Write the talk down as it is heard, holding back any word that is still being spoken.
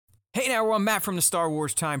Hey now, everyone, Matt from the Star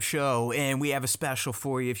Wars Time Show, and we have a special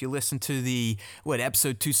for you. If you listen to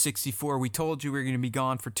episode 264, we told you we were going to be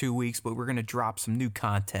gone for 2 weeks, but we're going to drop some new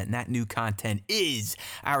content, and that new content is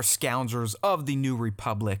our Scoundrels of the New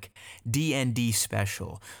Republic D&D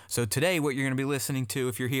special. So today, what you're going to be listening to,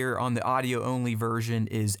 if you're here on the audio-only version,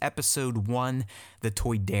 is Episode 1, The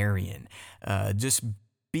Toydarian. Just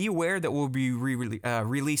be aware that we'll be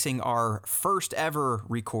releasing our first ever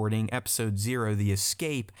recording, Episode 0, The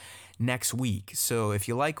Escape, next week. So if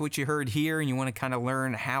you like what you heard here and you want to kind of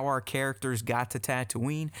learn how our characters got to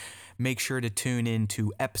Tatooine, make sure to tune in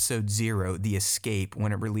to Episode 0, The Escape,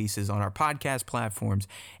 when it releases on our podcast platforms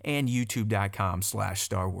and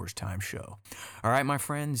youtube.com/Star Wars Time Show. All right, my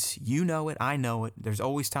friends, you know it, I know it. There's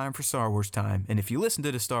always time for Star Wars time. And if you listen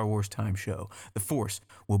to the Star Wars Time Show, the Force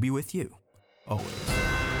will be with you always.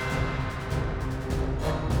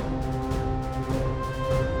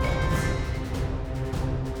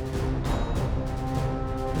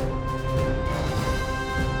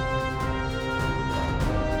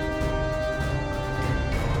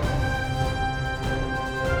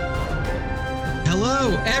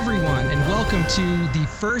 Hello, everyone, and welcome to the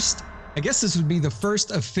first, I guess this would be the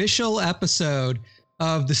first official episode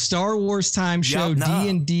of the Star Wars Time Show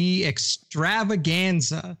D&D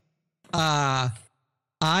Extravaganza. I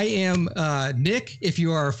am Nick. If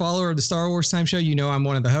you are a follower of the Star Wars Time Show, you know I'm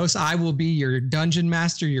one of the hosts. I will be your dungeon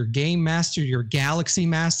master, your game master, your galaxy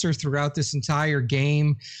master throughout this entire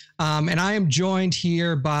game. And I am joined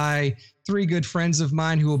here by three good friends of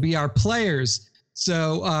mine who will be our players.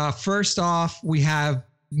 So first off, we have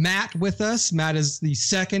Matt with us. Matt is the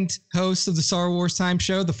second host of the Star Wars Time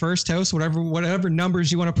Show, the first host, whatever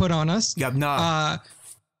numbers you want to put on us. Yep, no.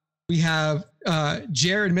 We have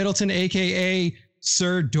Jared Middleton, a.k.a.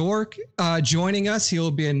 Sir Dork, joining us.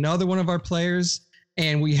 He'll be another one of our players.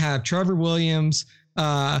 And we have Trevor Williams,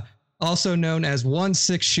 also known as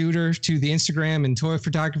 1/6 Shooter to the Instagram and toy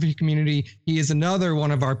photography community. He is another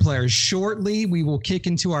one of our players. Shortly, we will kick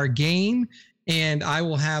into our game, and I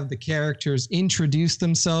will have the characters introduce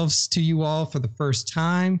themselves to you all for the first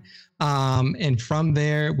time. And from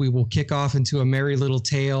there, we will kick off into a merry little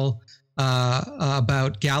tale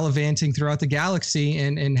about gallivanting throughout the galaxy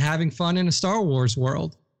and having fun in a Star Wars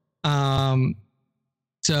world.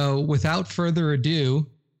 So without further ado,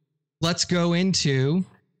 let's go into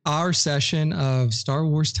our session of Star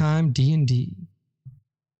Wars Time D&D.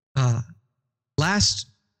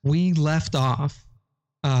 Last we left off,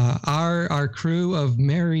 our crew of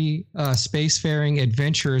merry spacefaring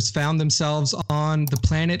adventurers found themselves on the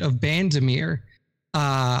planet of Bandamir,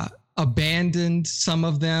 abandoned, some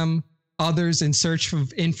of them, others in search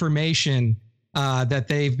of information that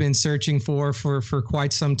they've been searching for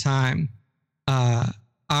quite some time.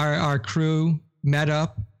 Our crew met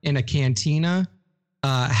up in a cantina,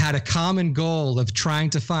 had a common goal of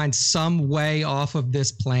trying to find some way off of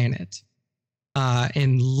this planet.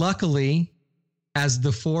 And luckily, as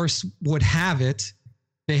the Force would have it,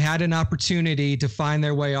 they had an opportunity to find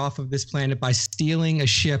their way off of this planet by stealing a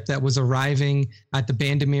ship that was arriving at the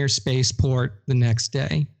Bandamir spaceport the next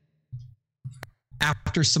day.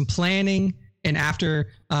 After some planning and after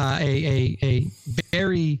a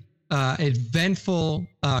very eventful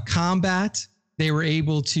combat, they were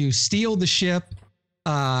able to steal the ship,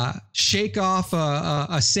 shake off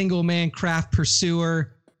a single-man craft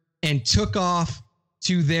pursuer, and took off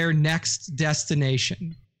to their next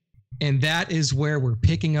destination. And that is where we're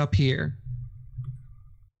picking up here.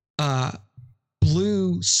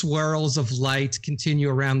 Blue swirls of light continue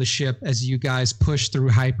around the ship as you guys push through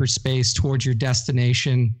hyperspace towards your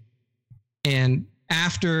destination. And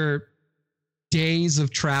after days of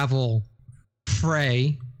travel,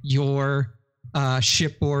 Frey, your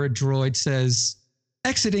shipboard droid, says,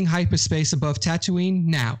 "Exiting hyperspace above Tatooine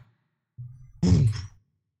now."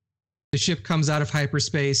 The ship comes out of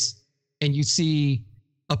hyperspace, and you see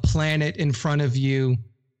a planet in front of you,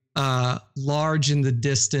 large in the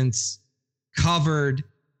distance, covered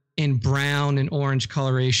in brown and orange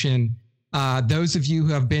coloration. Those of you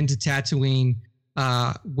who have been to Tatooine,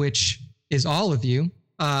 which is all of you,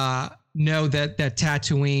 know that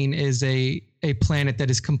Tatooine is a planet that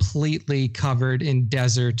is completely covered in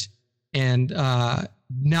desert and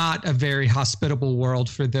not a very hospitable world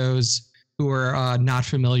for those who are not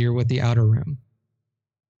familiar with the Outer Rim.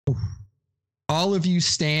 All of you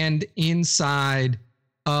stand inside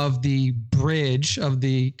of the bridge of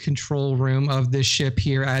the control room of this ship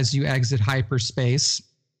here as you exit hyperspace.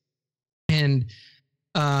 And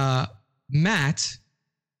Matt,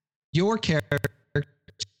 your character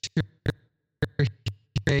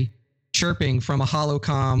chirping from a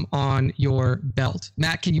holocom on your belt.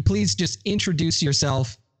 Matt, can you please just introduce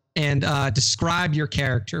yourself and describe your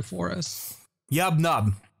character for us. Yub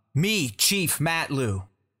Nub. Me, Chief Matlu.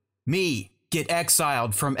 Me, get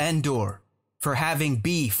exiled from Endor for having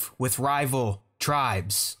beef with rival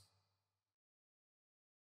tribes.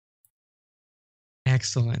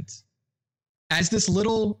 Excellent. As this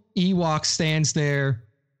little Ewok stands there,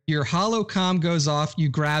 your holocomm goes off, you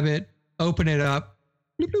grab it, open it up,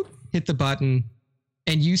 bloop, bloop, hit the button,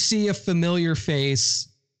 and you see a familiar face,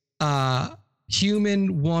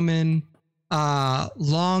 human woman,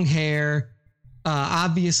 long hair,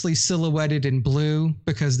 obviously silhouetted in blue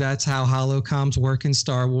because that's how holocomms work in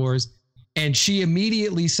Star Wars. And she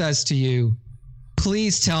immediately says to you,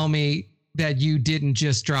 please tell me that you didn't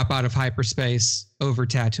just drop out of hyperspace over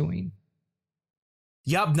Tatooine.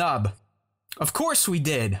 Yub Nub. Of course we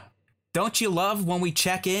did. Don't you love when we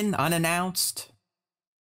check in unannounced?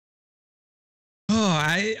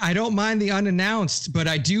 Oh, I don't mind the unannounced, but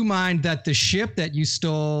I do mind that the ship that you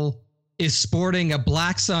stole is sporting a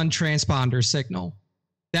Black Sun transponder signal.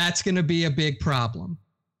 That's going to be a big problem.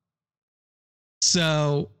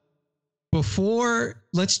 So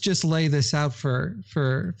let's just lay this out for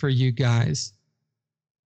you guys.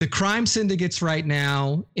 The crime syndicates right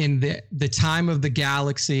now in the time of the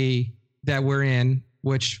galaxy that we're in,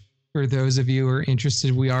 which for those of you who are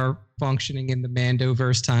interested, we are functioning in the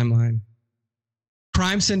Mandoverse timeline.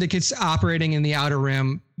 Crime syndicates operating in the Outer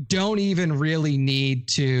Rim don't even really need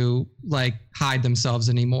to hide themselves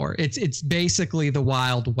anymore. It's basically the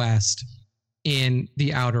Wild West in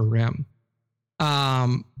the Outer Rim.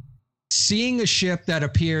 Seeing a ship that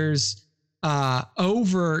appears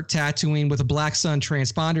over Tatooine with a Black Sun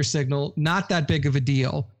transponder signal, not that big of a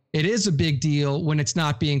deal. It is a big deal when it's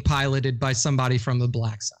not being piloted by somebody from the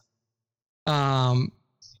Black Sun.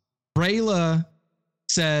 Rayla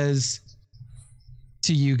says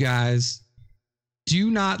to you guys, do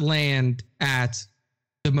not land at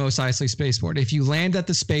the Mos Eisley spaceport. If you land at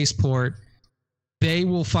the spaceport, they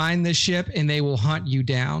will find this ship and they will hunt you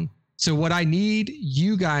down. So what I need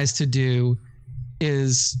you guys to do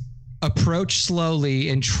is approach slowly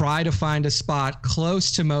and try to find a spot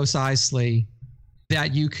close to Mos Eisley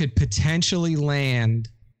that you could potentially land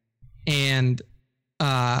and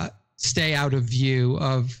stay out of view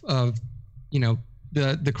of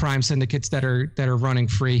the crime syndicates that are running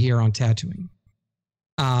free here on Tatooine.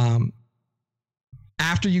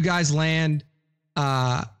 After you guys land,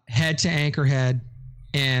 head to Anchorhead,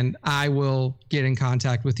 and I will get in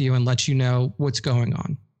contact with you and let you know what's going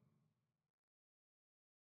on.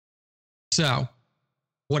 So,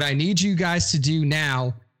 what I need you guys to do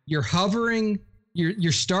now, you're hovering,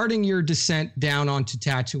 you're starting your descent down onto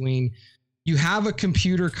Tatooine. You have a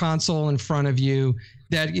computer console in front of you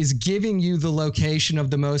that is giving you the location of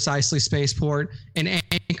the Mos Eisley spaceport, and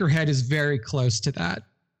Anchorhead is very close to that.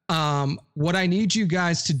 What I need you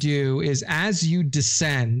guys to do is, as you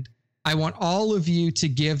descend, I want all of you to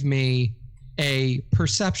give me a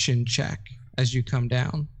perception check as you come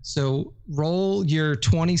down. So roll your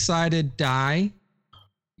 20-sided die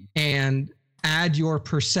and add your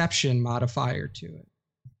perception modifier to it.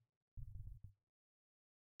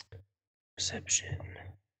 Perception.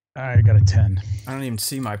 I got a 10. I don't even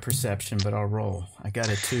see my perception, but I'll roll. I got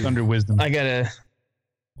a 2. Under wisdom. I got a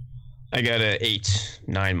 8.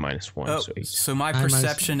 9 minus 1. Oh, so 8. so my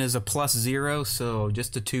perception is a +0, so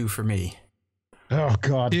just a 2 for me. Oh,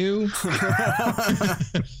 God. 2.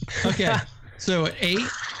 Okay. So 8,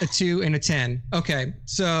 a 2, and a 10. Okay.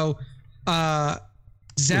 So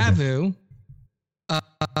Zavu,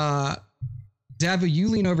 you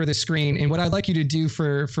lean over the screen, and what I'd like you to do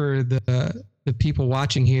for the people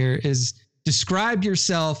watching here is describe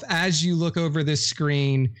yourself as you look over this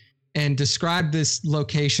screen and describe this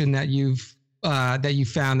location that you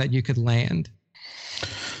found that you could land.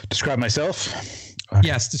 Describe myself?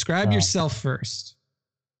 Yes, describe yourself first.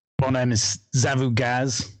 My name is Zavu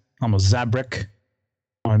Gaz. I'm a Zabrak.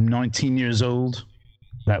 I'm 19 years old,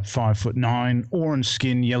 about 5'9", orange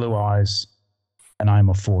skin, yellow eyes, and I'm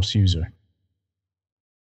a Force user.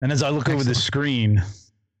 And as I look over the screen,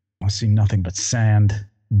 I see nothing but sand,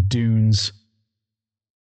 dunes,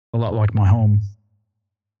 a lot like my home,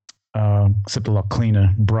 except a lot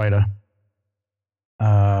cleaner, brighter.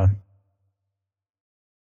 I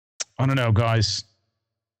don't know, guys.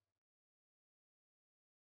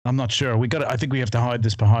 I'm not sure. I think we have to hide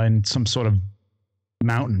this behind some sort of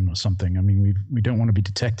mountain or something. I mean, we don't want to be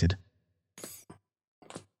detected.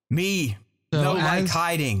 Me, so no like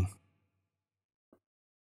hiding.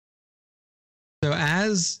 So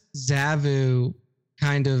as Zavu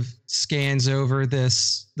kind of scans over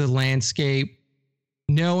the landscape,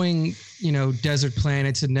 knowing, desert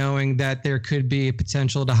planets and knowing that there could be a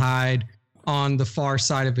potential to hide on the far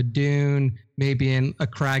side of a dune, maybe in a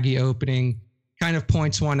craggy opening, kind of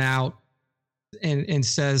points one out and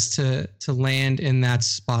says to land in that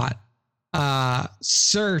spot.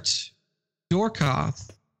 Cert Dorkoth,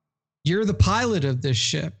 you're the pilot of this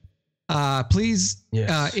ship. Please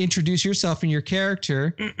introduce yourself and your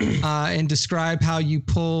character and describe how you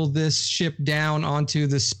pull this ship down onto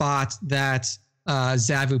the spot that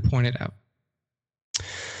Zavu pointed out.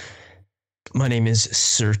 My name is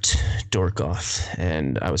Cert Dorkoth,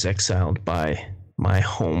 and I was exiled by my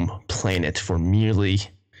home planet for merely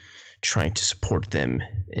trying to support them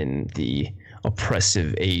in the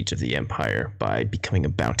oppressive age of the Empire by becoming a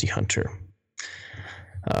bounty hunter.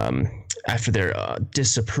 After their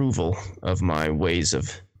disapproval of my ways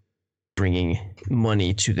of bringing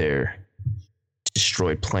money to their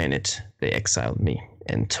destroyed planet, they exiled me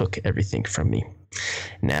and took everything from me.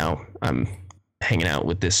 Now I'm hanging out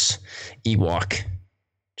with this Ewok,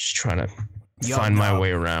 just trying to find my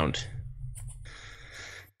way around.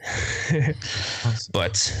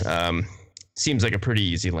 But seems like a pretty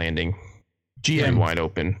easy landing. GM, wide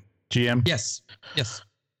open. GM. Yes.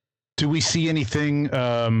 Do we see anything?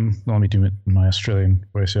 Let me do it in my Australian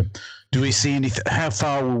voice here. Do we see anything? How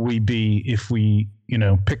far will we be if we,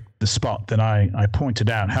 pick the spot that I pointed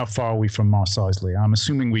out? How far are we from Mos Eisley? I'm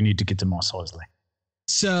assuming we need to get to Mos Eisley.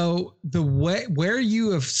 So the way where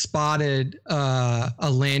you have spotted a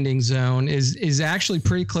landing zone is actually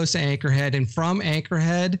pretty close to Anchorhead, and from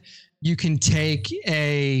Anchorhead you can take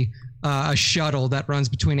a shuttle that runs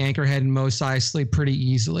between Anchorhead and Mos Eisley pretty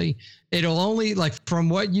easily. It'll only, from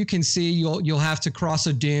what you can see, you'll have to cross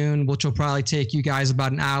a dune, which will probably take you guys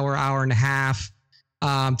about an hour and a half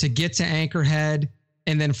to get to Anchorhead,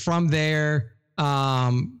 and then from there,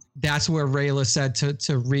 that's where Rayla said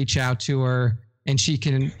to reach out to her, and she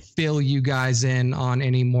can fill you guys in on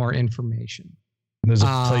any more information. There's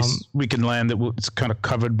a place we can land it's kind of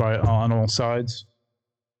covered on all sides.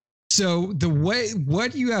 So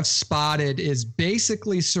what you have spotted is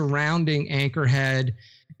basically surrounding Anchorhead,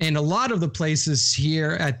 and a lot of the places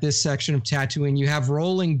here at this section of Tatooine, you have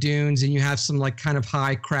rolling dunes and you have some kind of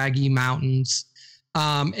high craggy mountains.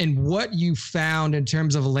 And what you found in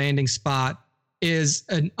terms of a landing spot is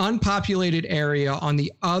an unpopulated area on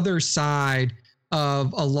the other side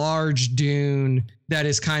of a large dune that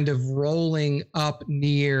is kind of rolling up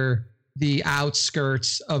near the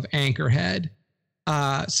outskirts of Anchorhead.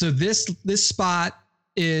 So this spot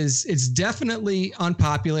it's definitely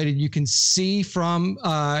unpopulated. You can see from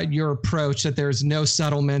your approach that there's no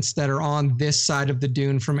settlements that are on this side of the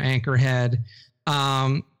dune from Anchorhead.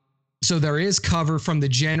 So there is cover from the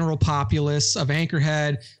general populace of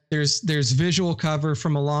Anchorhead. There's visual cover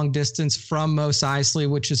from a long distance from Mos Eisley,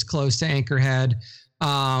 which is close to Anchorhead.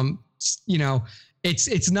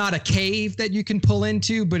 It's not a cave that you can pull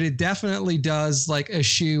into, but it definitely does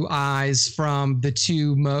eschew eyes from the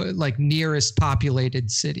two nearest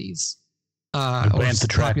populated cities or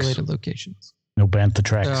populated locations. No bantha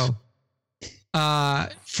tracks. So,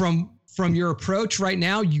 from your approach right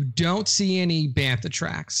now, you don't see any bantha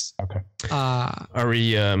tracks. Okay. Are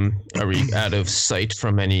we out of sight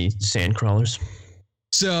from any sand crawlers?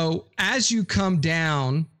 So as you come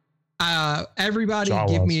down, everybody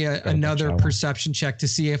give me another perception check to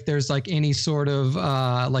see if there's any sort of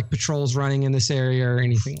patrols running in this area or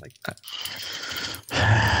anything like that.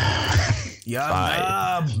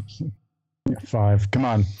 Yeah. 5. Come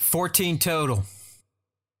on. 14 total.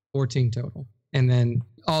 14 total. And then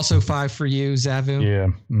also 5 for you, Zavu. Yeah.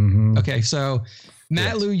 Mm-hmm. Okay. So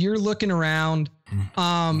Matlu, you're looking around.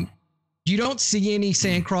 You don't see any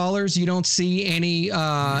sand crawlers. You don't see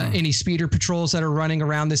any speeder patrols that are running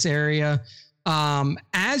around this area.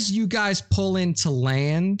 As you guys pull into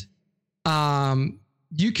land,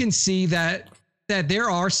 you can see that there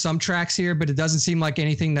are some tracks here, but it doesn't seem like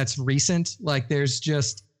anything that's recent. There's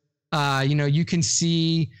just, you can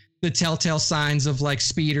see the telltale signs of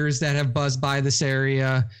speeders that have buzzed by this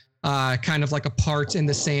area. Kind of like a part in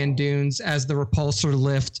the sand dunes as the repulsor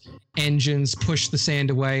lift engines push the sand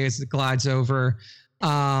away as it glides over.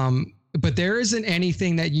 But there isn't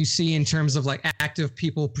anything that you see in terms of active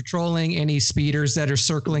people patrolling, any speeders that are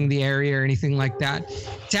circling the area or anything like that.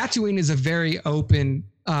 Tatooine is a very open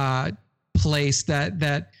place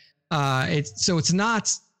it's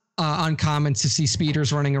not uncommon to see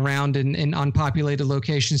speeders running around in unpopulated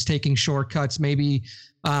locations, taking shortcuts, maybe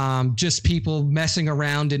just people messing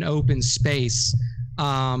around in open space.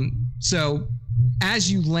 So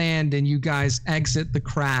as you land and you guys exit the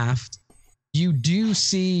craft, you do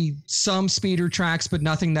see some speeder tracks, but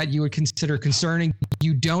nothing that you would consider concerning.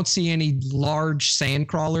 You don't see any large sand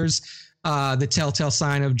crawlers. the telltale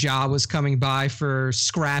sign of Jawas coming by for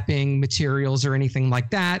scrapping materials or anything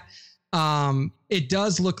like that. It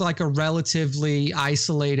does look like a relatively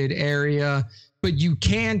isolated area, but you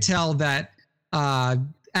can tell that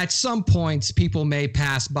at some points people may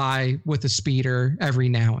pass by with a speeder every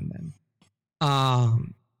now and then.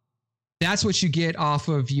 That's what you get off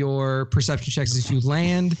of your perception checks as you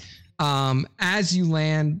land. As you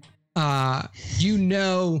land, you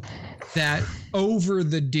know that over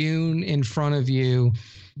the dune in front of you,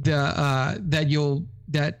 that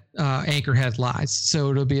Anchorhead lies.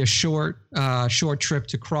 So it'll be a short trip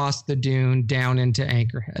to cross the dune down into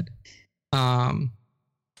Anchorhead.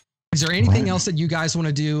 Is there anything else that you guys want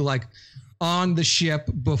to do, like on the ship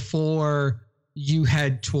before you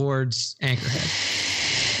head towards Anchorhead?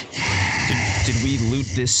 Did we loot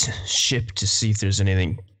this ship to see if there's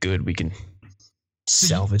anything good we can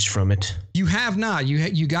salvage from it? You have not.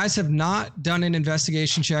 You guys have not done an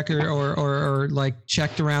investigation check or like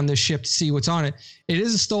checked around this ship to see what's on it. It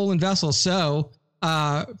is a stolen vessel. So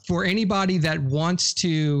for anybody that wants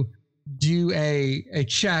to do a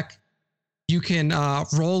check, you can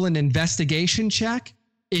roll an investigation check.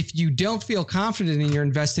 If you don't feel confident in your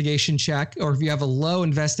investigation check, or if you have a low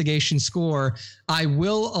investigation score, I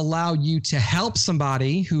will allow you to help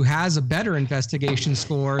somebody who has a better investigation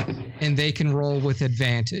score, and they can roll with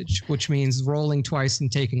advantage, which means rolling twice and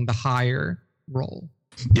taking the higher roll.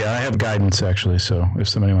 Yeah, I have guidance actually, so if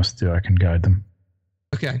somebody wants to do it, I can guide them.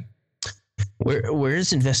 Okay. Where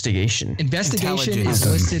is investigation? Investigation is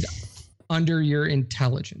listed under your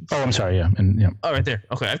intelligence. Oh, I'm sorry. Yeah. Oh, right there.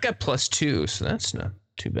 Okay, I've got +2, so that's not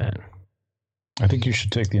too bad. I think you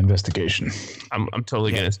should take the investigation. I'm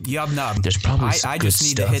totally gonna. Yub nub. There's probably I just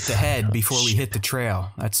need to hit the head before we hit the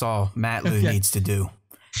trail. That's all Matt Lou needs to do.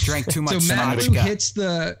 Drank too much. So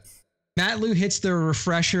Matt Lou hits the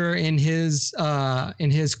refresher in his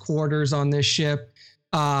quarters on this ship,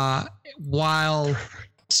 while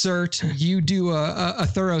Cert, you do a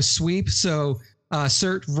thorough sweep. So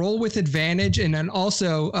Cert, roll with advantage, and then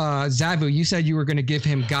also Zavu, you said you were going to give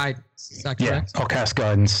him guidance. Is that correct? Yeah, I'll cast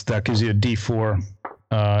guidance. That gives you a D4.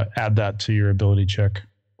 Add that to your ability check.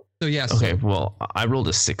 So yes. Okay. Well, I rolled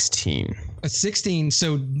a 16. A 16.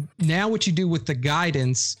 So now what you do with the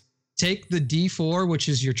guidance, take the D4, which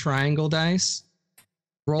is your triangle dice,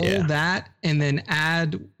 roll that, and then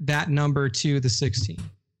add that number to the 16.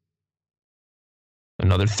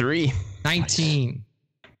 Another 3. 19.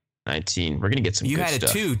 19. We're gonna get some. You good had stuff.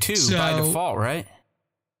 a 2 too by default, right?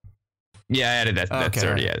 Yeah, I added that. That's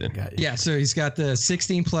already added. Yeah, so he's got the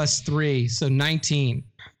 16 plus 3, so 19.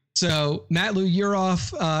 So Matt Lou, you're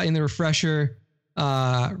off in the refresher,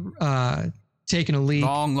 taking a leak.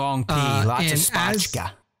 Long pee, lots of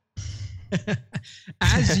spotchka.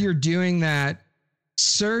 As you're doing that,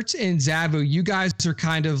 Cert and Zavu, you guys are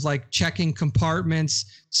kind of like checking compartments.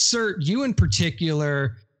 Cert, you in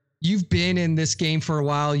particular, you've been in this game for a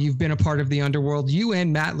while. You've been a part of the underworld. You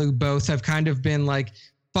and Matt Lou both have kind of been like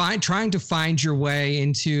trying to find your way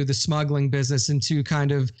into the smuggling business, into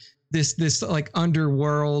kind of this like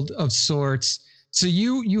underworld of sorts. So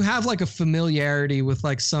you have like a familiarity with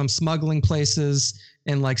like some smuggling places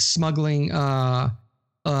and like smuggling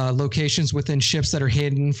locations within ships that are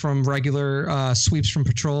hidden from regular sweeps from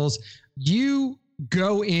patrols. You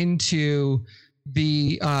go into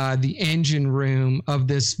the engine room of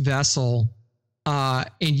this vessel, and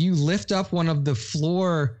you lift up one of the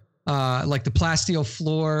floor, like the plasteel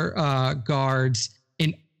floor guards,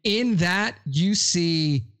 and in that you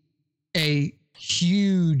see a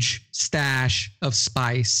huge stash of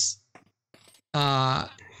spice. Oh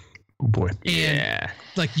boy! And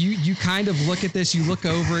like you kind of look at this, you look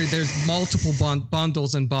over, there's multiple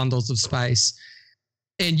bundles and bundles of spice.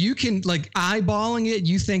 And you can, like, eyeballing it,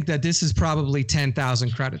 you think that this is probably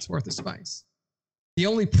 10,000 credits worth of spice. The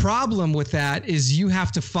only problem with that is you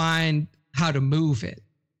have to find how to move it.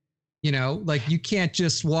 You know, like you can't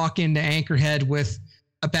just walk into Anchorhead with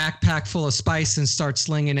a backpack full of spice and start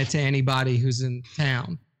slinging it to anybody who's in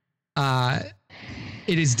town.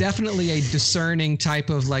 It is definitely a discerning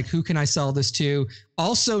type of like, who can I sell this to?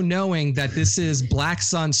 Also knowing that this is Black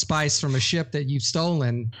Sun spice from a ship that you've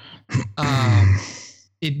stolen.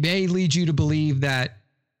 It may lead you to believe that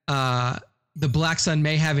the Black Sun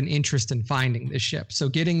may have an interest in finding this ship. So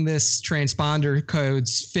getting this transponder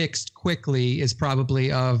codes fixed quickly is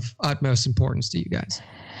probably of utmost importance to you guys.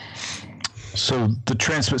 So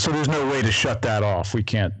so there's no way to shut that off. We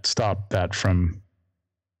can't stop that from.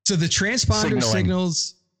 So the transponder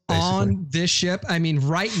signals on this ship. I mean,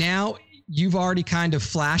 right now you've already kind of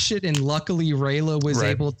flashed it, and luckily Rayla was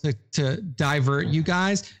able to divert you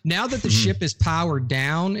guys. Now that the ship is powered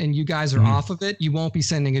down and you guys are off of it, you won't be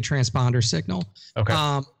sending a transponder signal.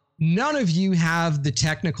 Okay. None of you have the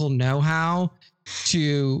technical know-how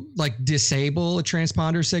to like disable a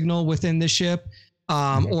transponder signal within the ship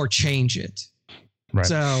or change it. Right.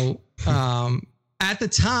 So at the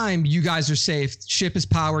time, you guys are safe. Ship is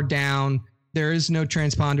powered down. There is no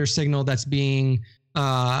transponder signal that's being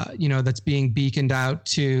beaconed out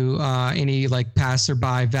to any like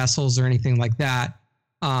passerby vessels or anything like that.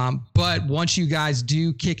 But once you guys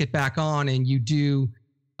do kick it back on and you do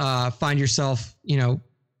find yourself,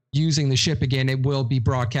 using the ship again, it will be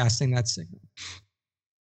broadcasting that signal.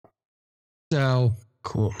 So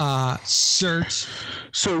cool. Cert.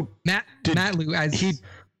 So Matt Lou,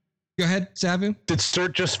 go ahead, Zavu. Did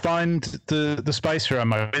Sturt just find the spice, or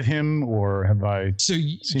am I with him, or have I? So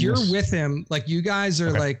you're with him. Like you guys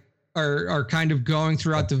are are kind of going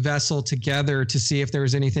throughout the vessel together to see if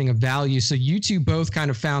there's anything of value. So you two both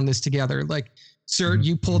kind of found this together. Like Cert,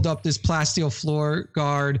 you pulled up this plasteel floor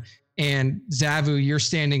guard, and Zavu, you're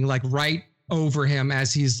standing like right over him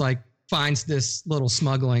as he's like finds this little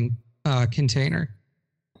smuggling container.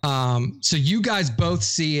 So you guys both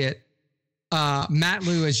see it. Matt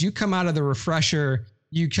Lou, as you come out of the refresher,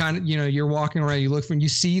 you kind of, you're walking around, you look for, and you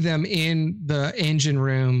see them in the engine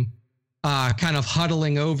room, kind of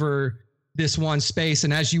huddling over this one space.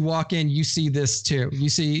 And as you walk in, you see this too. You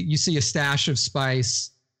see a stash of spice,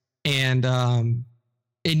 and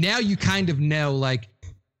now you kind of know, like,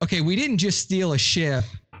 okay, we didn't just steal a ship.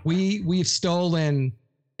 We've stolen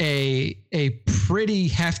a pretty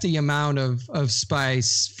hefty amount of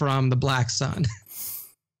spice from the Black Sun.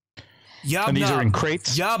 And these are in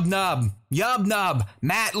crates? Yub nub.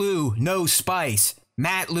 Matt Lou knows spice.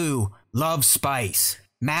 Matt Lou loves spice.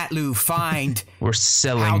 Matt Lou find We're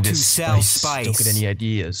selling how this to sell spice. Don't get any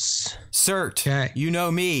ideas. Cert, Okay. you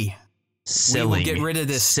know me. Selling. We will get rid of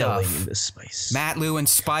this selling stuff. the spice. Matt Lou and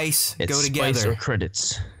spice it's go spice together. or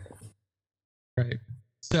credits. Right.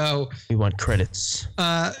 So We want credits.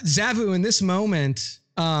 Zavu, in this moment,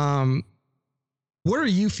 what are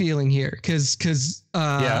you feeling here? Because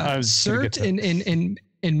I was gonna get Cert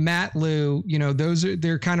and Matt Lou,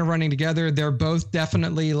 they're kind of running together. They're both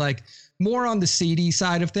definitely like more on the seedy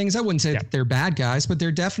side of things. I wouldn't say that they're bad guys, but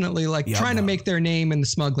they're definitely like trying to make their name in the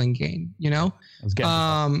smuggling game.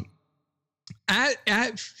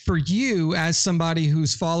 For you, as somebody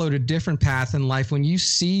who's followed a different path in life, when you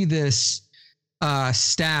see this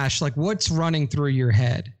stash, like what's running through your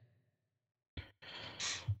head?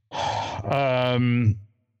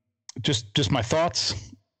 Just my thoughts.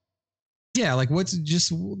 Yeah, like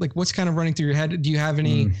what's kind of running through your head? Do you have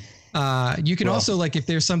any? You can also, like, if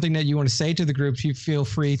there's something that you want to say to the group, you feel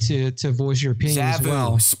free to voice your opinion Zavu, as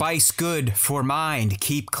well. spice good for mind.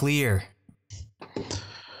 Keep clear.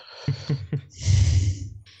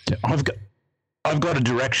 I've got a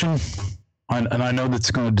direction, and I know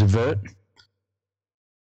that's going to divert.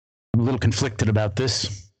 I'm a little conflicted about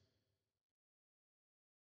this.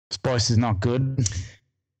 Spice is not good.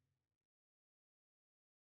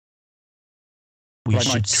 We Like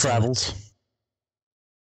my should sell travels.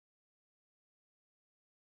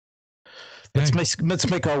 Okay. Let's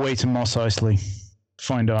make our way to Mos Eisley.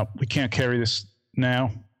 Find out. We can't carry this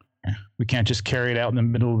now. We can't just carry it out in the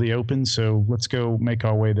middle of the open. So let's go make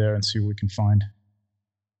our way there and see what we can find.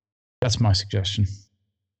 That's my suggestion.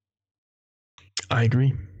 I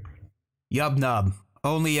agree. Yub nub.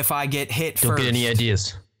 Only if I get hit Don't first. get any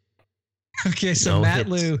ideas. Okay, so No Matt hits.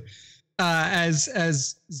 Lou, as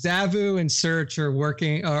Zavu and Search are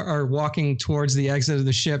walking towards the exit of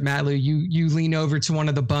the ship, Matt Lou, you lean over to one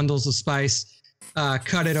of the bundles of spice,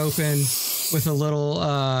 cut it open with a little,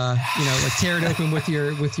 like tear it open with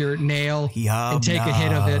your nail Yub and take a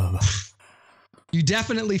hit of nub. it. You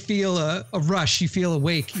definitely feel a rush. You feel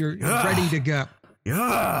awake. You're ready to go.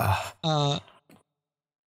 Yeah.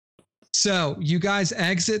 So you guys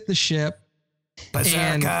exit the ship.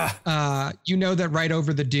 Berserker. And you know that right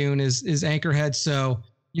over the dune is Anchorhead. So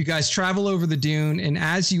you guys travel over the dune, and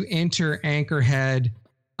as you enter Anchorhead,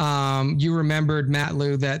 you remembered, Matt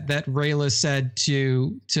Lou, that Rayla said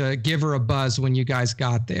to give her a buzz when you guys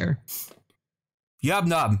got there. Yub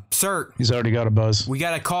nub. Cert. He's already got a buzz. We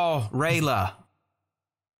got to call Rayla.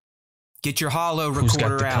 Get your hollow Who's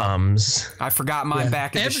got recorder the out. comms? I forgot mine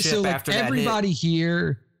back at the ship So like after that hit. everybody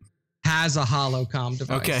here has a holocom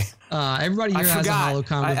device. Okay. Everybody here I has forgot. a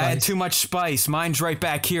holocom I device. had too much spice. Mine's right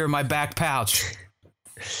back here in my back pouch.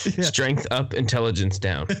 Strength up, intelligence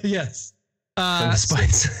down. Yes. From the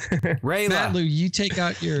spice. Rayla. Matt Lou, you take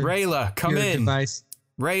out your Rayla, come your in. device.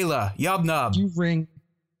 Rayla, Yub nub. You ring.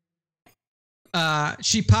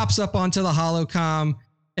 she pops up onto the holocom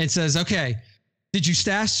and says, okay, did you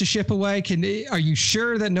stash the ship away? Are you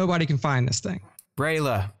sure that nobody can find this thing?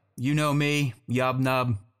 Brayla, you know me, Yub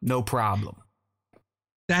Nub, no problem.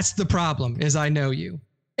 That's the problem, is I know you.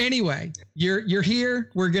 Anyway, you're here.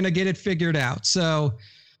 We're going to get it figured out. So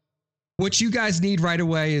what you guys need right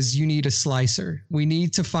away is you need a slicer. We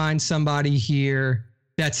need to find somebody here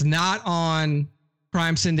that's not on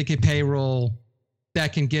Crime Syndicate payroll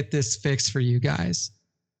that can get this fixed for you guys.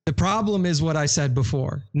 The problem is what I said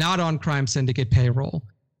before, not on Crime Syndicate payroll.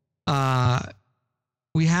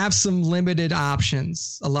 We have some limited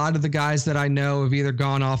options. A lot of the guys that I know have either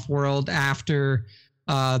gone off world after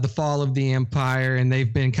the fall of the Empire, and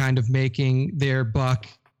they've been kind of making their buck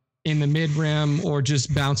in the mid rim or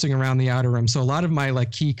just bouncing around the outer rim. So a lot of my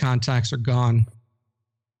like key contacts are gone.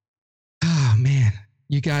 Oh man,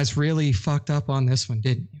 you guys really fucked up on this one,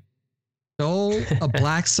 didn't you? Stole a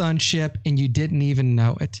Black Sun ship and you didn't even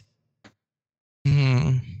know it.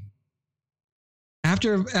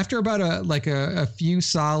 After about a few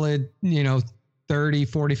solid, 30,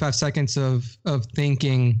 45 seconds of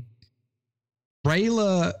thinking,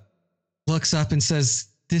 Rayla looks up and says,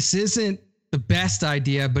 this isn't the best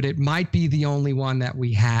idea, but it might be the only one that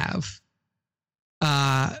we have.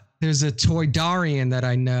 There's a Toydarian that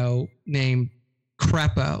I know named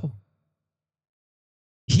Crepo.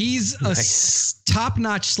 He's a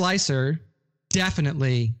top-notch slicer,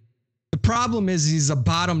 definitely. The problem is he's a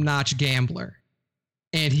bottom-notch gambler.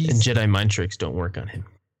 And Jedi mind tricks don't work on him.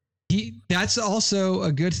 That's also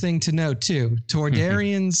a good thing to know, too.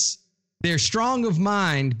 Toydarians, they're strong of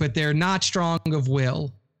mind, but they're not strong of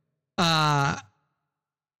will. Crepo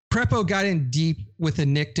got in deep with the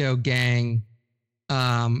Nikto gang,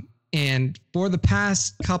 and for the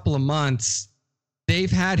past couple of months,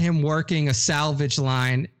 they've had him working a salvage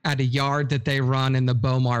line at a yard that they run in the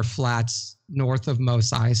Bomar Flats north of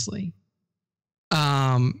Mos Eisley.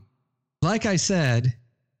 Like I said,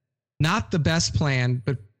 not the best plan,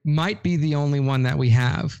 but might be the only one that we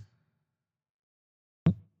have.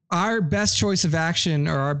 Our best choice of action,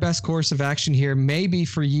 or our best course of action here, may be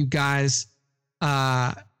for you guys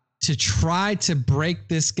to try to break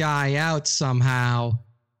this guy out somehow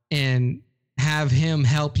and have him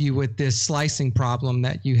help you with this slicing problem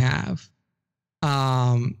that you have.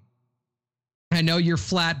 I know you're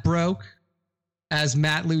flat broke, as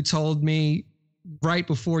Matt Lou told me right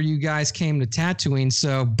before you guys came to Tatooine,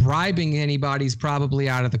 so bribing anybody's probably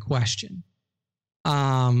out of the question.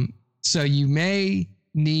 So you may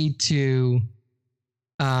need to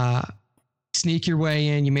sneak your way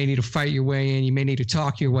in, you may need to fight your way in, you may need to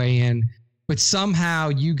talk your way in, but somehow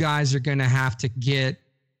you guys are going to have to get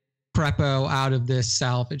Crepo out of this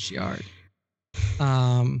salvage yard.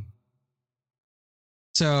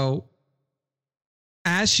 So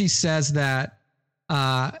as she says that,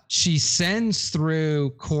 she sends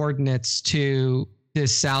through coordinates to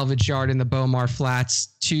this salvage yard in the Bomar Flats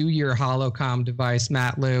to your holocom device,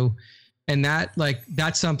 Matt Lou. And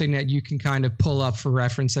that's something that you can kind of pull up for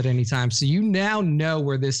reference at any time. So you now know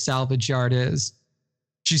where this salvage yard is.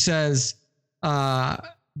 She says,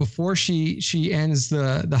 before she ends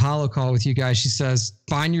the holo call with you guys, she says,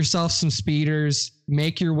 find yourself some speeders,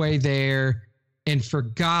 make your way there, and for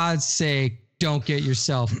God's sake, don't get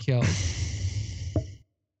yourself killed.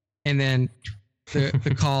 And then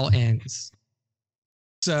the call ends.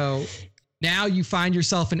 So now you find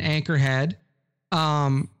yourself in Anchorhead.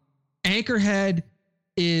 Anchorhead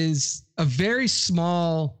is a very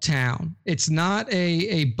small town. It's not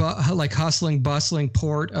a hustling, bustling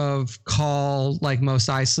port of call like Mos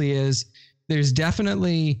Eisley is. There's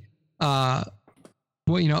definitely a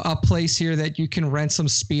place here that you can rent some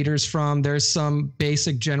speeders from. There's some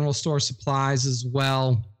basic general store supplies as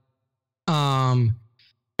well.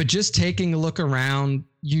 But just taking a look around,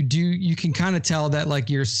 you can kind of tell that like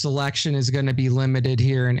your selection is going to be limited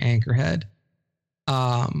here in Anchorhead.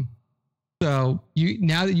 So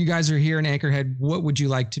now that you guys are here in Anchorhead, what would you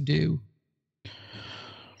like to do?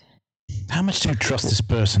 How much do you trust this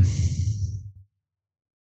person?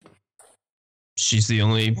 She's the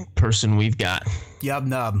only person we've got. Yub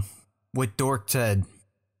Nub, what Dork said.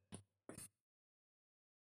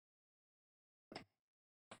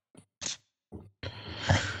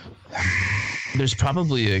 There's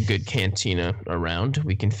probably a good cantina around.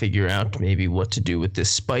 We can figure out maybe what to do with this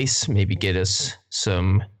spice. Maybe get us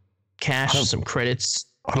some cash, some credits.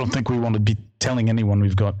 I don't think we want to be telling anyone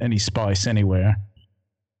we've got any spice anywhere.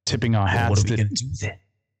 Tipping our hats. What are we going to do then?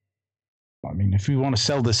 I mean, if we want to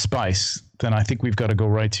sell this spice, then I think we've got to go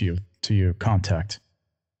right to your contact.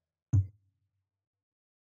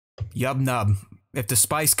 Yub Nub, if the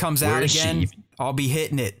spice comes out again, I'll be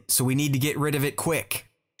hitting it, so we need to get rid of it quick.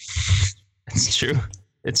 It's true.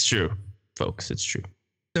 It's true, folks. It's true.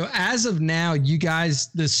 So as of now, you guys,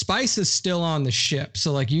 the spice is still on the ship.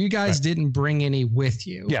 So like you guys didn't bring any with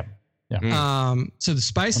you. Yeah. Yeah. So the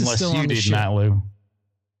spice is Unless still you on the did, ship. Matt Lou.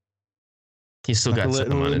 He's still Like got a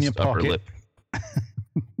something little on in his your upper pocket. lip.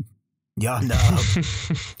 Yeah, no.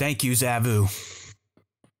 Thank you, Zavu.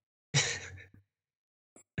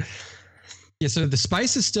 Yeah, so the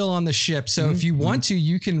spice is still on the ship. So if you want to,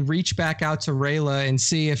 you can reach back out to Rayla and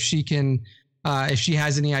see if she can, if she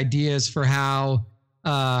has any ideas for how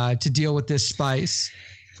to deal with this spice.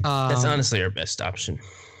 That's honestly our best option.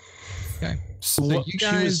 Okay. So What- you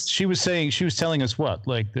guys, she was telling us what?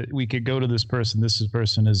 Like that we could go to this person. This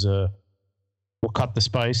person is we'll cut the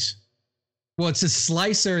spice. well, it's a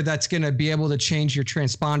slicer that's going to be able to change your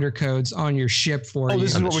transponder codes on your ship for you. Oh,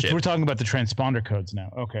 this is On what the ship. we're talking about, the transponder codes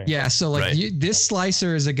now. Okay. Yeah, so like Right. this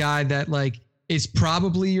slicer is a guy that like is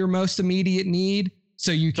probably your most immediate need,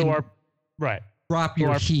 so you can drop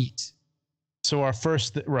your heat. So our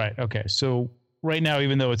first, right. Okay. So right now,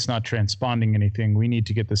 even though it's not transponding anything, we need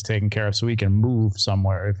to get this taken care of so we can move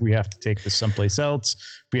somewhere. If we have to take this someplace else,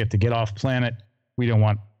 if we have to get off planet, we don't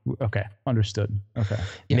want, okay. Understood. Okay.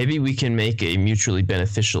 Yeah. Maybe we can make a mutually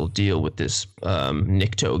beneficial deal with this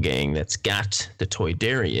Nikto gang that's got the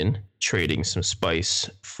Toydarian, trading some spice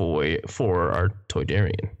for our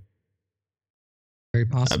Toydarian. Very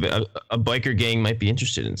possible. A biker gang might be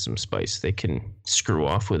interested in some spice. They can screw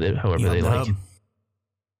off with it however Yeah, they like.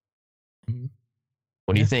 Mhm.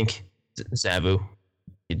 What do you think, Zavu?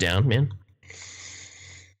 You down, man?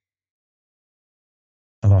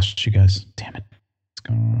 I lost you guys. Damn it. What's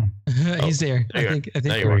going on? He's there. there you I are. think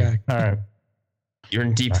There you we're are. back. All right. You're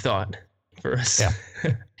in deep thought for us. Yeah.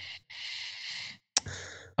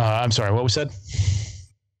 I'm sorry. What was said?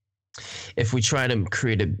 If we try to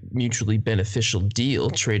create a mutually beneficial deal,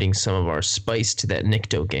 trading some of our spice to that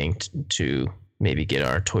Nikto gang to maybe get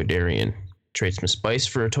our Toydarian, trade some spice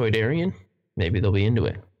for a Toydarian, maybe they'll be into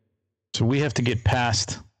it. So we have to get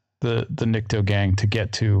past the Nikto gang to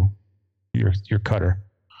get to your cutter,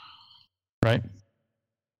 right?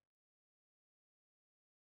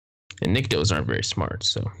 And Niktos aren't very smart,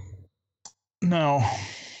 so No.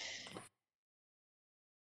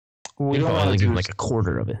 We we don't can want only to give do them like a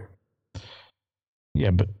quarter of it. Yeah,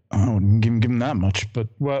 but I wouldn't give them that much. But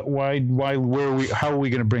why? Where are we? How are we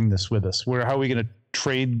going to bring this with us? How are we going to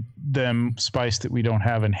trade them spice that we don't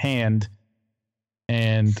have in hand,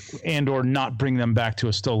 and or not bring them back to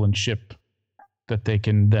a stolen ship that they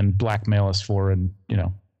can then blackmail us for and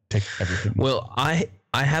take everything? Well, I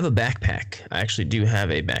have a backpack. I actually do have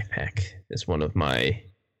a backpack. It's one of my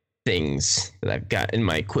things that I've got in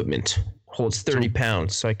my equipment. Holds 30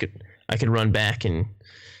 pounds, so I could run back and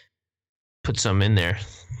put some in there.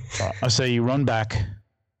 I say you run back,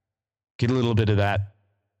 get a little bit of that.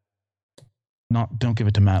 Don't give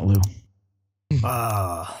it to Matt Lou.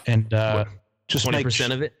 And just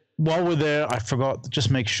 20% of it. While we're there, I forgot. Just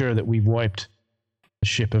make sure that we've wiped the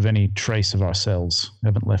ship of any trace of ourselves. We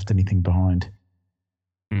haven't left anything behind.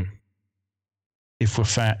 Hmm. If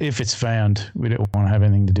it's found, we don't want to have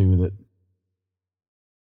anything to do with it.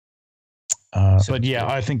 But yeah,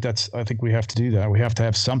 I think we have to do that. We have to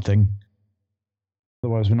have something.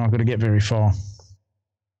 Otherwise, we're not going to get very far.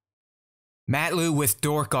 Matlu with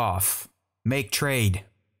Dorkoff. Make trade.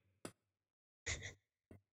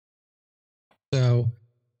 So,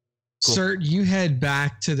 Cool. Sir, you head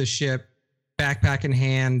back to the ship, backpack in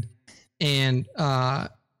hand, and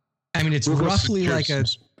it's We'll go roughly secure like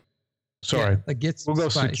Sorry. like get some We'll go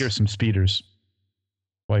spice. secure some speeders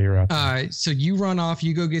while you're out there. All right, so you run off,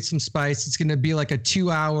 you go get some spice. It's going to be like a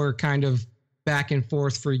 2-hour kind of back and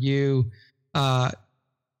forth for you,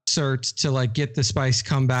 Cert, to like get the spice,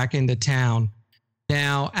 come back into town.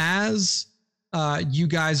 Now, as you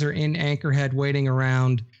guys are in Anchorhead waiting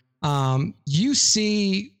around, you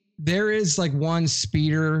see there is like one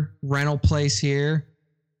speeder rental place here.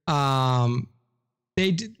 They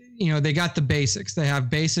got the basics. They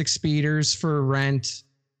have basic speeders for rent.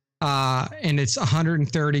 And it's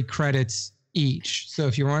 130 credits each. So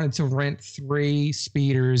if you wanted to rent 3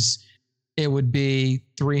 speeders, it would be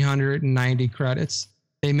 390 credits.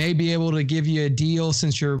 They may be able to give you a deal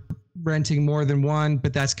since you're renting more than one,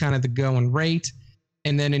 but that's kind of the going rate.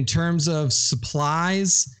 And then in terms of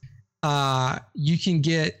supplies, you can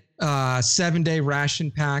get 7-day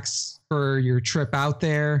ration packs for your trip out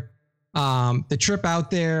there. The trip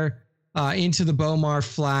out there into the Bomar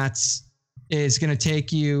Flats is going to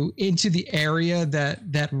take you into the area that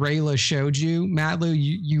Rayla showed you. Matlu,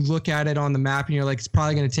 you look at it on the map and you're like, it's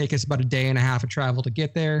probably going to take us about a day and a half of travel to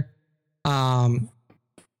get there.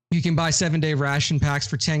 You can buy 7-day ration packs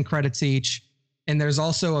for 10 credits each. And there's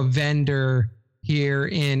also a vendor here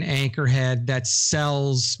in Anchorhead that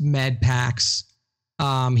sells med packs.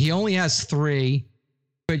 He only has 3,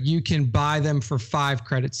 but you can buy them for 5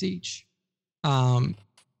 credits each.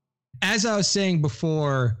 As I was saying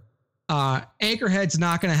before, Anchorhead's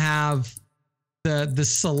not going to have the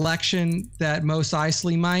selection that Mos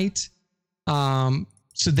Eisley might.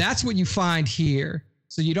 So that's what you find here.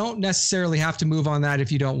 So you don't necessarily have to move on that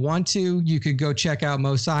if you don't want to. You could go check out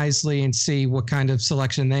Mos Eisley and see what kind of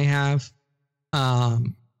selection they have.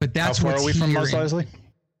 But that's how far are we from Mos Eisley?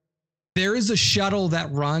 There is a shuttle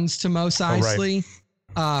that runs to Mos Eisley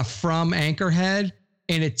from Anchorhead,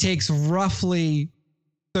 and it takes roughly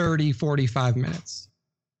 30, 45 minutes.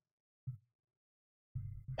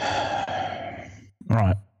 All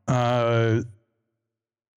right.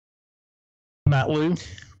 Matt Lou?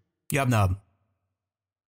 Yub nub.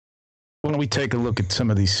 Why don't we take a look at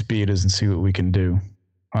some of these speeders and see what we can do?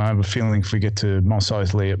 I have a feeling if we get to Mos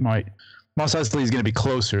Eisley, Mos Eisley is going to be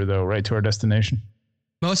closer, though, right, to our destination?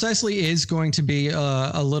 Mos Eisley is going to be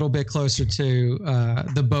a little bit closer to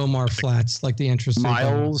the Bomar Flats, like the entrance.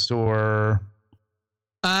 Miles or?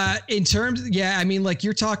 In terms, yeah, I mean, like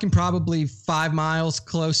you're talking probably 5 miles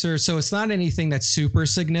closer. So it's not anything that's super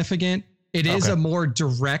significant. It is a more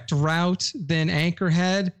direct route than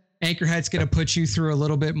Anchorhead. Anchorhead's going to put you through a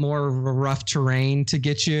little bit more of a rough terrain to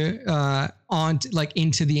get you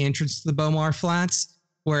into the entrance to the Bomar Flats.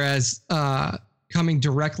 Whereas coming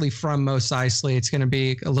directly from Mos Eisley, it's going to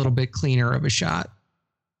be a little bit cleaner of a shot.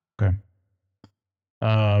 Okay.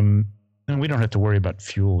 And we don't have to worry about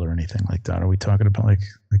fuel or anything like that. Are we talking about like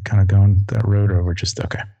kind of going that road, or we're just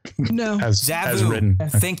okay? No. as written.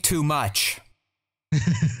 Think too much.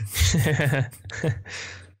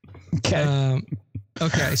 Okay.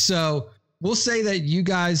 Okay, so we'll say that you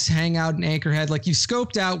guys hang out in Anchorhead. Like you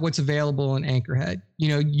scoped out what's available in Anchorhead.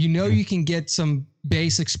 You know you can get some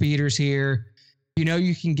basic speeders here.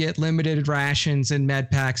 You can get limited rations and med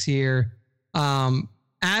packs here.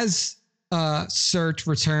 As Search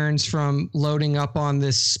returns from loading up on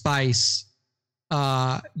this spice,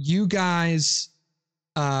 you guys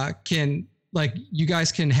can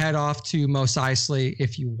head off to Mos Eisley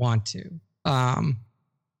if you want to.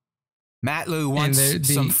 Matt Lou wants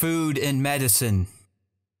some food and medicine.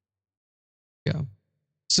 Yeah.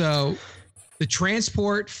 So the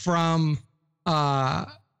transport from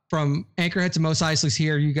Anchorhead to Mos Eisley's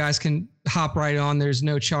here. You guys can hop right on. There's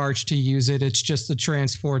no charge to use it. It's just a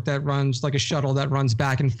transport that runs like a shuttle that runs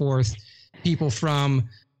back and forth. People from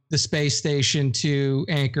the space station to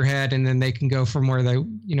Anchorhead, and then they can go from where they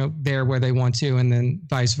want to, and then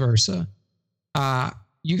vice versa.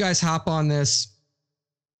 You guys hop on this.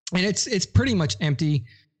 And it's pretty much empty.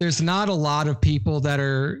 There's not a lot of people that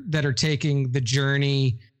are taking the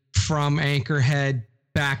journey from Anchorhead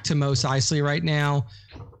back to Mos Eisley right now.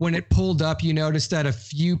 When it pulled up, you noticed that a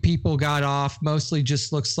few people got off. Mostly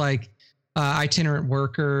just looks like itinerant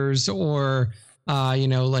workers or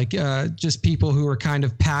just people who are kind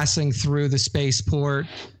of passing through the spaceport,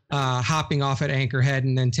 hopping off at Anchorhead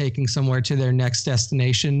and then taking somewhere to their next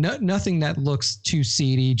destination. Nothing that looks too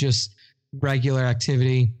seedy, just regular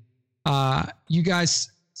activity. You guys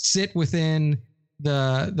sit within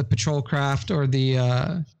the patrol craft or the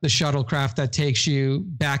shuttlecraft that takes you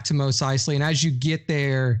back to Mos Eisley. And as you get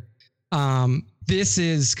there, this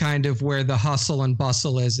is kind of where the hustle and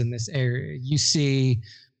bustle is in this area. You see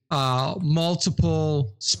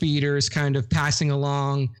multiple speeders kind of passing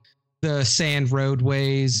along the sand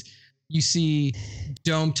roadways. You see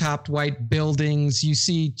dome-topped white buildings. You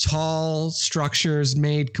see tall structures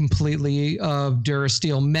made completely of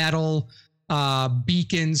Durasteel metal,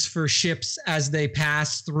 beacons for ships as they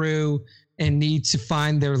pass through and need to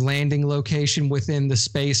find their landing location within the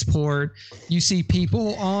spaceport. You see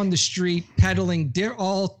people on the street peddling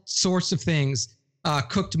all sorts of things,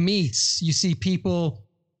 cooked meats. You see people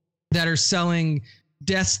that are selling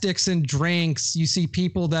death sticks and drinks. You see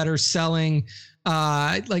people that are selling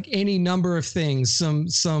like any number of things, some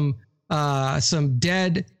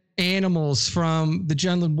dead animals from the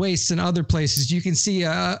Junland Wastes and other places. You can see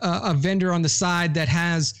a vendor on the side that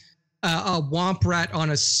has a womp rat on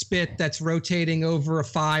a spit that's rotating over a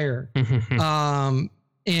fire.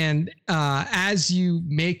 And as you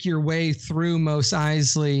make your way through Mos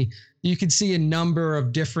Eisley, you can see a number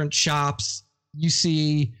of different shops. You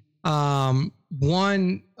see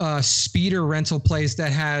one speeder rental place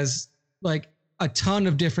that has like a ton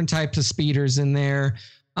of different types of speeders in there.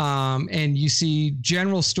 And you see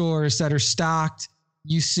general stores that are stocked.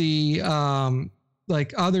 You see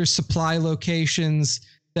like other supply locations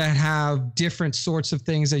that have different sorts of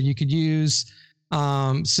things that you could use.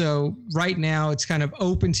 So right now it's kind of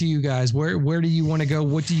open to you guys. Where do you want to go?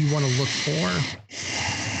 What do you want to look for?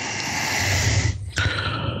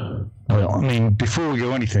 Well, I mean, before we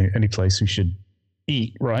go any place, we should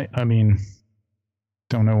eat, right? I mean,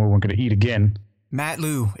 don't know what we're going to eat again. Matt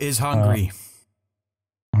Lou is hungry.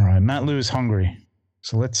 All right, Matt Lou is hungry.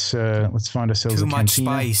 So let's find ourselves Too a much cantina.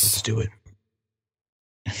 spice. Let's do it.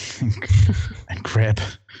 And grab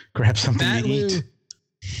something Matt to eat.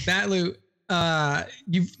 Lou,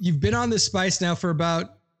 you've been on this spice now for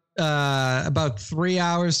about 3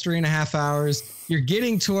 hours, 3.5 hours. You're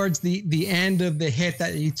getting towards the end of the hit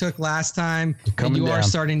that you took last time, and you are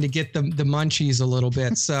starting to get the munchies a little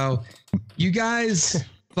bit. So you guys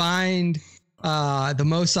find the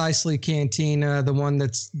Mos Eisley Cantina, the one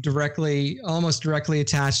that's almost directly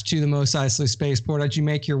attached to the Mos Eisley spaceport. As you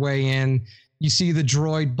make your way in, you see the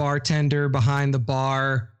droid bartender behind the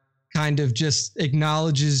bar kind of just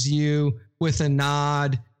acknowledges you with a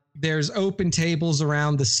nod. There's open tables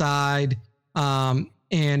around the side.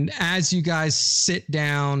 And as you guys sit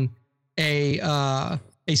down, a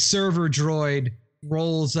server droid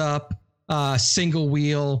rolls up, single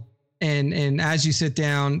wheel, and as you sit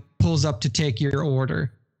down, pulls up to take your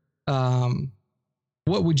order.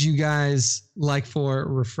 What would you guys like for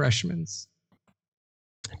refreshments?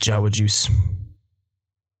 Jawa juice.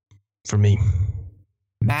 For me.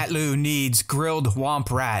 Matt Lou needs grilled womp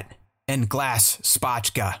rat and glass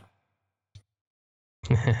spotchka.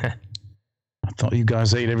 I thought you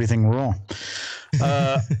guys ate everything raw.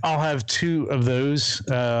 I'll have 2 of those,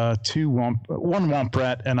 one womp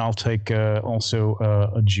rat, and I'll take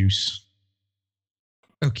also a juice.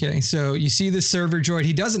 Okay, so you see the server droid.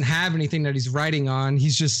 He doesn't have anything that he's writing on.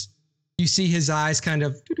 He's just, you see his eyes kind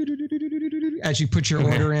of as you put your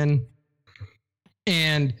order in,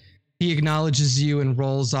 and he acknowledges you and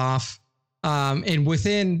rolls off. And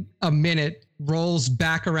within a minute, rolls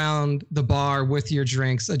back around the bar with your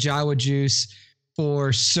drinks, a Jawa juice for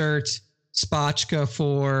Cert, spotchka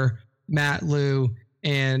for Matt Lou,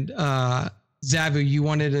 and Zavu, you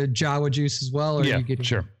wanted a Jawa juice as well? Or yeah, are you getting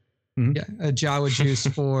sure. Mm-hmm. Yeah, a Jawa juice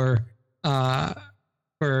for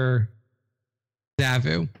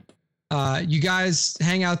Zavu. You guys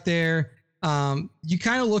hang out there. You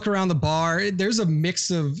kind of look around the bar. There's a mix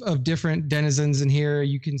of different denizens in here.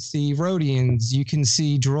 You can see Rhodians, you can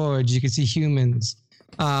see droids, you can see humans.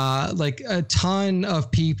 Like a ton of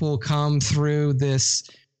people come through this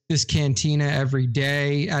cantina every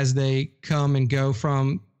day as they come and go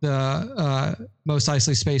from the Mos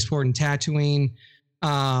Eisley Spaceport in Tatooine.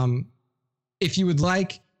 If you would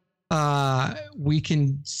like, we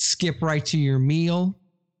can skip right to your meal.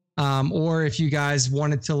 Or if you guys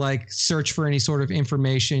wanted to like search for any sort of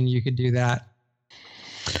information, you could do that.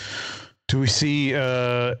 Do we see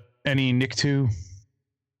any Nikto?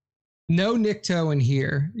 No Nikto in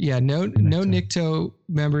here. Yeah, no Nikto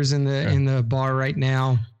members in the bar right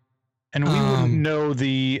now. And we wouldn't know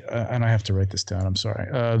the and I have to write this down. I'm sorry.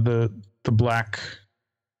 The Black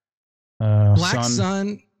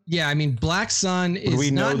Sun. Yeah, I mean Black Sun is. Do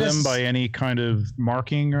we know them by any kind of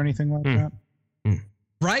marking or anything like that?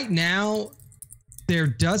 Right now, they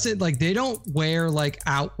don't wear like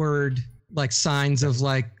outward like signs of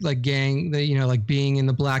like gang, like being in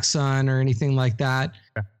the Black Sun or anything like that.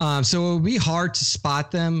 Okay. So it would be hard to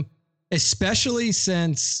spot them, especially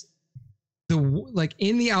since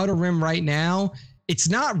in the Outer Rim right now, it's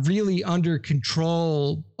not really under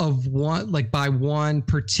control of by one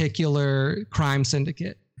particular crime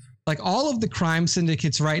syndicate. Like all of the crime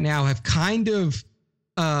syndicates right now have kind of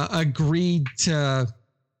agreed to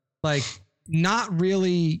like not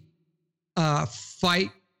really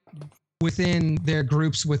fight within their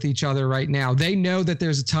groups with each other right now. They know that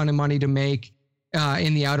there's a ton of money to make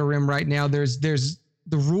in the Outer Rim right now. There's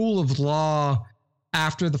the rule of law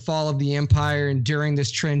after the fall of the Empire and during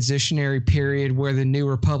this transitionary period where the New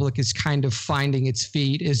Republic is kind of finding its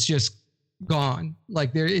feet is just gone.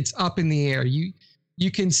 Like it's up in the air.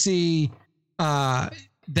 You can see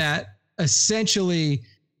that essentially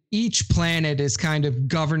each planet is kind of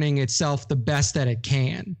governing itself the best that it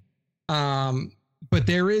can. But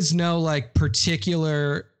there is no like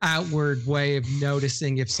particular outward way of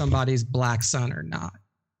noticing if somebody's Black Sun or not.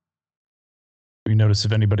 Do we notice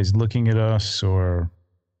if anybody's looking at us or?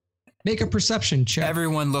 Make a perception check.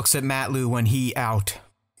 Everyone looks at Matt Lou when he out.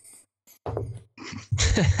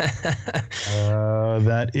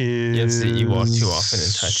 That is. You don't see Ewok too often in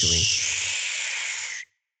Tatooine.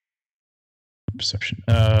 Perception.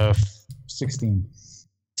 16.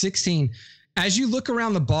 16. As you look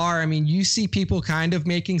around the bar, I mean, you see people kind of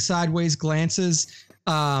making sideways glances.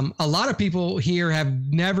 A lot of people here have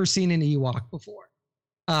never seen an Ewok before.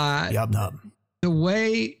 Yub nub. the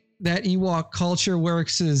way that Ewok culture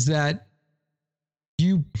works is that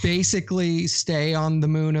you basically stay on the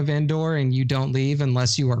moon of Endor and you don't leave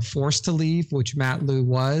unless you are forced to leave, which Matt Lu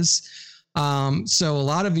was. So a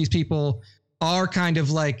lot of these people are kind of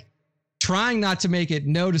like trying not to make it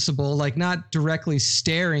noticeable, like not directly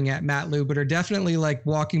staring at Matt Lu, but are definitely like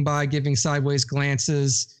walking by, giving sideways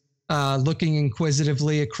glances, looking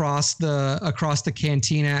inquisitively across the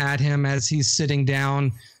cantina at him as he's sitting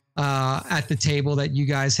down at the table that you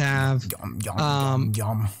guys have.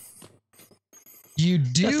 Yum. You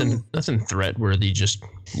do nothing threat worthy. Just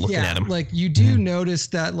looking at him. Like you do notice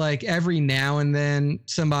that like every now and then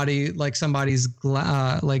somebody's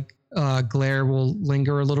glare will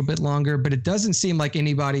linger a little bit longer, but it doesn't seem like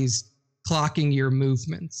anybody's clocking your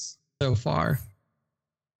movements so far.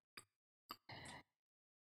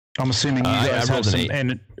 I'm assuming you guys I rolled have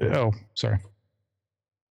an 8. Sorry.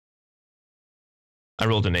 I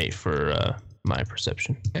rolled an 8 for my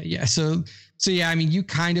perception. Yeah. So yeah, I mean, you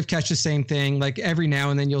kind of catch the same thing. Like every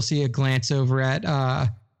now and then you'll see a glance over at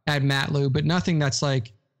Matt Lu, but nothing that's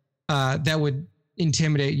like that would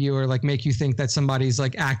intimidate you or like make you think that somebody's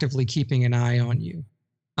like actively keeping an eye on you.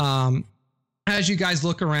 As you guys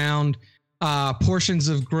look around, portions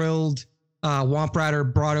of grilled womp rat are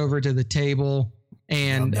brought over to the table,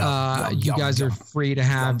 and you guys are free to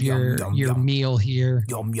have your meal here.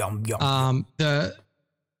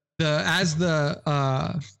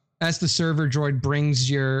 As the server droid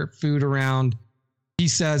brings your food around, he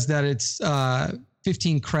says that it's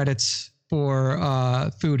 15 credits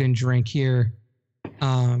for food and drink here.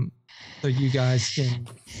 So you guys can.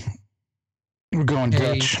 We're going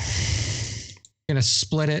Dutch. Gonna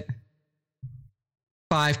split it.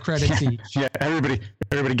 5 credits each. Yeah, everybody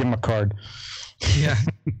give him a card. Yeah.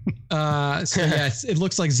 So yes, it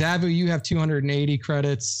looks like Zavu, you have 280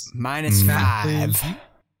 credits. Minus 5.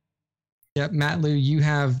 Yep, Matt Lu, you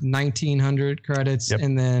have 1,900 credits,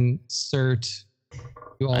 and then Cert,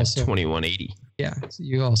 you also have 2,180. Yeah, so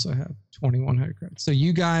you also have 2,100 credits. So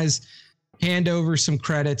you guys hand over some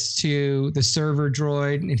credits to the server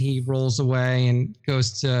droid, and he rolls away and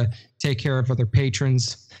goes to take care of other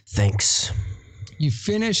patrons. Thanks. You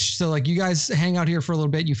finish, so like you guys hang out here for a little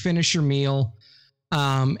bit. You finish your meal,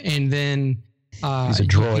 and then he's a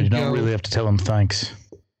droid. You don't really have to tell him thanks.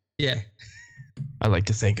 Yeah. I like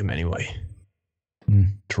to thank him anyway.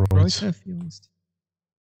 Droids have feelings too.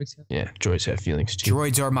 Yeah, droids have feelings too.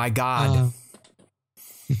 Droids are my god.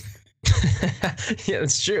 Yeah,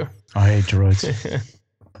 that's true. I hate droids.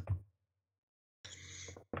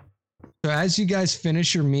 So as you guys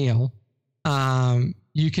finish your meal,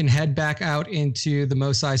 you can head back out into the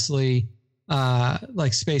Mos Eisley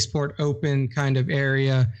like spaceport open kind of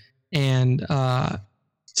area and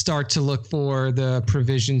start to look for the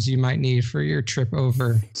provisions you might need for your trip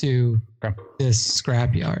over to this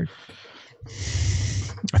scrapyard.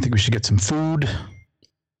 I think we should get some food,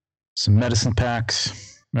 some medicine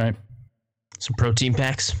packs, right? Some protein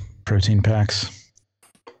packs.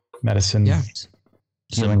 Medicine. Yeah.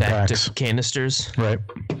 Some back packs. to canisters. Right.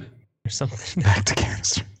 Or something. Back to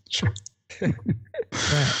canisters. Sure.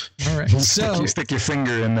 All right. You stick your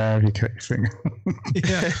finger in there. You cut your finger.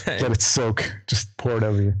 Yeah. Let it soak. Just pour it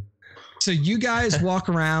over you. So you guys walk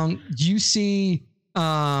around. You see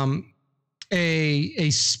a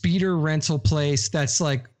speeder rental place that's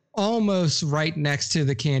like almost right next to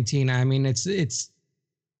the cantina. I mean, it's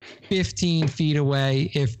 15 feet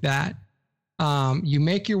away, if that. You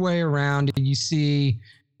make your way around and you see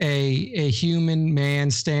a human man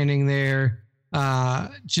standing there,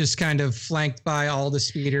 just kind of flanked by all the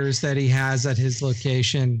speeders that he has at his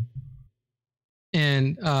location.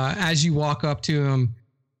 And as you walk up to him,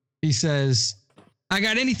 he says, I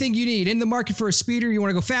got anything you need. In the market for a speeder. You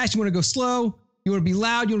want to go fast? You want to go slow? You want to be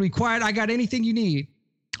loud? You want to be quiet? I got anything you need.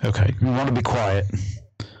 Okay. We want to be quiet.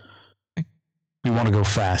 We want to go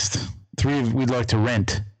fast. We'd like to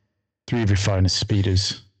rent 3 of your finest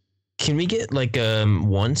speeders. Can we get like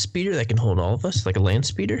one speeder that can hold all of us, like a land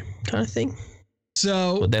speeder kind of thing?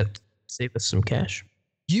 So would that save us some cash?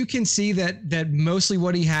 You can see that mostly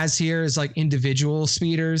what he has here is like individual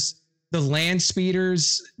speeders. The land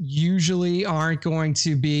speeders usually aren't going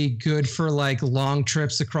to be good for like long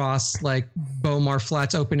trips across like Bomar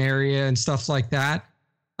Flats open area and stuff like that.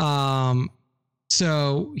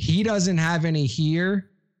 So he doesn't have any here.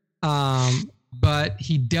 But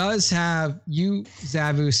he does have, you,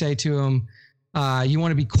 Zavu, say to him, you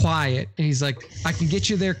want to be quiet. And he's like, I can get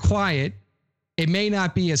you there quiet. It may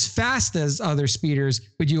not be as fast as other speeders,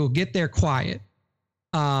 but you will get there quiet.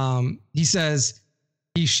 He says,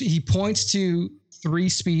 he points to 3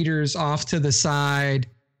 speeders off to the side.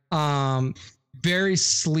 very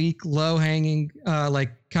sleek, low hanging,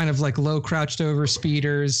 like kind of like low crouched over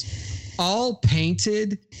speeders, all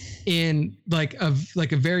painted in like a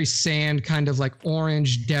very sand kind of like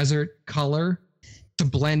orange desert color to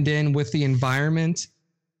blend in with the environment.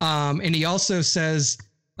 And he also says,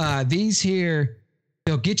 these here,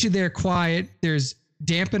 they'll get you there quiet. There's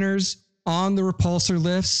dampeners on the repulsor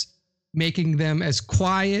lifts, making them as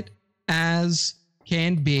quiet as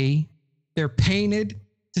can be. They're painted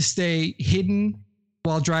to stay hidden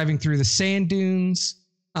while driving through the sand dunes.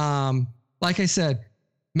 Like I said,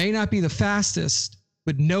 may not be the fastest,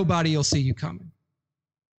 but nobody will see you coming.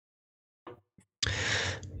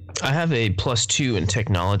 I have a +2 in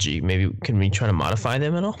technology. Maybe can we try to modify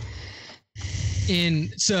them at all?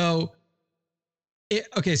 So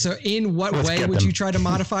in what way would you try to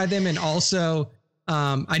modify them? And also,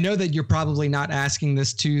 I know that you're probably not asking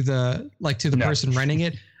this to the person renting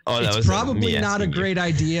it. It's probably not a great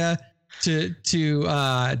idea to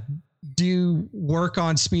do work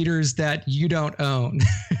on speeders that you don't own.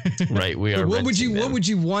 Right. We are. What would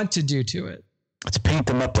you want to do to it? Let's paint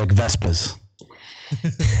them up like Vespas.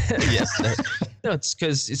 Yes. No, it's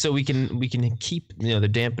because so we can keep the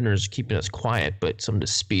dampeners keeping us quiet, but some to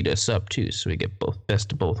speed us up too, so we get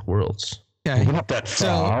best of both worlds. Okay. We're not that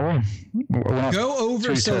far. Go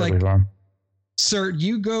over. So sir,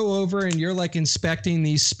 you go over and you're like inspecting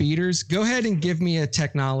these speeders. Go ahead and give me a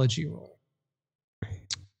technology roll.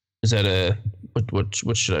 Is that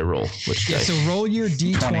what should I roll? Which dice? So roll your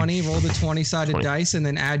D20, roll the 20-sided dice, and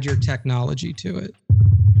then add your technology to it.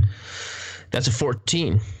 That's a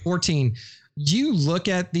 14. 14. You look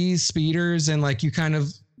at these speeders and like you kind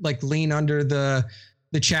of like lean under the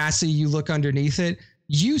chassis, you look underneath it.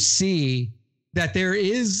 You see that there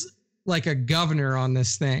is like a governor on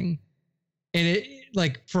this thing. And it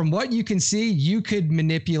like from what you can see, you could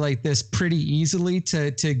manipulate this pretty easily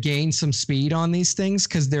to gain some speed on these things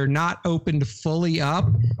because they're not opened fully up.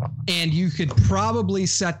 And you could probably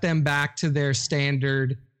set them back to their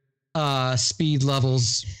standard speed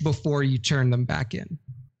levels before you turn them back in.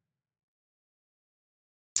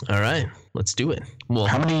 All right, let's do it. Well,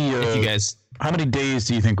 how many days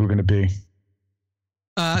do you think we're going to be?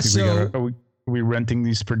 Are we renting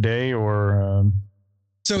these per day or?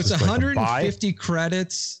 So it's 150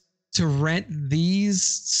 credits to rent these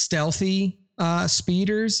stealthy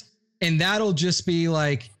speeders, and that'll just be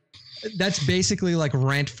like that's basically like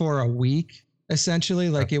rent for a week. Essentially,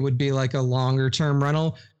 like it would be like a longer term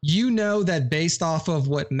rental. You know that based off of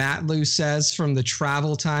what Matt Lou says from the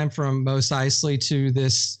travel time from Mos Eisley to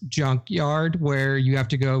this junkyard where you have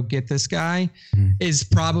to go get this guy is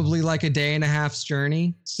probably like a day and a half's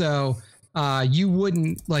journey. So you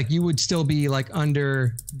would still be like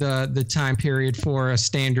under the time period for a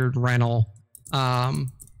standard rental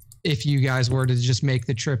if you guys were to just make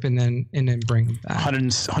the trip and then bring them back.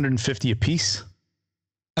 150 a piece.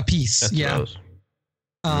 A piece, that's yeah.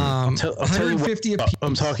 I'll tell 150 you what, a piece.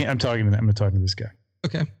 I'm talking to this guy.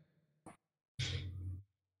 Okay.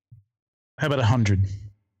 How about 100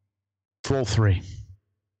 for all three?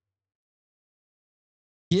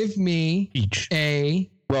 Give me each a.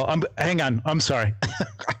 Well, hang on. I'm sorry.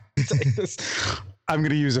 I'm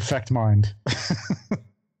going to use Effect Mind.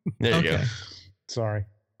 There you go. Sorry.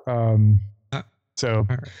 So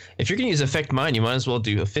if you're going to use Effect Mind, you might as well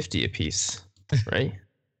do a 50 a piece, right?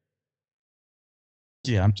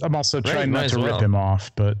 Yeah, I'm also trying not to rip him off,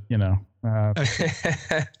 but okay.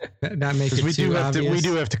 That makes it too obvious. We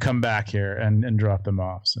do have to come back here and drop them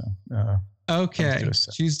off. So okay,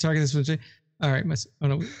 choose to target this one. All right,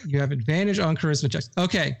 you have advantage on charisma checks.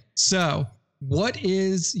 Okay, so what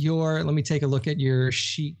is your? Let me take a look at your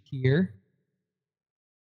sheet here.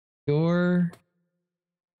 What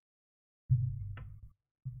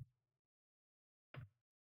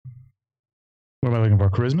am I looking for?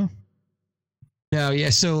 Charisma? No, yeah.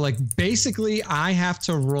 So like basically I have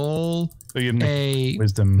to roll a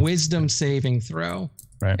wisdom saving throw.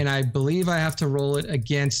 Right. And I believe I have to roll it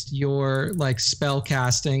against your like spell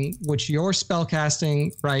casting, which your spell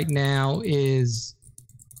casting right now is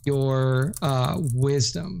your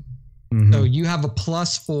wisdom. Mm-hmm. So you have a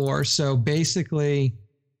 +4. So basically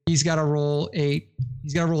he's got to roll a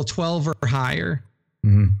 12 or higher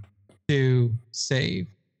to save.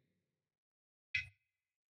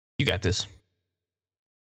 You got this.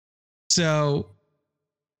 So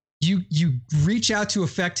you reach out to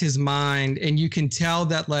affect his mind, and you can tell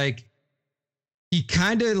that like he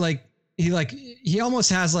kind of like he almost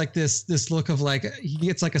has like this look of like he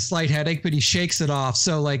gets like a slight headache, but he shakes it off.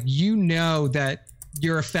 So like that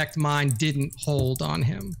your affect mind didn't hold on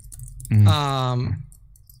him. Mm-hmm.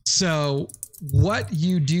 So what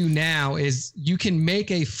you do now is you can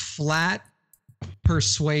make a flat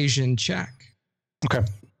persuasion check. Okay.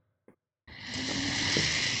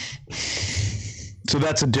 So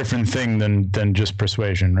that's a different thing than just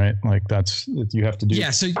persuasion, right? Like you have to do.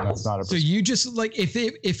 Yeah. So you just like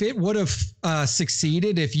if it would have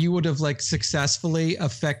succeeded, if you would have like successfully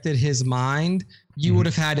affected his mind, you would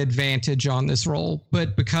have had advantage on this roll.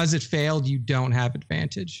 But because it failed, you don't have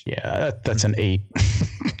advantage. Yeah, that's an 8.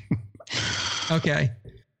 Okay.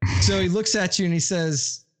 So he looks at you and he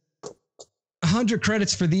says, 100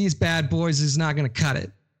 credits for these bad boys is not going to cut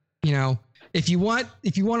it. You know, if you want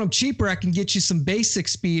them cheaper, I can get you some basic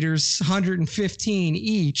speeders, 115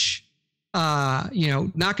 each. Not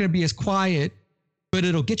going to be as quiet, but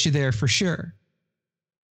it'll get you there for sure.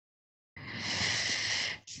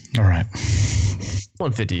 All right.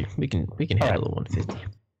 150. We can handle the 150.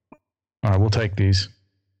 All right, we'll take these.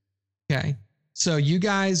 Okay. So you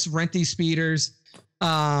guys rent these speeders.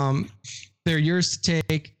 They're yours to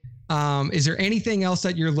take. Is there anything else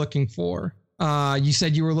that you're looking for? You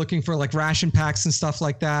said you were looking for like ration packs and stuff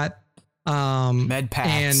like that. Med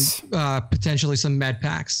packs. And potentially some med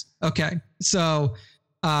packs. Okay. So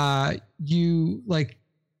you like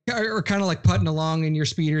are kind of like putting along in your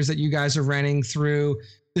speeders that you guys are renting through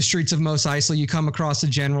the streets of Mos Eisley. You come across a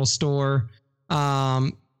general store.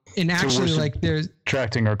 And actually so like there's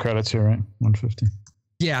subtracting our credits here, right? 150.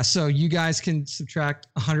 Yeah. So you guys can subtract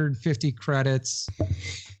 150 credits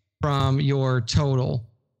from your total.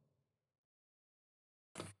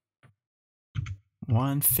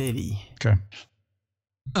 150. Okay.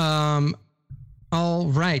 All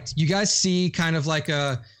right. You guys see kind of like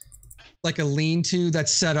a lean-to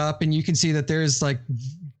that's set up, and you can see that there's like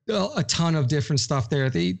a ton of different stuff there.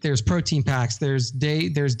 There's protein packs. There's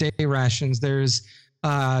day rations. There's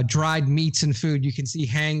dried meats and food. You can see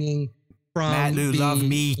hanging from Matt Lou love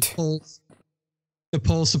meat. The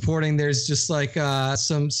pole supporting. There's just like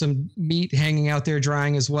some meat hanging out there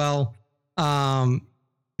drying as well.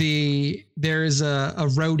 There's a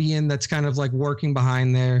Rhodian that's kind of like working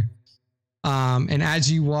behind there. And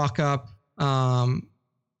as you walk up,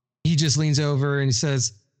 he just leans over and he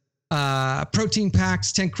says, protein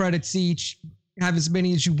packs, 10 credits each. Have as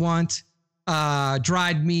many as you want.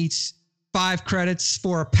 Dried meats, 5 credits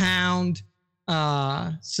for a pound.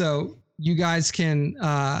 So you guys can,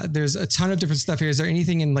 there's a ton of different stuff here. Is there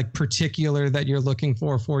anything in like particular that you're looking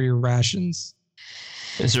for your rations?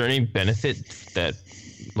 Is there any benefit that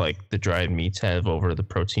like the dried meats have over the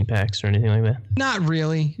protein packs or anything like that? Not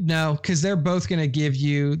really, no, because they're both going to give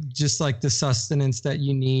you just like the sustenance that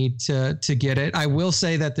you need to get it. I will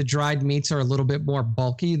say that the dried meats are a little bit more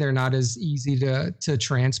bulky. They're not as easy to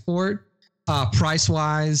transport. Price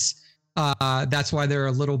wise, that's why they're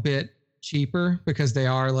a little bit cheaper, because they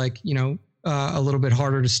are like, a little bit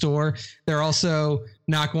harder to store. They're also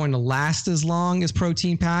not going to last as long as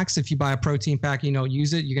protein packs. If you buy a protein pack, you don't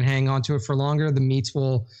use it, you can hang on to it for longer. The meats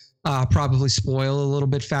will probably spoil a little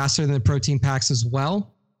bit faster than the protein packs as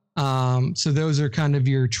well. So those are kind of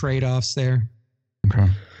your trade-offs there. Okay.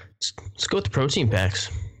 Let's go with the protein packs.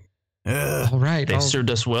 All right. They've served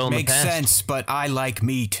us well in the past. Makes sense, but I like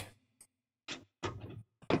meat.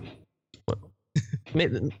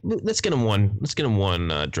 Let's get him one. Let's get him one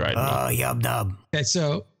dried meat. Oh, yub nub. Okay,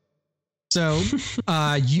 so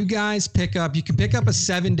you guys pick up. You can pick up a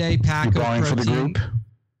 7-day pack of protein. For the group?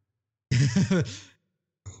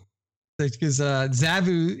 Because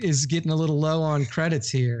Zavu is getting a little low on credits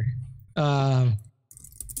here. But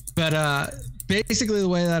basically, the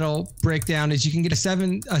way that'll break down is you can get a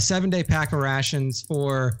 7-day pack of rations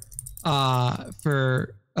for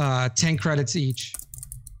 10 credits each.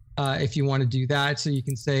 If you want to do that, so you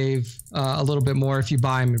can save a little bit more if you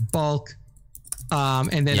buy them in bulk.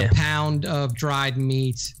 And then a pound of dried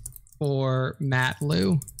meat for Matt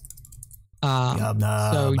Lou.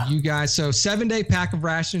 So you guys, 7-day pack of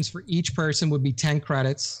rations for each person would be 10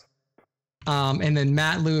 credits. And then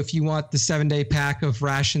Matt Lou, if you want the 7-day pack of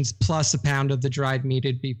rations plus a pound of the dried meat,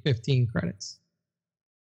 it'd be 15 credits.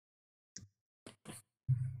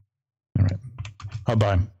 All right. I'll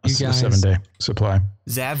buy a You guys- 7-day supply.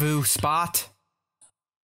 Zavu spot.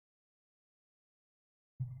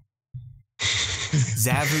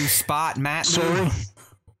 Zavu spot, Matt. Sorry.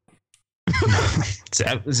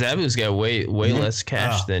 Zabu's got way less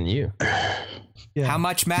cash than you. Yeah. How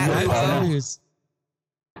much, Matt? Matt Lou's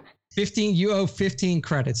 15. You owe 15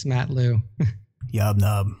 credits, Matt Lou. Yub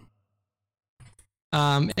nub.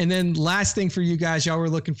 And then last thing for you guys, y'all were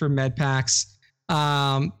looking for med packs.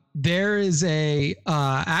 There is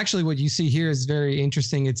actually what you see here is very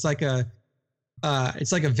interesting. It's like a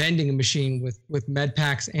vending machine with med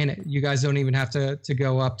packs in it. You guys don't even have to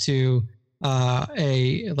go up to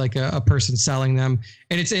a person selling them,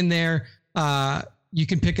 and it's in there. you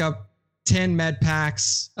can pick up 10 med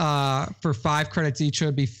packs for 5 credits each. So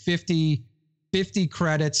it'd be 50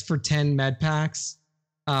 credits for 10 med packs,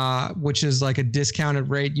 which is like a discounted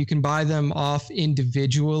rate. You can buy them off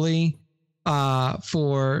individually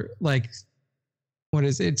for like, what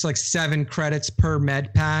is it? It's like 7 credits per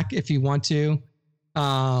med pack if you want to.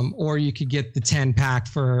 Or you could get the 10 pack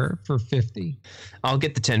for 50. I'll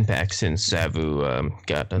get the 10 pack since Zavu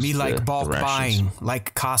got us. Me like the bulk rations. buying,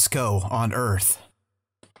 like Costco on Earth.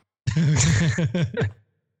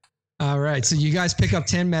 All right, so you guys pick up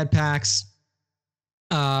 10 med packs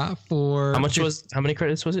for how many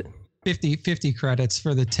credits was it? 50 credits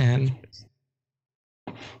for the 10.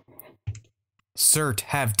 Cert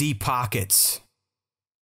have deep pockets.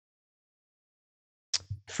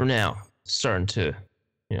 For now, starting to,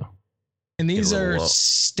 And these Get a little are low.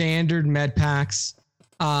 standard med packs.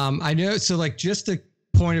 I know, so like just a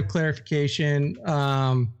point of clarification,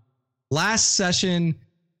 last session,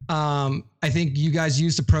 I think you guys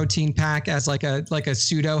used a protein pack as like a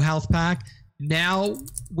pseudo health pack. Now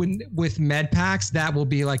with med packs, that will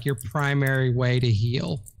be like your primary way to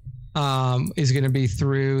heal, is going to be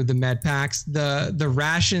through the med packs. The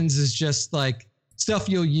rations is just like stuff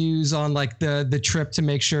you'll use on like the trip to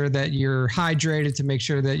make sure that you're hydrated, to make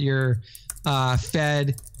sure that you're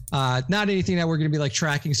fed. Not anything that we're going to be like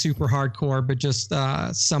tracking super hardcore, but just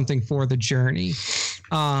something for the journey.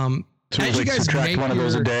 So as you like guys subtract make one of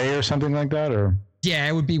those a day or something like that, or yeah,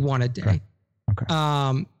 it would be one a day.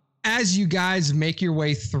 Okay. As you guys make your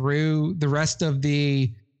way through the rest of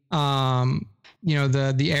the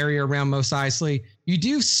the area around Mos Eisley, you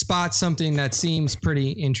do spot something that seems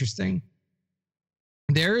pretty interesting.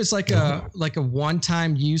 There is like a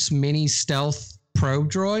one-time use mini stealth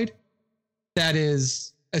probe droid that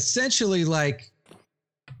is essentially like,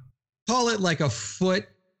 call it like a foot,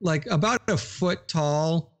 like about a foot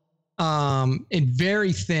tall, and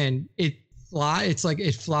very thin. It flies.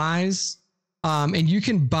 And you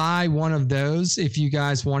can buy one of those if you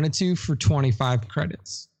guys wanted to for 25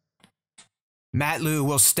 credits. Matlu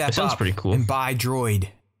will step That sounds up pretty cool. and buy droid.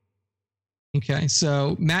 Okay,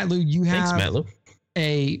 so Matlu, you Thanks, have Matlu.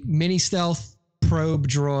 a mini stealth probe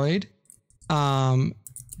droid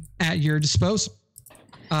at your disposal.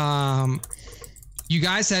 You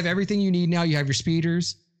guys have everything you need now. You have your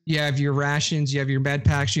speeders, you have your rations, you have your med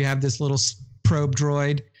packs, you have this little probe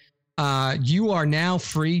droid. You are now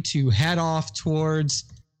free to head off towards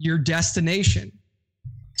your destination.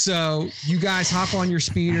 So you guys hop on your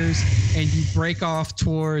speeders and you break off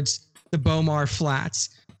towards the Bomar Flats.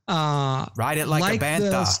 Ride it like a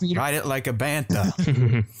bantha. Ride it like a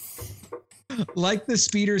bantha. Like the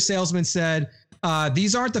speeder salesman said,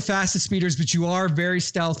 these aren't the fastest speeders, but you are very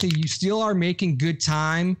stealthy. You still are making good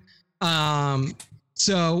time.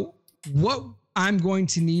 So what I'm going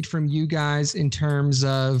to need from you guys in terms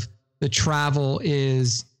of the travel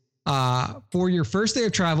is, for your first day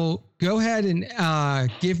of travel, go ahead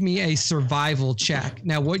and give me a survival check.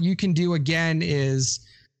 Now, what you can do again is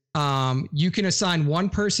you can assign one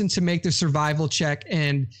person to make the survival check,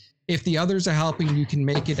 and if the others are helping, you can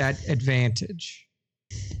make it at advantage.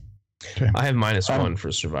 okay. I have -1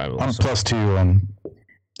 for survival. I'm so- +2 on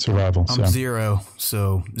survival. I'm So 0,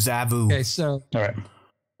 so Zavu. Okay, so all right,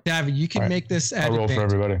 David, you can All right. make this at I'll roll for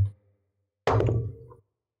advantage. everybody.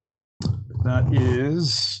 That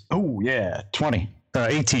is 20,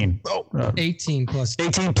 18. 18 plus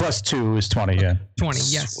 18 plus 2 is 20. Yeah, 20,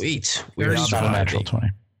 yes. Sweet. Very We're good. not a surviving. natural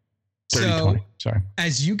 20. 30, So 20. Sorry.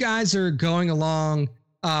 as you guys are going along,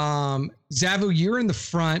 Zavu, you're in the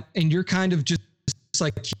front and you're kind of just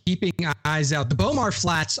like keeping eyes out. The Bomar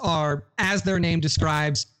Flats are, as their name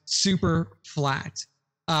describes, super flat.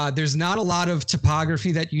 There's not a lot of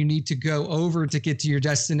topography that you need to go over to get to your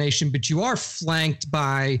destination, but you are flanked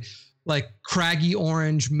by like craggy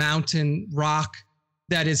orange mountain rock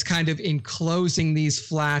that is kind of enclosing these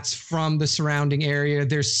flats from the surrounding area.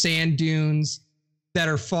 There's sand dunes that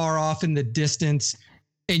are far off in the distance.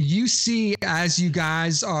 And you see, as you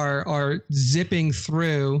guys are zipping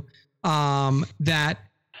through, that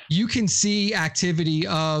you can see activity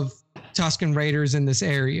of Tusken Raiders in this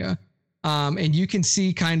area. And you can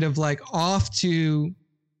see kind of like way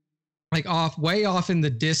off in the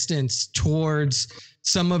distance towards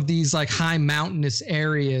some of these like high mountainous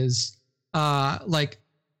areas, like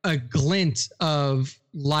a glint of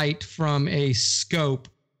light from a scope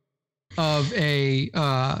of a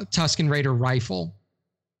Tusken Raider rifle.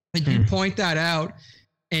 And you point that out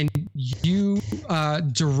and you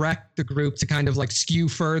direct the group to kind of like skew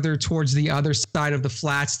further towards the other side of the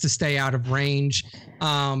flats to stay out of range.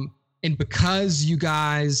 And because you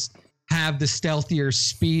guys have the stealthier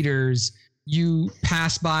speeders, you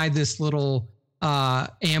pass by this little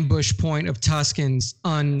ambush point of Tuskens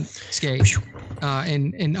unscathed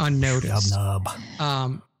and unnoticed.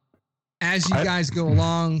 As you guys go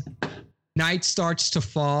along, night starts to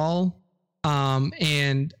fall,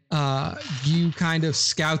 and you kind of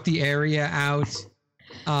scout the area out,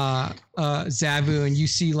 Zavu, and you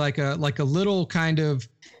see like a little kind of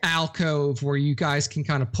alcove where you guys can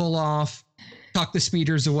kind of pull off, tuck the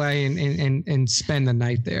speeders away, and spend the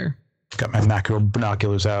night there. Got my macro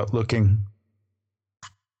binoculars out, looking.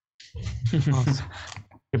 Awesome.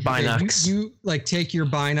 Your binocs. You like take your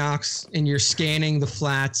binocs and you're scanning the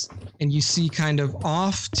flats, and you see kind of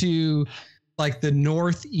off to like the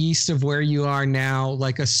northeast of where you are now,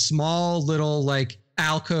 like a small little like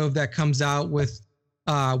alcove that comes out with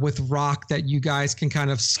rock that you guys can kind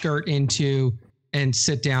of skirt into and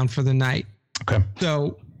sit down for the night. Okay.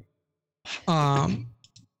 So,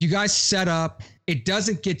 you guys set up. It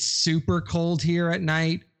doesn't get super cold here at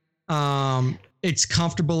night. It's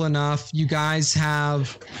comfortable enough. You guys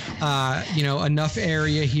have, enough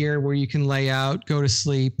area here where you can lay out, go to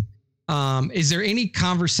sleep. Is there any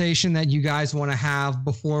conversation that you guys want to have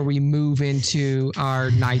before we move into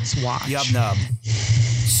our night's watch? Yub-nub.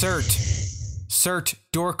 Cert,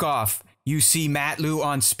 Dorkoff, you see Matlu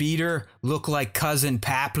on speeder, look like cousin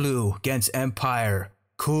Paplu against Empire.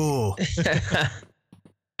 Cool.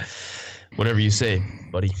 Whatever you say,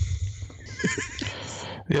 buddy.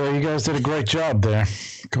 Yeah, you guys did a great job there,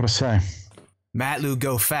 gotta say. Matlu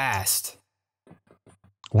go fast.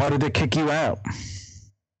 Why did they kick you out?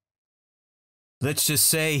 Let's just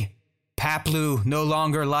say Paplu no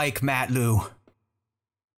longer like Matlu.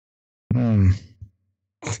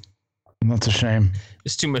 That's a shame.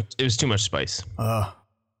 It's too much. It was too much spice.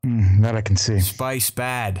 That I can see. Spice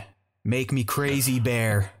bad. Make me crazy,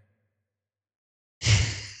 bear.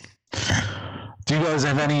 Do you guys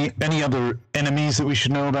have any other enemies that we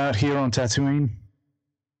should know about here on Tatooine?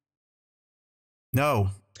 No.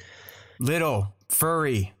 Little,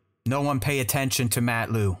 furry. No one pay attention to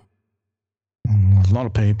Matlu. A lot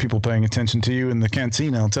of people paying attention to you in the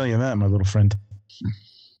canteen, I'll tell you that, my little friend.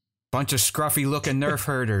 Bunch of scruffy looking nerf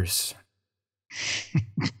herders.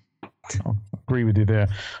 I'll agree with you there.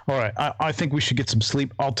 All right, I think we should get some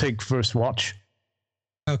sleep. I'll take first watch.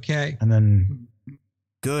 Okay. And then...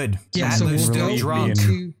 Good. Yeah, so Matlu's we'll still go drunk.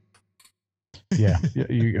 to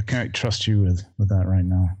I can't trust you with that right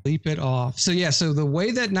now. sleep it off. So the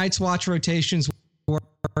way that Night's Watch rotations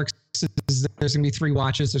works is there's going to be 3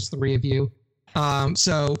 watches. There's 3 of you.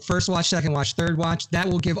 So first watch, second watch, third watch, that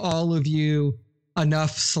will give all of you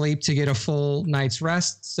enough sleep to get a full night's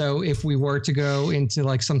rest. So if we were to go into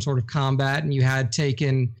like some sort of combat and you had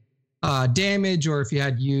taken damage, or if you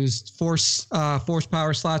had used force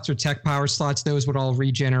power slots or tech power slots, those would all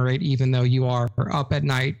regenerate even though you are up at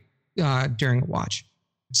night during a watch.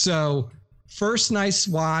 So first night's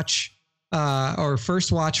watch, or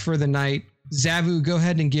first watch for the night, Zavu, go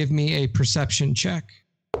ahead and give me a perception check.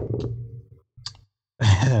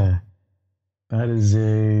 Is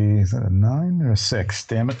that a 9 or a 6?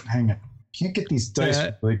 Damn it. Hang it. Can't get these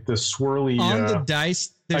dice like the swirly. On the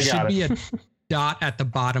dice, there should be a dot at the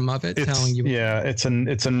bottom of it telling you. Yeah, it's a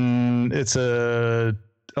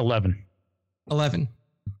 11. 11.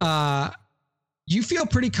 You feel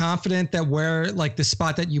pretty confident that where like the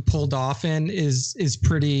spot that you pulled off in is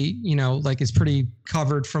pretty, is pretty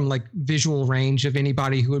covered from like visual range of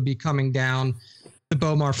anybody who would be coming down the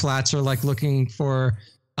Bomar Flats or like looking for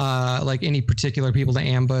like any particular people to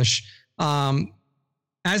ambush.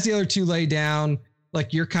 As the other 2 lay down,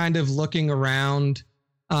 like you're kind of looking around.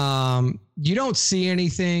 You don't see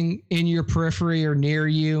anything in your periphery or near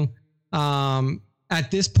you. At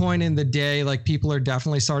this point in the day, like people are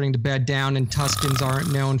definitely starting to bed down, and Tuskens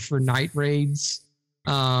aren't known for night raids.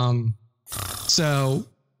 So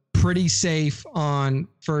pretty safe on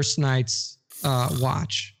first night's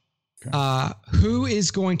watch. Okay. Who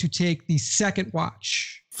is going to take the second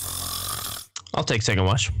watch? I'll take second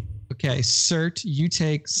watch. Okay, Cert, you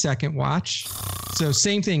take second watch. So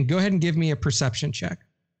same thing. Go ahead and give me a perception check.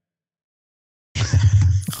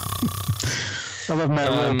 I love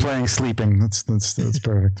Matt playing sleeping. That's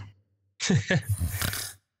perfect.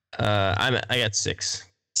 I got 6.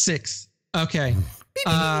 6. Okay.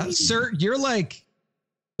 Sir, you're like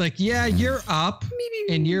yeah, you're up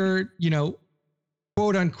and you're,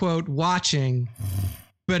 quote unquote watching,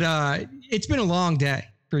 but it's been a long day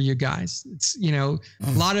for you guys. It's, a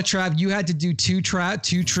lot of travel. You had to do 2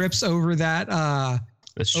 trips over that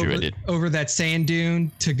That's true, I did. Over that sand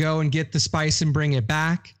dune to go and get the spice and bring it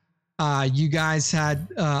back. You guys had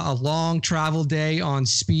a long travel day on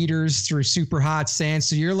speeders through super hot sand.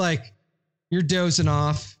 So you're dozing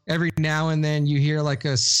off. Every now and then you hear like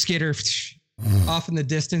a skitter off in the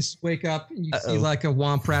distance, wake up and you see like a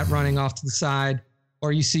womp rat running off to the side,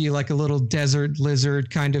 or you see like a little desert lizard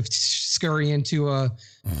kind of scurry into a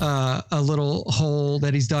little hole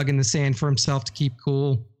that he's dug in the sand for himself to keep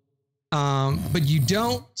cool. But you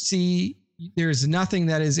don't see, there's nothing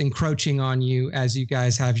that is encroaching on you as you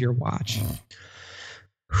guys have your watch.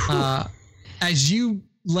 As you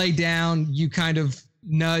lay down, you kind of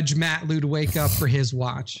nudge Matt Lou to wake up for his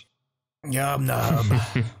watch. Yum nub.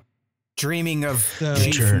 Dreaming of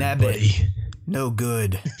Chief turn, Nebbit. buddy. No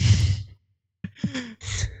good.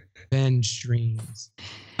 Revenge dreams.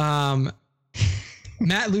 Matt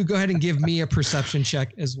Lou, go ahead and give me a perception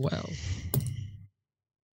check as well.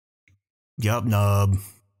 Yup, nub.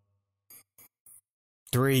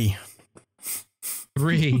 3.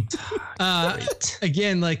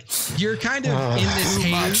 Again, like you're kind of in this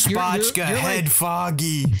haze. Spotchka, head like,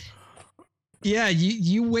 foggy. Yeah,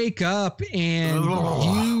 you wake up and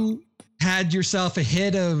you had yourself a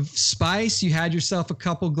hit of spice. You had yourself a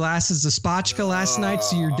couple glasses of spotchka last night,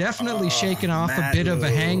 so you're definitely shaking off Matt a bit of a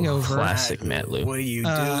hangover. Classic Matt Lou. What do you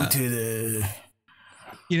do to the?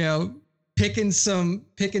 You know, picking some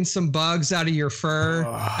bugs out of your fur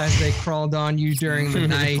as they crawled on you during the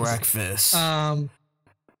night. Breakfast.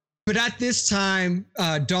 But at this time,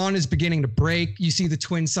 dawn is beginning to break. You see the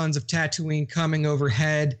twin sons of Tatooine coming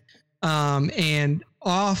overhead, and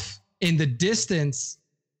off in the distance,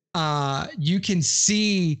 you can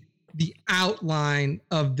see the outline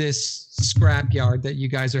of this scrapyard that you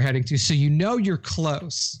guys are heading to. So you know you're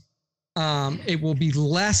close. It will be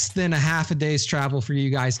less than a half a day's travel for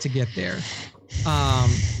you guys to get there.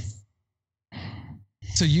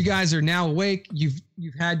 So you guys are now awake. You've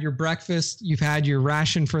had your breakfast. You've had your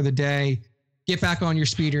ration for the day. Get back on your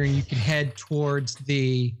speeder and you can head towards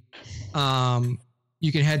the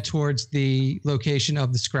location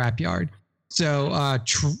of the scrapyard. So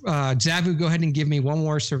Zavu, go ahead and give me one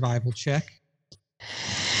more survival check.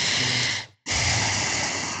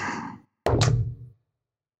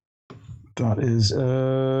 That is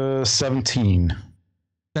 17.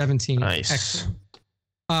 17. Nice. Excellent.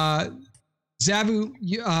 Zavu,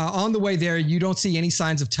 on the way there, you don't see any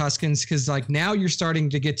signs of Tuskens because like now you're starting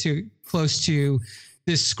to get close to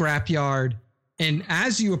this scrapyard. And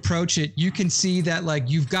as you approach it, you can see that like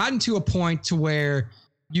you've gotten to a point to where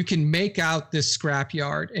you can make out this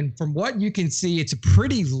scrapyard. And from what you can see, it's a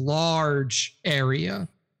pretty large area.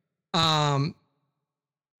 You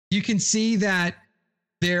can see that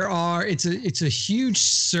it's a huge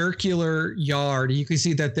circular yard. You can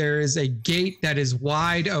see that there is a gate that is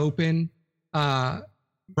wide open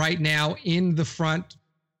right now in the front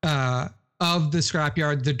of the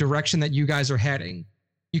scrapyard, the direction that you guys are heading.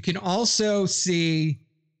 You can also see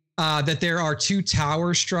that there are 2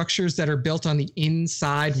 tower structures that are built on the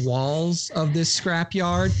inside walls of this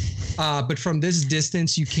scrapyard. But from this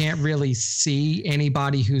distance, you can't really see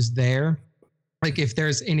anybody who's there. Like if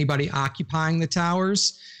there's anybody occupying the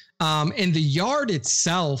towers. And the yard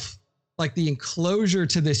itself, like the enclosure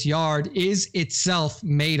to this yard is itself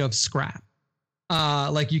made of scrap.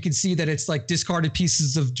 Like you can see that it's like discarded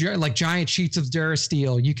pieces of like giant sheets of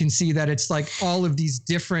Durasteel. You can see that it's like all of these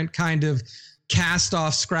different kind of cast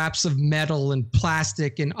off scraps of metal and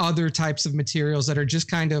plastic and other types of materials that are just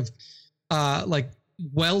kind of like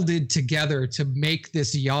welded together to make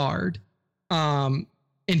this yard.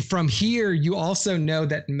 And from here, you also know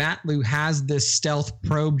that Matlu has this stealth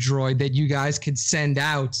probe droid that you guys could send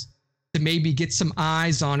out to maybe get some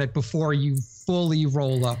eyes on it before you fully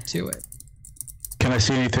roll up to it. Can I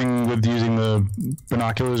see anything with using the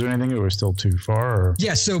binoculars or anything, or we're still too far? Or?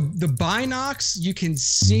 Yeah, so the binocs, you can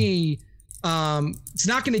see, it's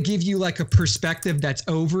not going to give you like a perspective that's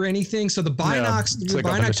over anything. So the binocs, yeah, like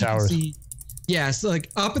binocs you can see, so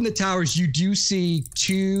like up in the towers, you do see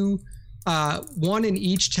 2, one in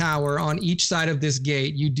each tower on each side of this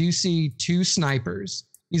gate. You do see 2 snipers.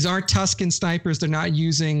 These aren't Tusken snipers. They're not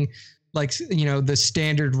using like, you know, the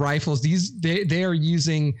standard rifles. They are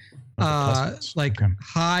using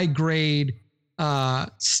high grade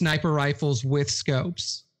sniper rifles with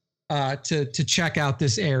scopes to check out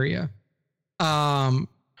this area.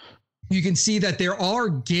 You can see that there are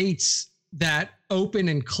gates that open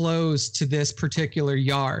and close to this particular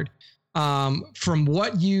yard. From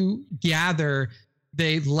what you gather,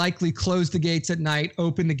 they likely close the gates at night,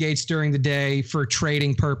 open the gates during the day for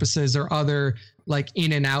trading purposes or other like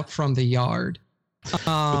in and out from the yard.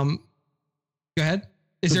 Go ahead.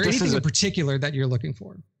 Is there anything in particular that you're looking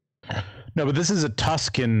for? No, but this is a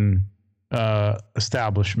Tusken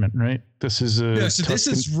establishment, right? This is a this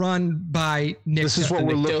is run by Nikto. This is what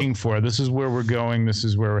we're looking for. This is where we're going. This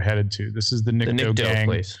is where we're headed to. This is the Nikto gang.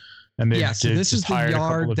 Place. And they so this is the hired a couple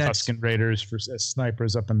yard of that's Tusken Raiders as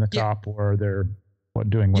snipers up in the top, or they're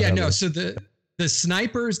doing whatever. Yeah, no. So the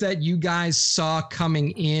snipers that you guys saw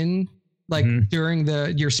coming in, like during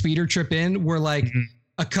your speeder trip in, were like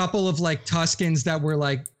a couple of like Tuskens that were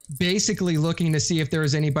like basically looking to see if there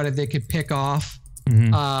was anybody they could pick off,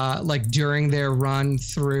 like during their run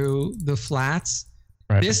through the flats.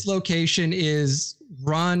 Right. This location is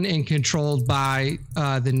run and controlled by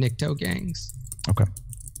the Nikto gangs. Okay.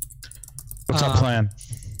 What's our plan?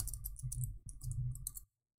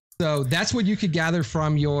 So that's what you could gather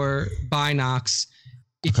from your binocs.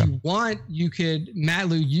 If you want, you could,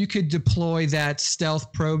 Matlu, you could deploy that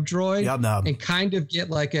stealth probe droid and kind of get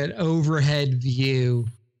like an overhead view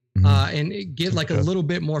and get like a little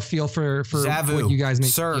bit more feel for Zavu, what you guys may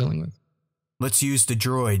be dealing with. Let's use the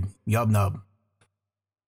droid. Yub-nub.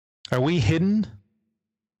 Are we hidden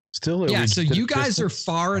still? Yeah, so you guys are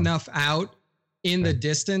far enough out in the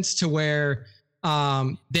distance to where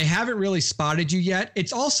they haven't really spotted you yet.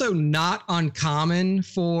 It's also not uncommon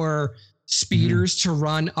for speeders to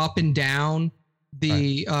run up and down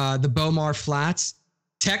the Bomar Flats.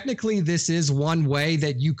 Technically, this is one way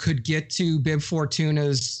that you could get to Bib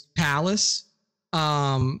Fortuna's palace.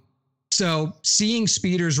 So seeing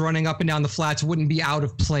speeders running up and down the flats wouldn't be out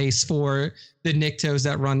of place for the Niktos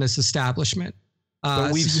that run this establishment.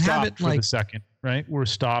 But we've stopped for the second, right? We're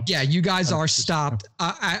stopped. Yeah, you guys are stopped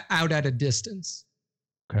out at a distance.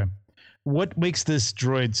 Okay. What makes this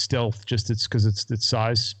droid stealth? Just because it's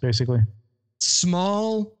size, basically?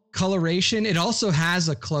 Small coloration. It also has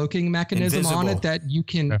a cloaking mechanism on it that you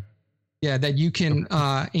can, that you can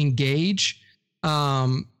engage.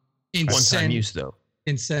 One-time use though.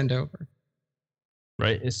 And send over.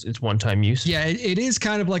 Right, it's one-time use. Yeah, it is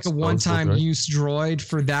kind of like a one-time use droid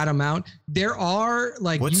for that amount. There are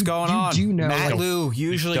like what's going on? Do know, Matlu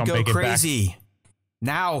usually go crazy.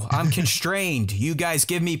 Now I'm constrained. You guys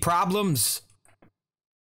give me problems.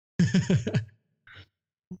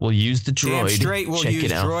 We'll use the droid. Damn straight, we'll Check use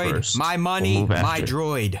it out droid. First. My money, my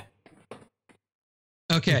droid.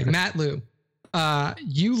 Okay, Matlu.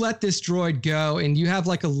 You let this droid go and you have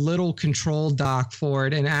like a little control dock for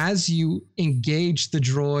it. And as you engage the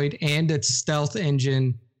droid and its stealth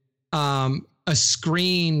engine, a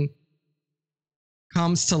screen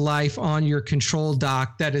comes to life on your control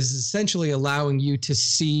dock that is essentially allowing you to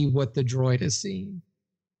see what the droid is seeing.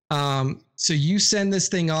 So you send this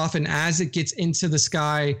thing off, and as it gets into the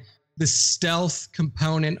sky, the stealth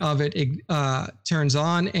component of it turns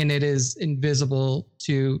on, and it is invisible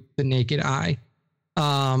to the naked eye.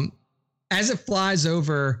 As it flies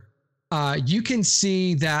over, you can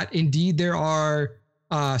see that indeed there are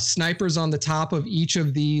snipers on the top of each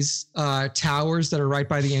of these towers that are right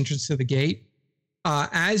by the entrance to the gate.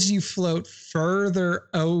 As you float further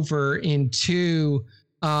over into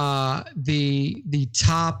the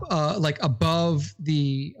top, like above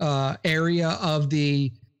the area of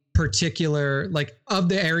the particular, like of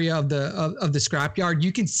the area of the scrapyard,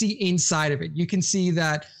 you can see inside of it. You can see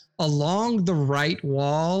that along the right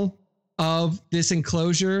wall of this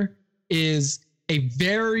enclosure is a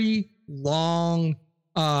very long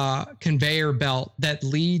conveyor belt that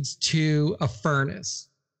leads to a furnace.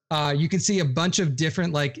 You can see a bunch of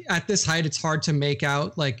different, like at this height, it's hard to make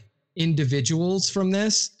out like individuals from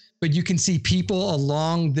this, but you can see people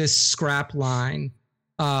along this scrap line,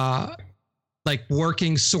 like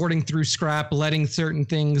working, sorting through scrap, letting certain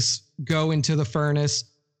things go into the furnace.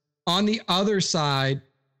 On the other side,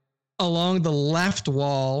 along the left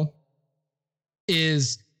wall,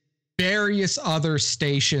 is various other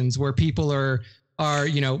stations where people are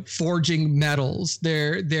forging metals.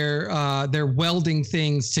 They're welding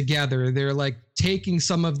things together. They're like taking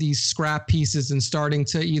some of these scrap pieces and starting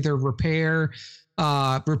to either repair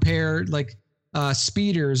like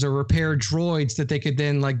speeders or repair droids that they could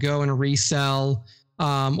then like go and resell.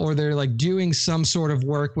 Or they're like doing some sort of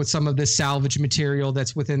work with some of this salvage material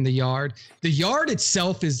that's within the yard. The yard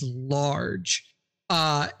itself is large.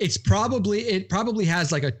 It probably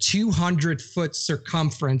has like a 200-foot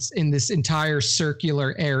circumference in this entire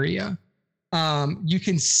circular area. You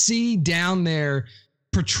can see down there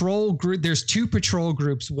patrol group. There's two patrol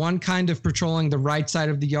groups, one kind of patrolling the right side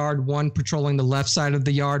of the yard, one patrolling the left side of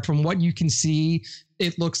the yard. From what you can see,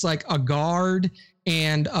 it looks like a guard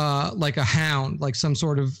and like a hound, like some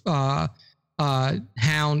sort of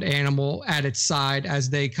hound animal at its side as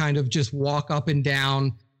they kind of just walk up and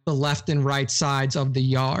down the left and right sides of the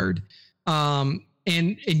yard. And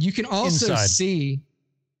you can also see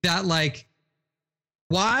that like,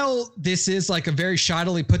 while this is like a very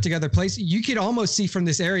shoddily put together place, you could almost see from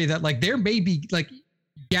this area that like there may be like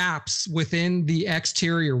gaps within the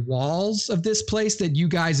exterior walls of this place that you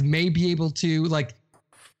guys may be able to, like,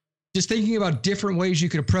 just thinking about different ways you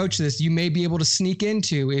could approach this, you may be able to sneak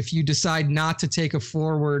into if you decide not to take a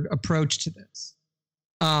forward approach to this.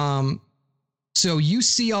 So you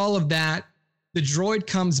see all of that. The droid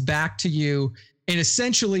comes back to you, and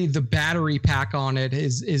essentially the battery pack on it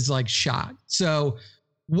is like shot. So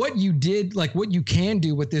what you did, like what you can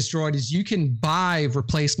do with this droid is you can buy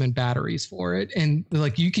replacement batteries for it, and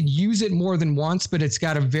like you can use it more than once, but it's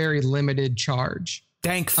got a very limited charge.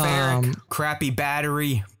 Dank ferric, crappy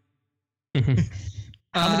battery.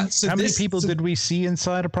 How many people did we see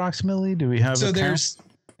inside approximately? Do we have a count?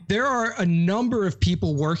 There are a number of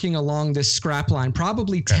people working along this scrap line,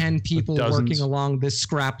 probably 10 people working along this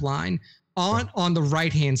scrap line on the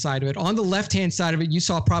right-hand side of it. On the left-hand side of it, you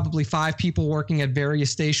saw probably 5 people working at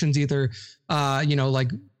various stations, either,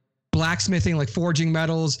 like blacksmithing, like forging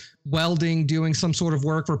metals, welding, doing some sort of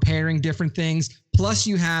work, repairing different things. Plus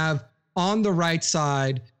you have on the right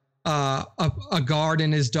side, a guard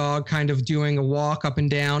and his dog kind of doing a walk up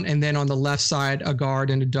and down, and then on the left side a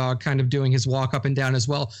guard and a dog kind of doing his walk up and down as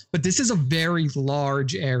well. But this is a very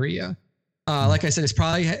large area. Like I said, it's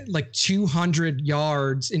probably like 200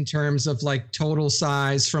 yards in terms of like total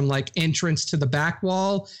size from like entrance to the back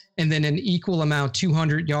wall, and then an equal amount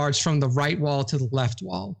 200 yards from the right wall to the left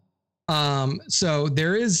wall. So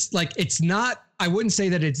there is like, it's not, I wouldn't say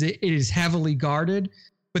that it is heavily guarded,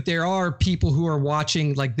 but there are people who are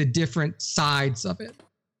watching like the different sides of it.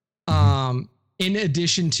 In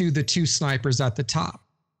addition to the 2 snipers at the top.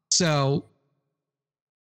 So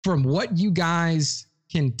from what you guys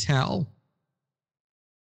can tell,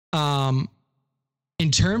 in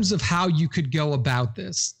terms of how you could go about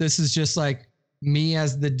this is just like me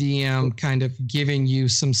as the DM kind of giving you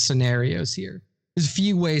some scenarios here. There's a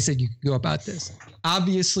few ways that you could go about this.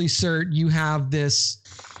 Obviously, sir, you have this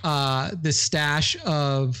stash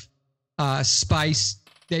of spice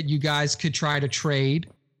that you guys could try to trade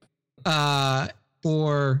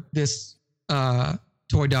for this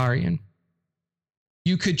Toydarian.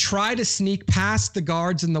 You could try to sneak past the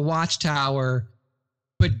guards in the watchtower,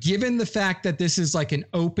 but given the fact that this is like an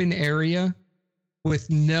open area with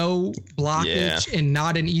no blockage and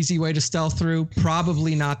not an easy way to stealth through,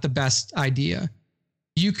 probably not the best idea.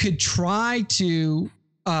 You could try to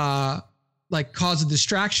like cause a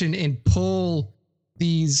distraction and pull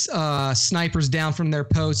these snipers down from their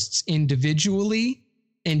posts individually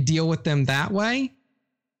and deal with them that way.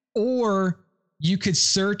 Or you could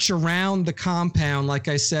search around the compound, like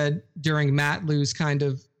I said, during Matt Lou's kind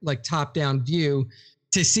of like top-down view,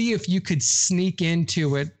 to see if you could sneak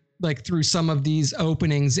into it, like through some of these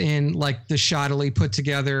openings in like the shoddily put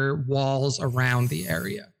together walls around the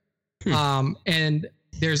area. And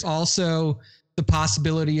there's also the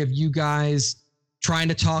possibility of you guys trying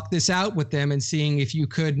to talk this out with them and seeing if you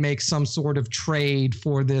could make some sort of trade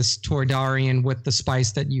for this Toydarian with the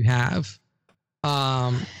spice that you have.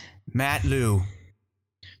 Matt Lou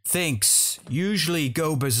thinks usually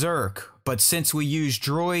go berserk, but since we use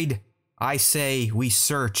droid, I say we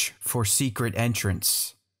search for secret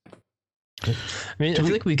entrance. I mean, I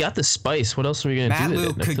feel like we got the spice. What else are we going to do? Matt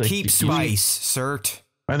Lou could like, keep spice, cert.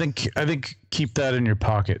 I think keep that in your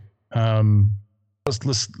pocket.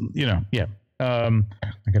 Let's I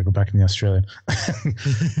gotta go back in the Australian.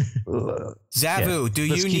 Zavu, do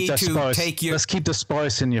you need to take your... Let's keep the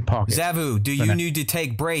spice in your pocket. Zavu, do you need to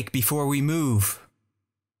take break before we move?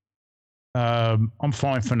 I'm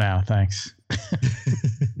fine for now, thanks.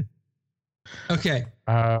 Okay.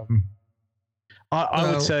 I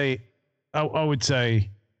would say,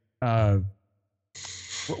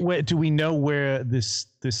 where do we know where this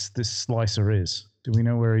slicer is? Do we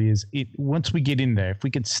know where he is? Once we get in there, if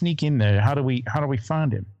we could sneak in there, how do we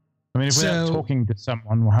find him? I mean, if we're not talking to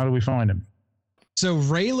someone, how do we find him? So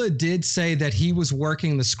Rayla did say that he was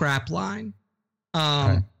working the scrap line.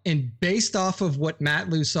 And based off of what Matt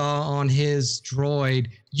Lou saw on his droid,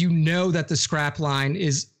 you know that the scrap line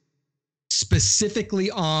is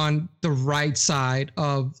specifically on the right side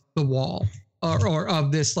of the wall or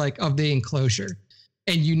of this, like of the enclosure.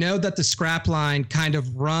 And you know that the scrap line kind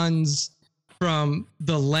of runs from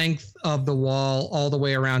the length of the wall all the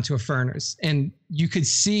way around to a furnace. And you could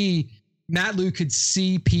see, Matt Lou could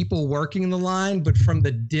see people working the line, but from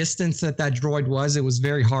the distance that droid was, it was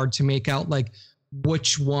very hard to make out like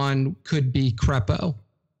which one could be Crepo.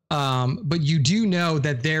 But you do know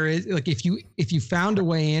that there is, like, if you found a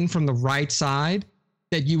way in from the right side,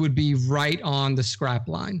 that you would be right on the scrap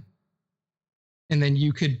line. And then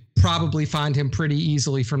you could probably find him pretty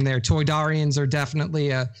easily from there. Toydarians are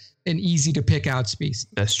definitely an easy to pick out species.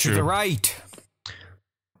 That's true. To the right.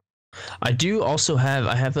 I do also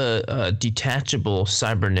have a detachable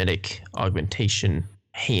cybernetic augmentation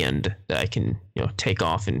hand that I can take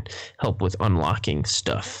off and help with unlocking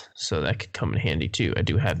stuff. So that could come in handy too. I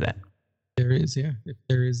do have that. There is, yeah. If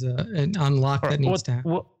there is an unlock that needs to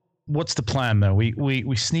happen. What's the plan though?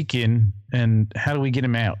 We sneak in, and how do we get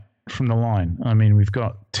him out from the line? I mean, we've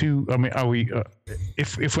got two. I mean, are we?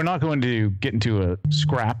 If we're not going to get into a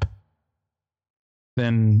scrap,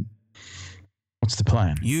 then what's the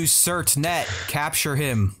plan? Use CERT net, capture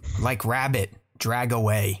him like rabbit, drag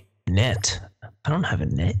away. Net? I don't have a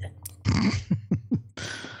net.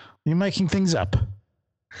 You're making things up.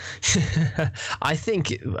 I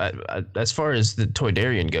think as far as the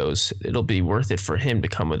Toydarian goes, it'll be worth it for him to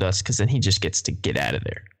come with us, because then he just gets to get out of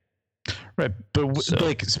there. Right, but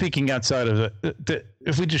like speaking outside of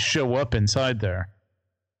if we just show up inside there,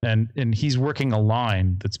 and he's working a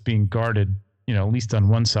line that's being guarded, at least on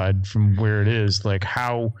one side from where it is, like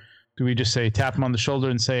how do we just say, tap him on the shoulder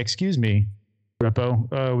and say, excuse me,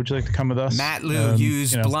 Repo, would you like to come with us? Matlu,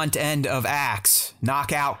 use blunt end of axe,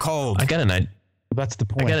 knock out cold. I got an idea. That's the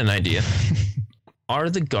point. I got an idea. Are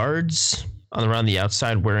the guards around the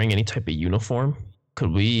outside wearing any type of uniform?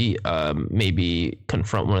 Could we maybe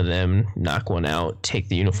confront one of them, knock one out, take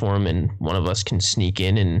the uniform, and one of us can sneak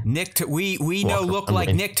in and we know look like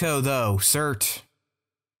Nikto though, CERT.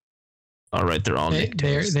 All right, they're all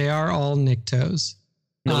Niktos. They are all Niktos.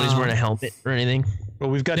 Nobody's wearing a helmet or anything. Well,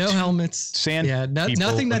 we've got no helmets.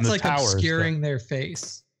 Nothing that's like obscuring their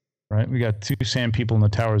face. Right, we got two sand people in the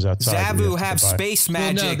towers outside. Zabu have space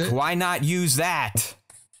magic. Well, no, why not use that?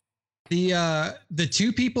 The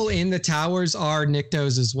two people in the towers are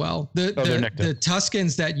Niktos as well. The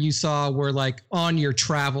Tuscans that you saw were like on your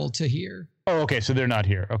travel to here. Oh, okay, so they're not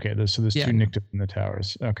here. Okay, so there's two Niktos in the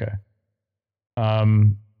towers. Okay.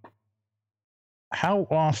 How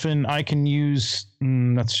often I can use?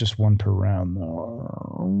 That's just one per round,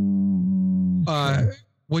 though.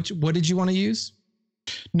 What did you want to use?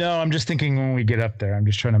 No, I'm just thinking when we get up there. I'm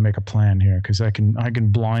just trying to make a plan here, because I can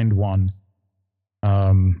blind one,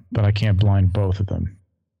 but I can't blind both of them.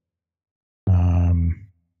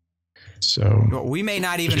 So we may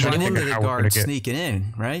not even run into the guards sneaking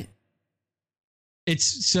in, right?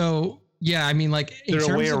 It's so. Yeah, I mean, like, is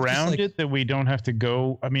there a way around it that we don't have to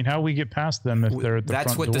go? I mean, how we get past them if they're at the front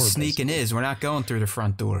door? That's what the sneaking is. We're not going through the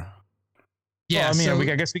front door. Yeah, well, I mean,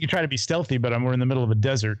 I guess we could try to be stealthy, but we're in the middle of a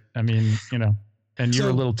desert. I mean, and you're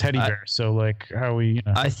a little teddy bear, so like, how we?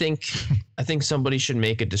 I think somebody should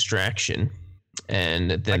make a distraction,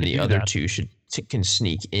 and then the other two can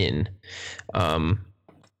sneak in.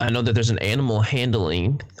 I know that there's an animal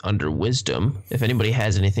handling under wisdom. If anybody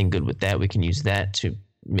has anything good with that, we can use that to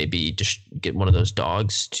maybe just get one of those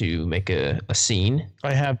dogs to make a scene.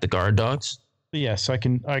 I have the guard dogs. Yes, I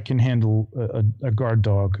can handle a guard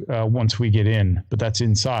dog once we get in, but that's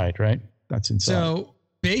inside, right? That's inside. So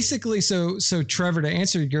basically, so Trevor, to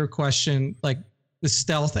answer your question, like the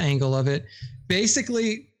stealth angle of it,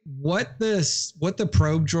 basically what the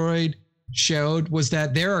probe droid showed was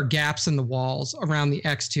that there are gaps in the walls around the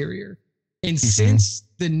exterior, and since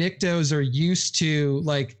the Niktos are used to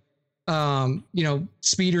like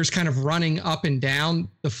speeders kind of running up and down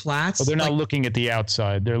the flats. Well, they're not looking at the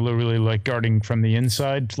outside. They're literally like guarding from the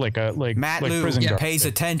inside, like prison guard. Pays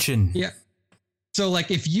attention. Yeah. So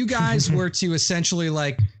like if you guys were to essentially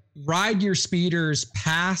like ride your speeders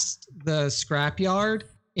past the scrapyard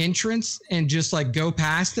entrance and just like go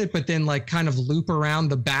past it, but then like kind of loop around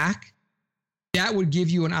the back, that would give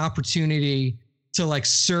you an opportunity to like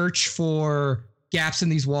search for gaps in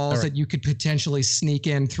these walls that you could potentially sneak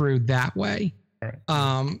in through that way.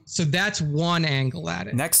 So that's one angle at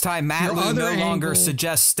it. Next time, Matlu no longer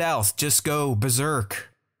suggests stealth. Just go berserk.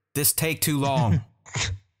 This take too long.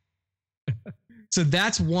 So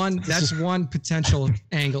that's one potential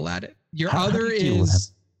angle at it. Your other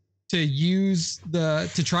is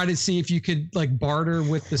to try to see if you could like barter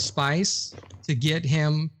with the spice to get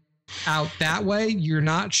him out that way. You're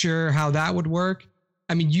not sure how that would work.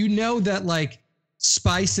 I mean, that like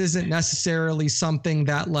spice isn't necessarily something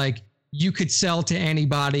that like you could sell to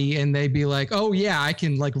anybody and they'd be like, oh yeah, I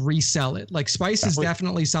can like resell it. Like spice is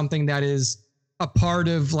definitely something that is a part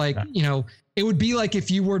of like, it would be like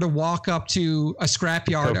if you were to walk up to a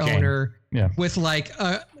scrapyard owner with like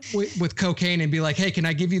with cocaine and be like, hey, can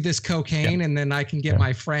I give you this cocaine and then I can get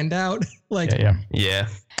my friend out? Like,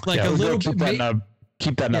 like a little bit.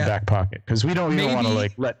 Keep that in our back pocket, because we don't want to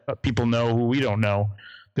like let people know who we don't know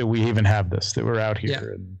that we even have this, that we're out here. Yeah.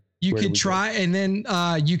 And you could try, and then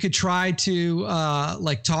you could try to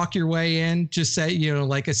like talk your way in, just say,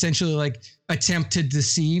 like essentially like attempt to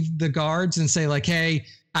deceive the guards and say like, hey,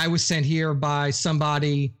 I was sent here by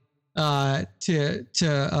somebody to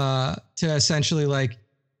essentially like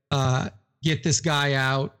get this guy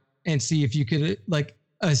out and see if you could like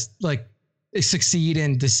succeed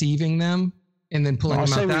in deceiving them and then pulling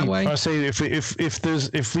them out that way? I say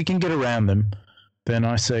if we can get around them, then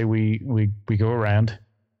I say we go around,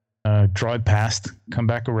 drive past, come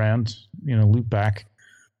back around, loop back,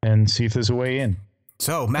 and see if there's a way in.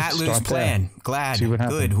 So Matt Lou's plan. Glad.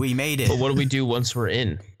 Good. We made it. But what do we do once we're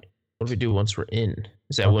in?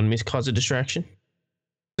 Is that when we cause a distraction?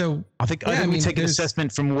 So I think we take an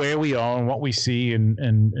assessment from where we are and what we see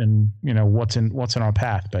and what's in our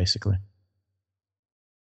path, basically.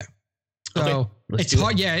 So it's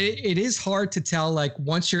hard. Yeah, it is hard to tell, like,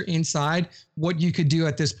 once you're inside, what you could do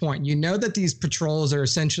at this point. You know that these patrols are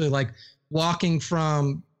essentially like walking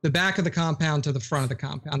from the back of the compound to the front of the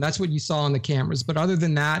compound. That's what you saw on the cameras. But other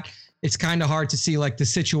than that, it's kind of hard to see like the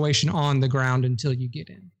situation on the ground until you get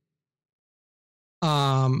in.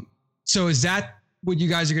 So is that what you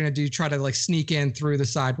guys are going to do? Try to like sneak in through the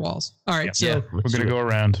side walls? All right. So we're going to go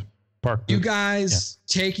around. Park. You guys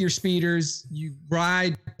take your speeders, you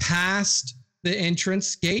ride past the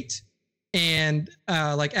entrance gate, and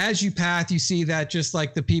like as you pass, you see that just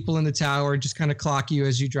like the people in the tower just kind of clock you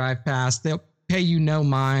as you drive past. They'll pay you no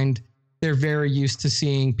mind. They're very used to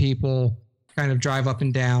seeing people kind of drive up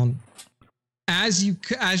and down. As you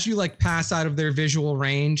like pass out of their visual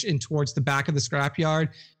range and towards the back of the scrapyard,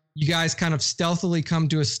 you guys kind of stealthily come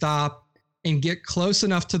to a stop and get close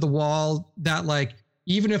enough to the wall that like,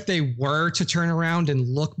 even if they were to turn around and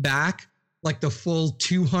look back, like the full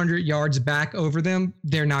 200 yards back over them,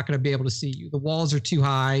 they're not going to be able to see you. The walls are too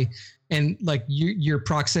high, and like your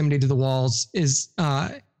proximity to the walls is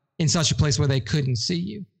in such a place where they couldn't see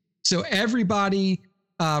you. So everybody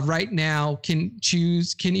right now can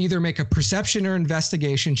either make a perception or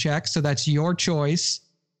investigation check. So that's your choice.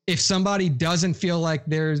 If somebody doesn't feel like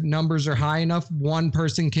their numbers are high enough, one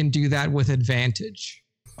person can do that with advantage.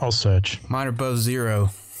 I'll search. Mine are both 0.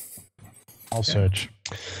 I'll search.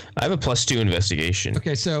 I have a +2 investigation.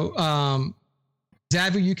 Okay, so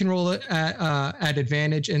Zavu, you can roll it at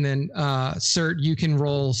advantage, and then Cert, you can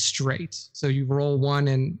roll straight. So you roll 1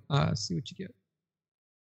 and see what you get.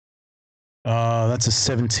 That's a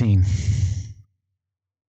 17.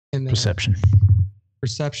 And then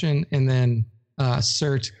perception, and then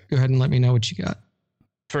Cert, go ahead and let me know what you got.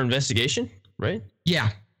 For investigation, right? Yeah.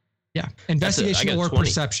 Investigation or 20.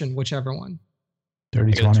 Perception, whichever one.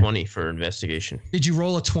 30, I got 20 for investigation. Did you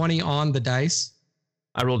roll a 20 on the dice?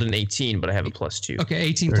 I rolled an 18, but I have a +2. Okay,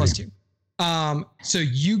 18 +2. So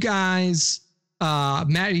you guys,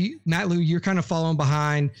 Matt Lou, you're kind of following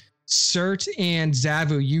behind. Cert and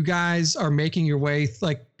Zavu, you guys are making your way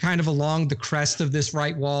like kind of along the crest of this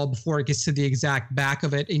right wall before it gets to the exact back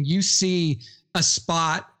of it, and you see a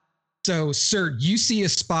spot. So Cert, you see a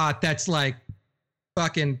spot that's like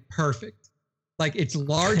fucking perfect. Like it's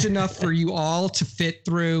large enough for you all to fit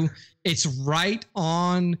through. It's right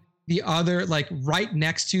on the other, like right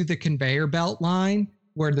next to the conveyor belt line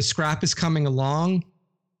where the scrap is coming along.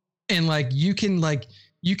 And like you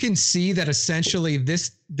can see that essentially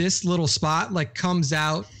this little spot like comes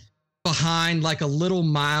out behind like a little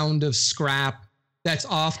mound of scrap that's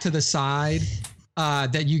off to the side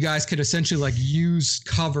that you guys could essentially like use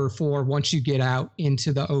cover for once you get out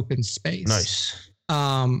into the open space. Nice.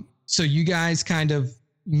 So you guys kind of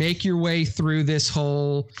make your way through this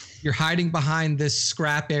hole. You're hiding behind this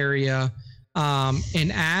scrap area.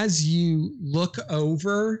 And as you look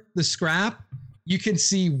over the scrap, you can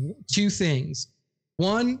see 2 things.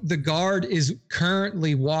 One, the guard is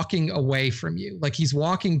currently walking away from you. Like he's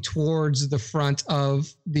walking towards the front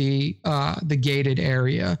of the gated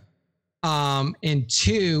area. And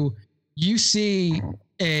 2, you see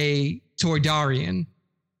a Toydarian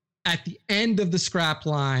at the end of the scrap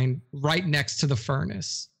line right next to the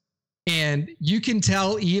furnace. And you can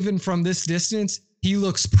tell even from this distance, he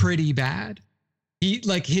looks pretty bad.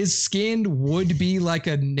 His skin would be like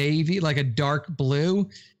a navy, like a dark blue.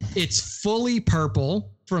 It's fully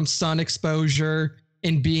purple from sun exposure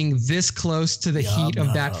and being this close to the heat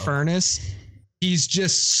of that furnace. He's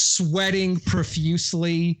just sweating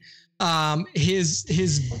profusely.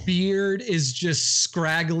 His beard is just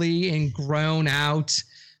scraggly and grown out.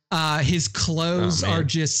 His clothes are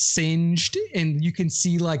just singed, and you can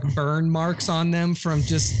see like burn marks on them from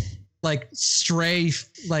just like stray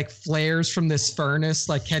like flares from this furnace,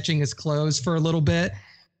 like catching his clothes for a little bit.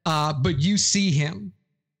 But you see him,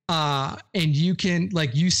 and you can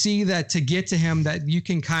like, you see that to get to him that you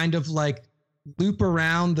can kind of like loop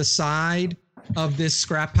around the side of this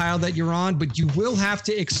scrap pile that you're on, but you will have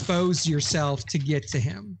to expose yourself to get to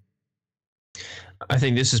him. I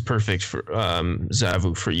think this is perfect for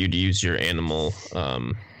Zavu, for you to use your animal handling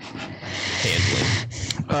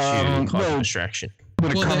to cause a distraction.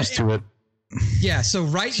 When it comes to it, yeah. So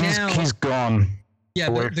now he's gone. Yeah,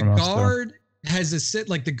 the guard has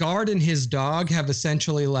the guard and his dog have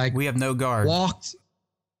essentially we have no guard walked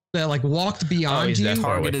beyond you.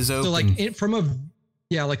 Target is open.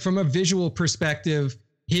 So from a visual perspective,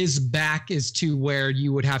 his back is to where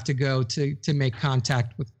you would have to go to make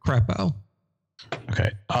contact with Crepo.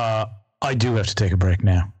 Okay. I do have to take a break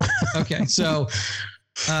now. Okay, so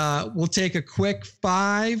we'll take a quick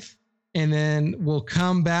 5, and then we'll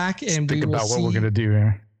come back and we will see what we're gonna do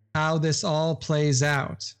here. How this all plays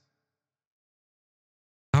out.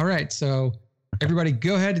 All right, so everybody,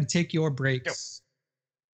 go ahead and take your breaks.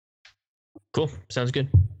 Cool. Sounds good.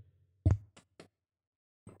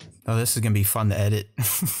 Oh, this is gonna be fun to edit.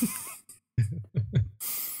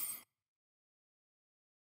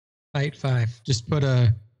 Fight 5. Just put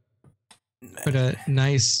a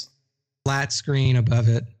nice flat screen above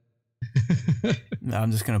it. No,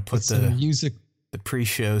 I'm just gonna put the music, the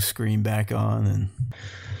pre-show screen back on. And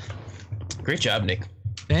great job, Nick.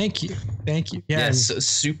 Thank you. Yeah, so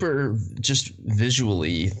super, just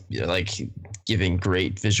visually, like giving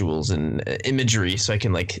great visuals and imagery, so I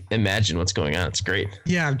can like imagine what's going on. It's great.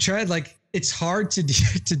 Yeah, I've tried. It's hard to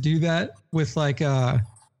do that with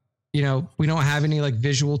we don't have any like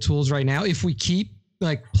visual tools right now. If we keep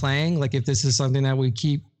playing, if this is something that we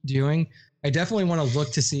keep doing, I definitely want to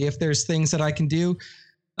look to see if there's things that I can do.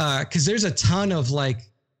 Because there's a ton of like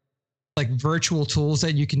virtual tools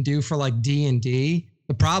that you can do for D&D.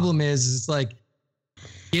 The problem is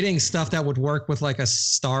getting stuff that would work with a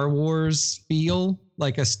Star Wars feel,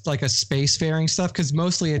 like a spacefaring stuff. Because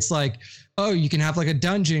mostly it's you can have a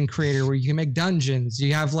dungeon creator where you can make dungeons.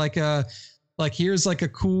 You have here's a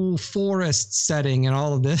cool forest setting and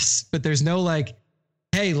all of this, but there's no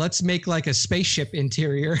hey, let's make a spaceship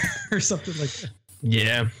interior or something like that.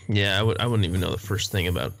 Yeah. I wouldn't even know the first thing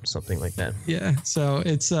about something like that. Yeah. So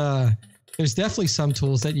it's there's definitely some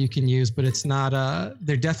tools that you can use, but it's not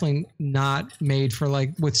they're definitely not made for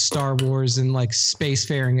with Star Wars and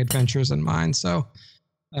spacefaring adventures in mind. So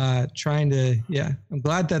I'm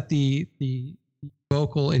glad that the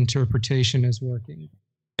vocal interpretation is working.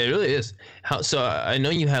 It really is. So I know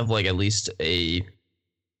you have at least a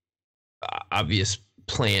obvious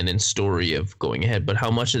plan and story of going ahead, but how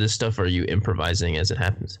much of this stuff are you improvising as it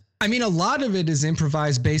happens? I mean, a lot of it is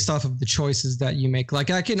improvised based off of the choices that you make.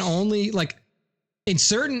 I can only in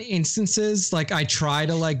certain instances, I try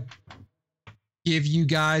to give you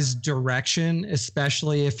guys direction,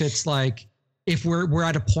 especially if it's if we're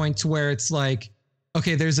at a point to where it's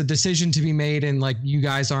okay, there's a decision to be made and you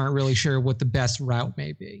guys aren't really sure what the best route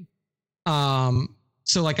may be.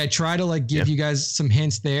 So I try to give you guys some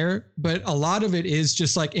hints there, but a lot of it is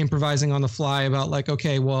just improvising on the fly about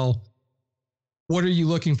okay, well, what are you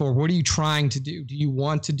looking for? What are you trying to do? Do you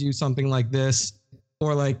want to do something like this?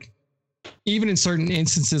 Or even in certain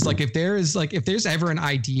instances, if there's ever an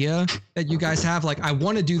idea that you guys have, I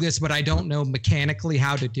want to do this, but I don't know mechanically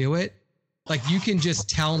how to do it. You can just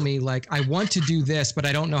tell me I want to do this, but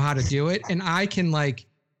I don't know how to do it. And I can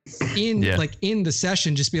in the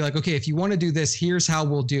session, just be okay, if you want to do this, here's how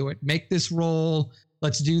we'll do it. Make this roll.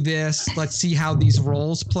 Let's do this. Let's see how these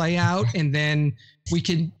rolls play out. And then we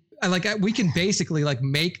can basically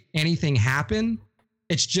make anything happen.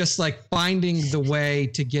 It's just finding the way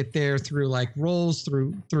to get there through rolls,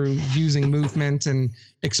 through using movement and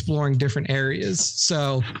exploring different areas.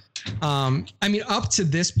 So, I mean, up to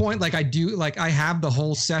this point, I have the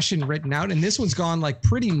whole session written out, and this one's gone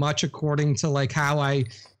pretty much according to how I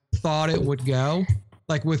thought it would go.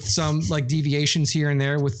 With some deviations here and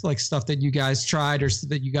there with stuff that you guys tried or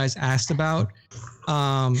that you guys asked about.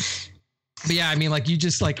 But yeah, I mean, you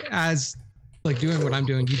just as doing what I'm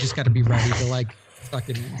doing, you just got to be ready to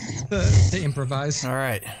fucking to improvise. All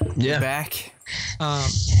right. Yeah. Back.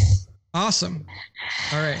 Awesome.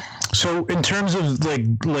 All right. So in terms of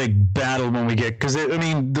battle when we get, because I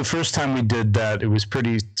mean, the first time we did that, it was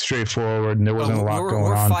pretty straightforward and there wasn't a lot going on.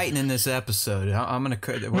 We're fighting in this episode. I'm gonna.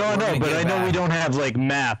 But I know we don't have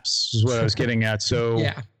maps. Is what I was getting at. So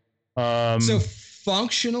yeah. So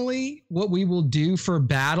functionally, what we will do for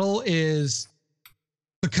battle is,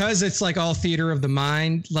 because it's all theater of the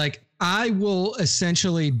mind, I will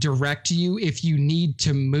essentially direct you if you need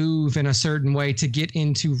to move in a certain way to get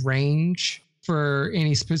into range for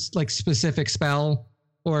any specific spell,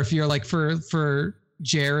 or if you're for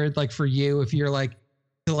Jared, for you, if you're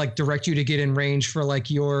to direct you to get in range for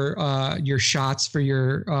your shots for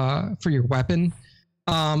your weapon.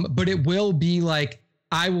 But it will be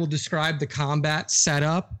I will describe the combat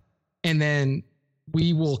setup, and then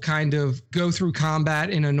we will kind of go through combat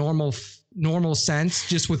in a normal sense,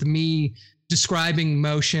 just with me describing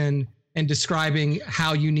motion and describing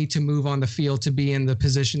how you need to move on the field to be in the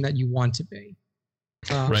position that you want to be.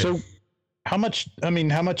 Right. So how much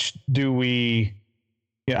do we,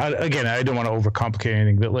 again, I don't want to overcomplicate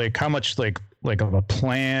anything, but like how much like of a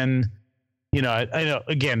plan, I know,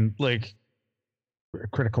 again, like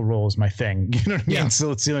Critical Role is my thing, you know what I mean? Yeah.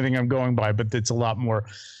 So it's the only thing I'm going by, but it's a lot more,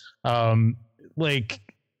 like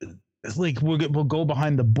we'll go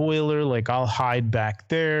behind the boiler, like I'll hide back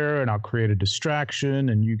there and I'll create a distraction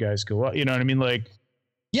and you guys go up, you know what I mean? Like,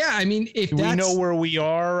 yeah, I mean, if we know where we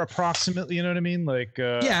are approximately, you know what I mean? Like,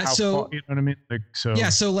 yeah, how so far, you know what I mean? Like, so yeah,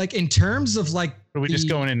 so like in terms of like, are we just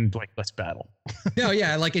going in like, let's battle? No,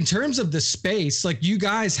 yeah, like in terms of the space, like you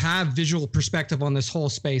guys have visual perspective on this whole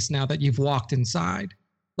space now that you've walked inside.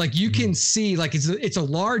 Like you can see, like it's a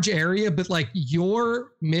large area, but like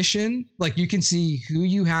your mission, like you can see who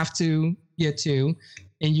you have to get to,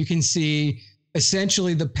 and you can see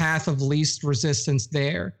essentially the path of least resistance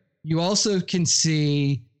there. You also can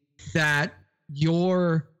see that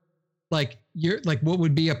your what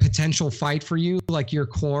would be a potential fight for you, like your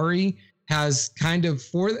quarry has kind of,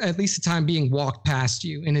 for at least the time being, walked past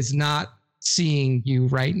you and is not seeing you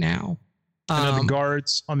right now. And the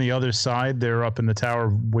guards on the other side, they're up in the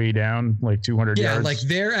tower way down, like 200 yards. Yeah, like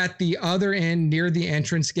they're at the other end near the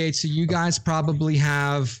entrance gate. So you guys probably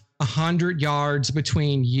have 100 yards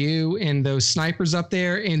between you and those snipers up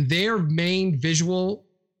there. And their main visual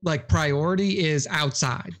like priority is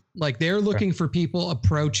outside. Like they're looking for people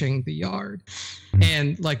approaching the yard.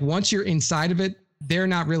 And like once you're inside of it, they're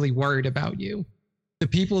not really worried about you. The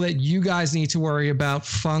people that you guys need to worry about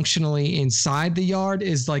functionally inside the yard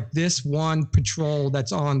is like this one patrol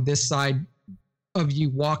that's on this side of you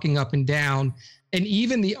walking up and down. And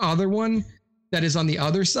even the other one that is on the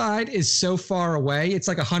other side is so far away. It's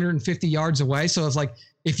like 150 yards away. So it's like,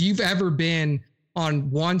 if you've ever been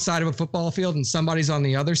on one side of a football field and somebody's on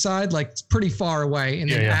the other side, like it's pretty far away.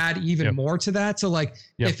 And then add even more to that. So like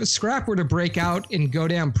if a scrap were to break out and go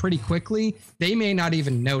down pretty quickly, they may not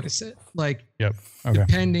even notice it. Like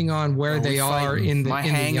depending on where they are in the my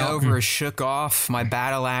hangover is shook off. My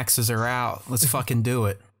battle axes are out. Let's fucking do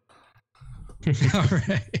it. All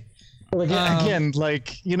right. Well, again,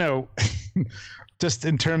 like, just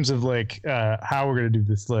in terms of like how we're gonna do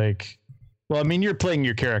this, like, well, I mean, you're playing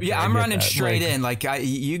your character. Yeah, I'm running straight in. Like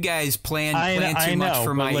you guys plan too much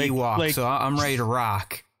for my Ewok, so I'm ready to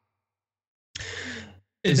rock.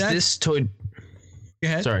 Is this Toy? Go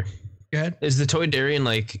ahead. Sorry. Go ahead. Is the Toydarian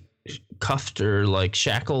like cuffed or like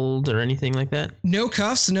shackled or anything like that? No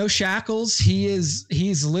cuffs, no shackles.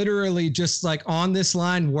 He's literally just like on this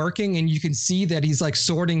line working, and you can see that he's like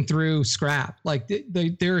sorting through scrap. Like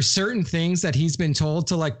there are certain things that he's been told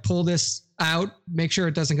to like pull this out, make sure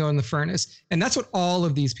it doesn't go in the furnace. And that's what all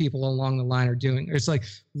of these people along the line are doing. It's like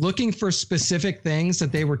looking for specific things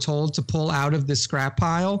that they were told to pull out of this scrap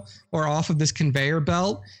pile or off of this conveyor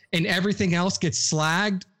belt, and everything else gets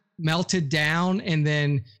slagged, melted down, and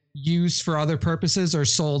then used for other purposes or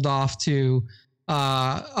sold off to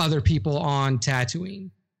other people on Tatooine.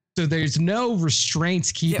 So there's no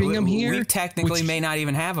restraints keeping him here. We technically may not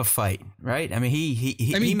even have a fight, right? I mean,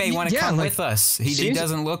 he may want to come with us. He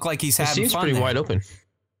doesn't look like he's having fun. It seems pretty wide open.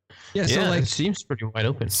 Yeah, so like it seems pretty wide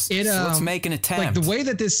open. So let's make an attempt. Like the way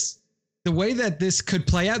that this could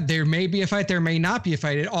play out, there may be a fight, there may not be a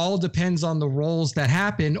fight. It all depends on the roles that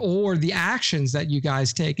happen or the actions that you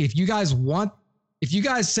guys take. If you guys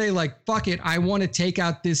say like, fuck it, I want to take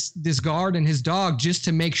out this guard and his dog just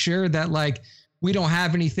to make sure that like we don't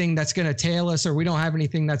have anything that's going to tail us, or we don't have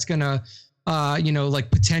anything that's going to, like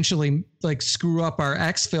potentially like screw up our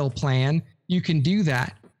exfil plan, you can do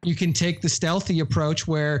that. You can take the stealthy approach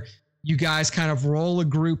where you guys kind of roll a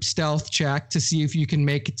group stealth check to see if you can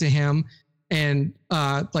make it to him and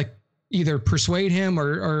like either persuade him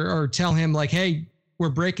or tell him like, hey, we're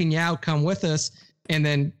breaking you out, come with us, and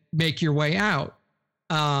then make your way out.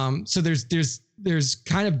 So there's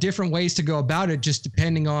kind of different ways to go about it, just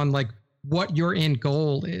depending on like what your end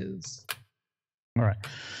goal is. All right.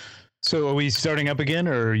 So are we starting up again,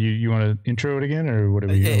 or you want to intro it again, or what are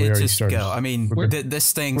we? Just go. I mean,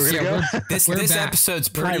 this episode's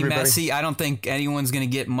pretty messy. I don't think anyone's going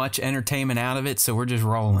to get much entertainment out of it, so we're just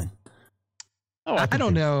rolling. Oh, I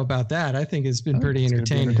don't know about that. I think it's been pretty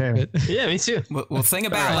entertaining. But yeah, me too. Well, think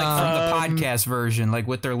about like from the podcast version, like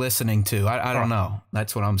what they're listening to. I don't know.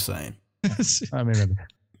 That's what I'm saying. I mean,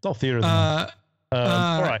 it's all theater.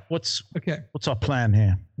 All right. What's our plan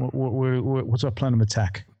here? What's our plan of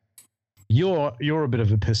attack? You're a bit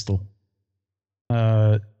of a pistol.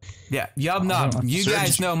 Yeah, yub nub. You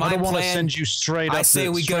guys know my plan. I don't want to plan. send you straight up. I say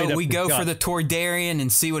we go for the Toydarian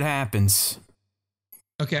and see what happens.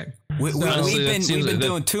 Okay. We've been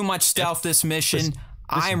doing too much stealth this mission. Listen.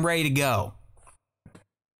 I am ready to go.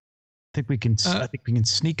 I think we can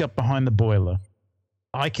sneak up behind the boiler.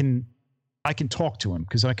 I can talk to him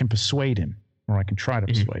because I can persuade him, or I can try to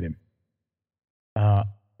persuade him.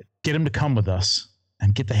 Get him to come with us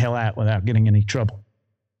and get the hell out without getting any trouble.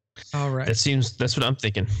 All right. That's what I'm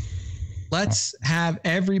thinking. Let's have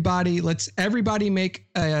everybody make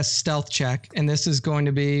a stealth check, and this is going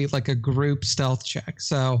to be like a group stealth check.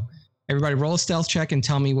 So everybody roll a stealth check and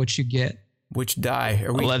tell me what you get. Which die?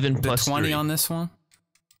 Are we 11 the plus 20 3. on this one?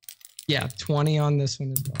 Yeah, 20 on this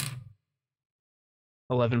one as well.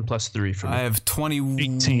 11 plus 3 for me. I have 20,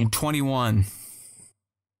 18. 21.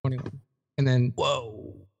 21. And then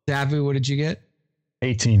Whoa. Davu, what did you get?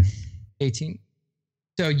 18. 18.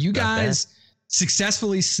 So you guys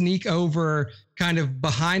successfully sneak over kind of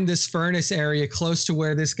behind this furnace area close to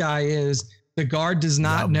where this guy is. The guard does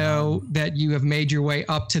not know that you have made your way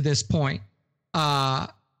up to this point.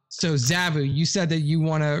 So Zavu, you said that you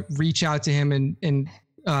want to reach out to him and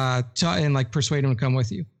like persuade him to come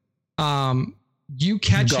with you. You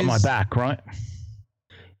catch got my back, right?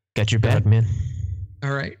 Got your back, man.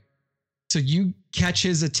 All right. So you catch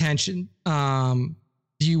his attention.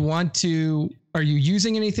 Do you want to? Are you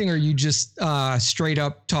using anything, or are you just straight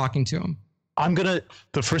up talking to him?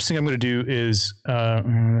 The first thing I'm gonna do is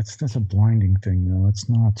that's a blinding thing though. It's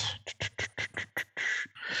not.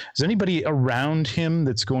 Is anybody around him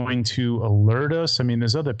that's going to alert us? I mean,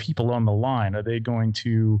 there's other people on the line. Are they going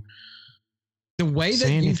to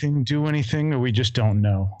say anything, do anything, or we just don't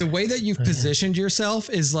know? The way that you've positioned yourself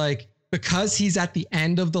is like, because he's at the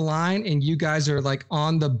end of the line and you guys are like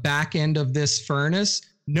on the back end of this furnace,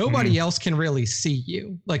 nobody else can really see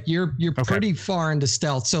you. Like you're pretty far into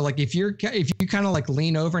stealth. So like if you kind of like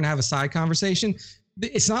lean over and have a side conversation,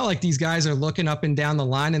 it's not like these guys are looking up and down the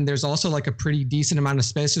line, and there's also like a pretty decent amount of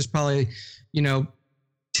space. There's probably,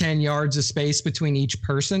 10 yards of space between each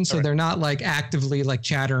person. So they're not like actively like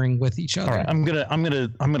chattering with each other. All right. I'm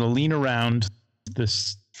gonna lean around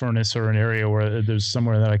this furnace or an area where there's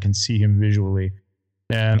somewhere that I can see him visually,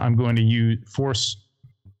 and I'm going to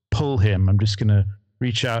pull him. I'm just gonna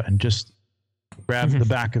reach out and just grab the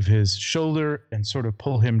back of his shoulder and sort of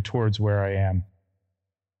pull him towards where I am.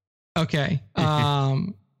 Okay.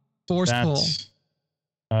 Force pull.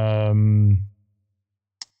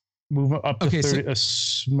 Move up to 30,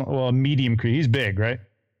 a medium creature. He's big, right?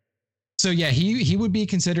 So yeah, he would be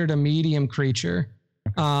considered a medium creature.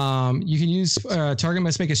 You can use target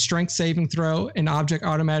must make a strength saving throw. An object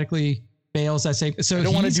automatically fails that save. So I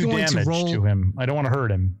don't want to do damage to him. I don't want to hurt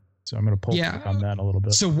him. So I'm going to pull on that a little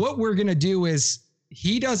bit. So what we're going to do is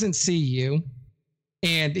he doesn't see you,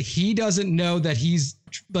 and he doesn't know that he's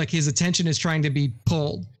like his attention is trying to be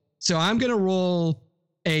pulled. So I'm going to roll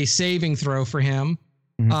a saving throw for him.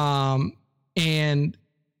 And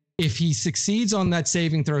if he succeeds on that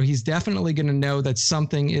saving throw, he's definitely going to know that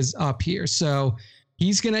something is up here. So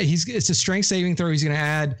it's a strength saving throw. He's going to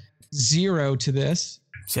add 0 to this.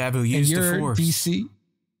 Zabu, use the force.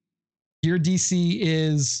 Your DC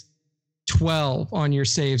is 12 on your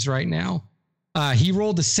saves right now. He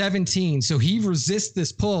rolled a 17, so he resists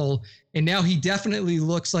this pull, and now he definitely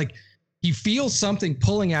looks like he feels something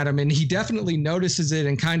pulling at him, and he definitely notices it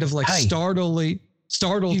and kind of like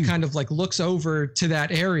startled, kind of like looks over to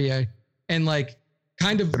that area and like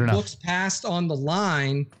kind of looks past on the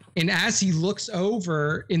line. And as he looks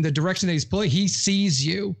over in the direction that he's pulling, he sees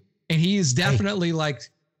you, and he is definitely like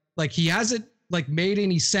he hasn't like made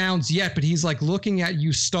any sounds yet, but he's like looking at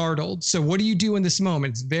you startled. So what do you do in this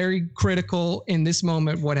moment? It's very critical in this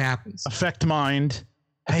moment. What happens? Affect mind.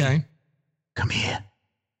 Hey, come here.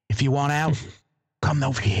 If you want out, come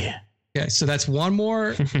over here. Okay. So that's one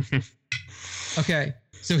more. Okay.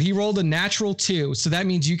 So he rolled a natural 2. So that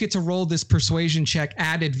means you get to roll this persuasion check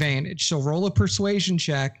at advantage. So roll a persuasion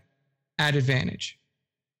check at advantage.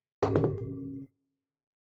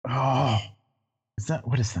 Oh,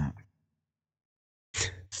 what is that?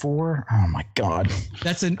 4? Oh my God.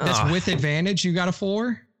 That's with advantage. You got a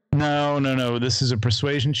 4? No. This is a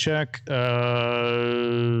persuasion check.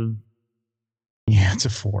 Yeah, it's a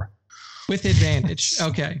 4. With advantage.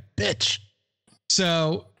 Okay. Bitch.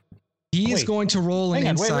 So he is going to roll an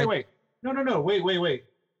insight. Wait. No. Wait.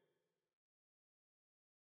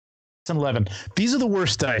 It's an 11. These are the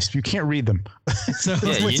worst dice. You can't read them. So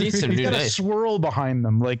yeah, you need some new got dice. A swirl behind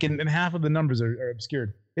them, like, and half of the numbers are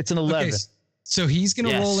obscured. It's an 11. Okay, so he's going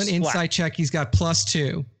to roll an insight check. He's got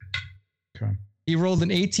 +2. Okay. He rolled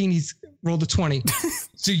an 18. He's rolled a 20.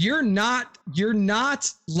 So you're not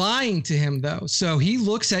lying to him though. So he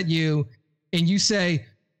looks at you and you say,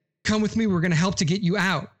 come with me. We're going to help to get you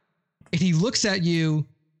out. And he looks at you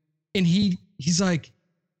and he's like,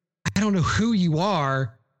 I don't know who you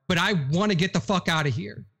are, but I want to get the fuck out of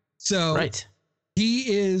here. So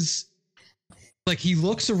he is like, he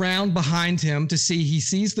looks around behind him to see, he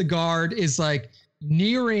sees the guard is like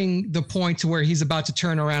nearing the point to where he's about to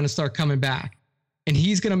turn around and start coming back. And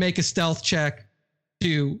he's going to make a stealth check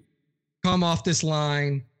to come off this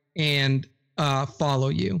line and follow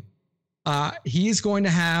you. He is going to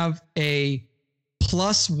have a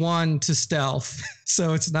 +1 to stealth.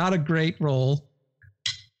 So it's not a great roll.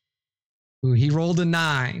 Ooh, he rolled a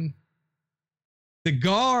 9. The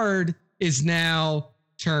guard is now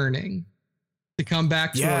turning to come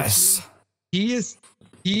back towards you.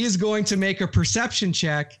 He is going to make a perception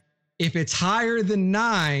check. If it's higher than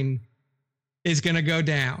 9, is going to go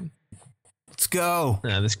down. Let's go.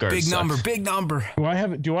 Yeah, this guard big sucks. Big number. Do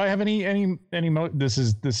I have any this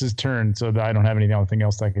is turn, so that I don't have anything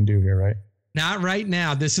else I can do here, right? Not right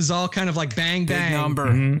now. This is all kind of like bang, bang. Big number.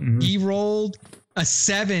 Mm-hmm. He rolled a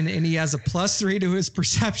 7 and he has a +3 to his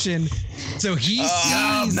perception. So he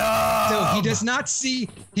sees, so he does not see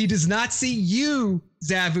you,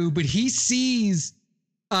 Zavu, but he sees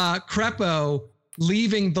Crepo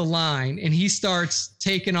leaving the line and he starts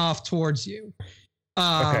taking off towards you.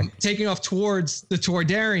 Taking off towards the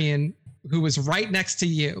Toydarian who was right next to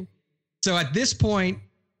you. So at this point,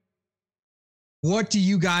 what do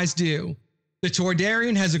you guys do? The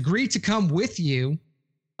Toydarian has agreed to come with you.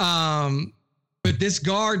 But this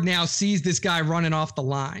guard now sees this guy running off the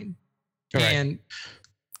line. Correct. And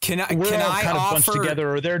Can I We're all kind of offer, bunched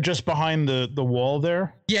together, or they're just behind the wall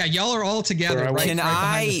there? yeah, y'all are all together. Right,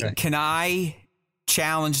 Can I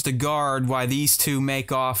challenge the guard while these two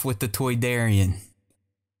make off with the Toydarian?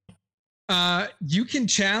 You can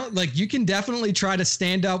challenge, like you can definitely try to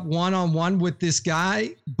stand up one-on-one with this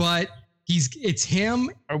guy, but it's him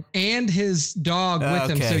and his dog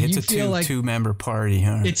with him. So it's you a feel like two-member party,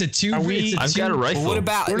 huh? it's a two. I've got a rifle. What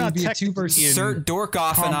about We're not be a two versus technically Sir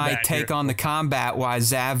Dorkoff and I combat take here. on the combat while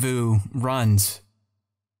Zavu runs?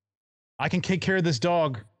 I can take care of this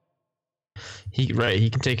dog. He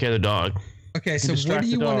can take care of the dog. Okay, so distract what do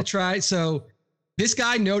you the want to dog. try? So this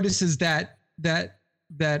guy notices that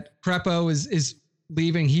Crepo is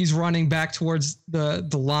leaving. He's running back towards the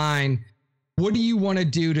line. What do you want to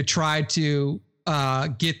do to try to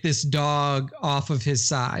get this dog off of his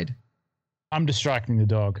side? I'm distracting the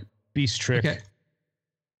dog. Beast trick. Okay.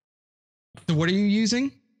 So what are you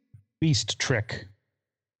using? Beast trick.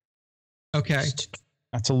 Okay.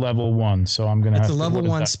 That's a level 1, so I'm gonna It's have a level what is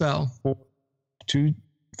 1 that? spell.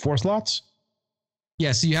 4 slots?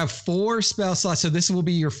 Yeah, so you have 4 spell slots. So this will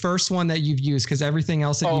be your first one that you've used because everything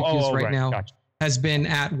else that you've used right now Gotcha. has been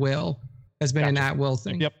at will. Has been an Gotcha. at will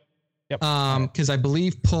thing. Yep. Because I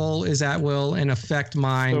believe pull is at will and affect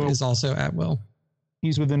mind So- is also at will.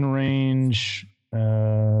 He's within range.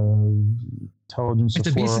 Intelligence. If the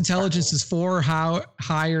of beast's 4. intelligence is 4 or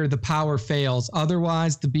higher, the power fails.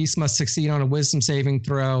 Otherwise, the beast must succeed on a wisdom saving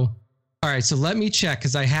throw. All right, so let me check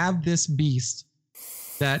because I have this beast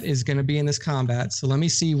that is going to be in this combat. So let me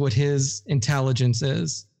see what his intelligence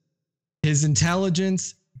is. His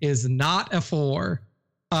intelligence is not a 4.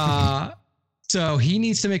 So he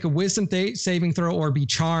needs to make a wisdom saving throw or be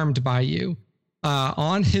charmed by you.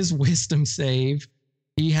 On his wisdom save,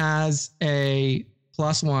 he has a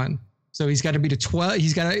 +1. So he's got to be to 12.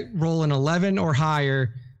 He's got to roll an 11 or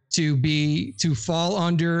higher to fall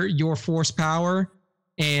under your force power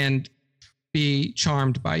and be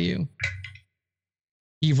charmed by you.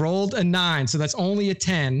 He rolled a 9, so that's only a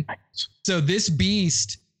 10. So this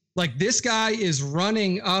beast, like this guy is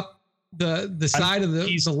running up the side of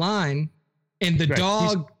the line, and the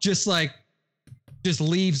dog just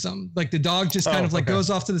leaves him. Like the dog just kind of like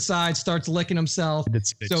goes off to the side, starts licking himself.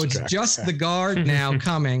 So it's just the guard now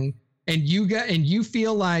coming, and you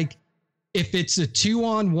feel like if it's a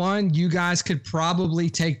 2-on-1, you guys could probably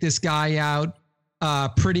take this guy out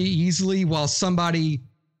pretty easily while somebody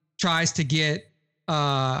tries to get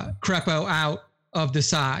Crepo out of the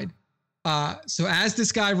side. So as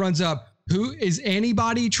this guy runs up, who is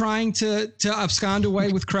anybody trying to abscond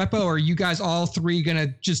away with Crepo, or are you guys all three gonna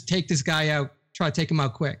just take this guy out, try to take him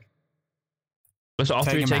out quick? Let's all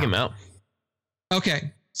three take him out.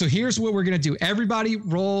 Okay, so here's what we're gonna do. Everybody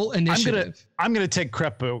roll initiative. I'm gonna take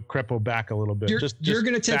Crepo back a little bit. You're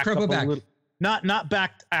gonna take Crepo back. Not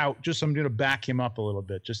backed out. Just I'm gonna back him up a little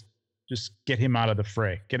bit. Just get him out of the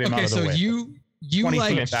fray. Get him out of the way. Okay, so you 20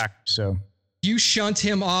 like feet back. So you shunt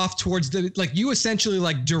him off towards you essentially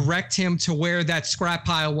like direct him to where that scrap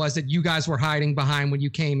pile was that you guys were hiding behind when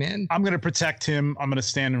you came in. I'm going to protect him. I'm going to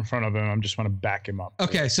stand in front of him. I'm just want to back him up.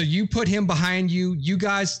 Okay. So you put him behind you. You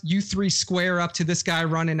guys, you three square up to this guy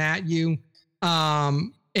running at you.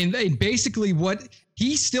 And basically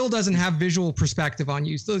he still doesn't have visual perspective on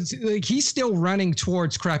you. So like, he's still running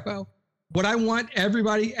towards Crepo. What I want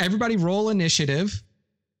everybody roll initiative,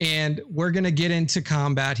 and we're going to get into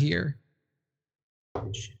combat here.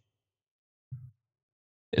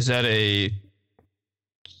 Is that a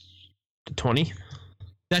 20?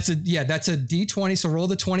 That's a D20. So roll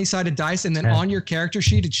the 20-sided dice, and then on your character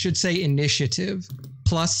sheet, it should say initiative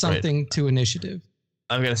plus something to initiative.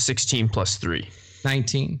 I've got a 16 plus 3.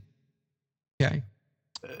 19. Okay.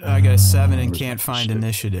 I got a 7 and can't find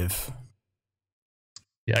initiative.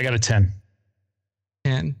 Yeah, I got a 10.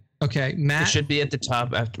 10. Okay, Matt. It should be at the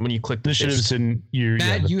top after when you click the initiatives in your.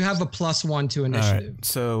 Matt, you have a +1 to initiative. All right,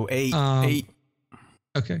 so 8. 8.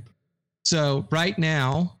 Okay. So right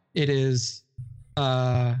now it is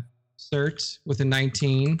Cert with a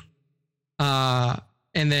 19. And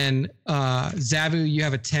then Zavu, you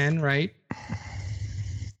have a 10, right?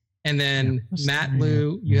 And then Matt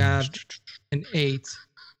Lou, you have an 8.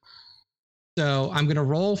 So I'm going to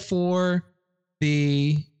roll for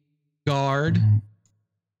the guard.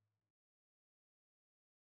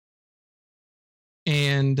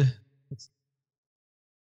 And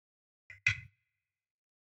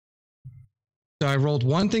so I rolled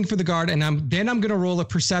one thing for the guard, and I'm going to roll a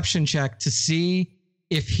perception check to see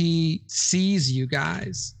if he sees you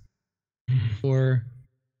guys. Or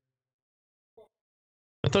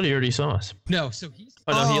I thought he already saw us. no, so he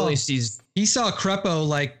Oh no, he only sees. He saw Crepo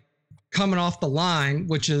like coming off the line,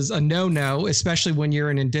 which is a no-no, especially when you're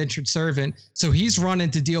an indentured servant. So he's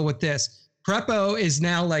running to deal with this. Crepo is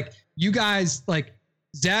now like, you guys, like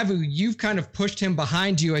Zavu, you've kind of pushed him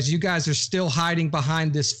behind you as you guys are still hiding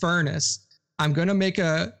behind this furnace. I'm going to make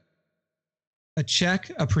a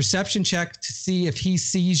perception check to see if he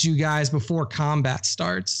sees you guys before combat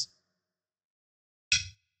starts.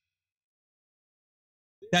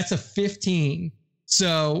 That's a 15.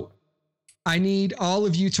 So I need all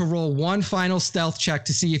of you to roll one final stealth check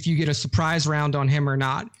to see if you get a surprise round on him or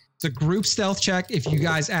not. It's a group stealth check. If you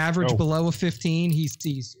guys average below a 15, he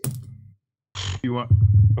sees you. You want?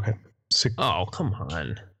 Okay. Oh, come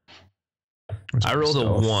on. I rolled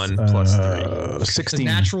a 1 plus 3. 16. The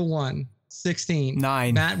natural 1. 16.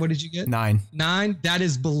 9. Matt, what did you get? 9. 9. That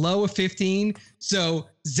is below a 15. So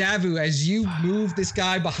Zavu, as you move this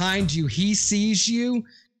guy behind you, he sees you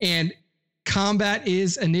and combat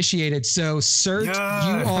is initiated. So Cert,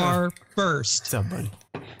 you are first. What's up, buddy?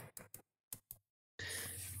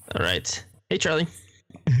 All right. Hey, Charlie.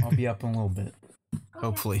 I'll be up in a little bit.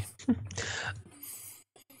 Hopefully.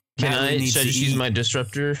 Should I just use my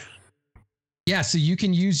disruptor? Yeah, so you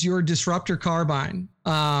can use your disruptor carbine.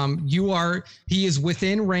 He is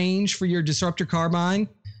within range for your disruptor carbine.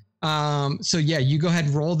 So yeah, you go ahead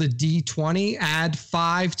and roll the D20, add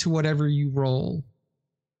 5 to whatever you roll.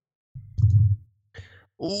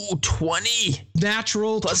 Ooh, 20.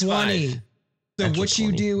 Natural plus 20. 5. So natural what 20.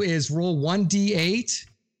 You do is roll 1d8,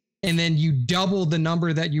 and then you double the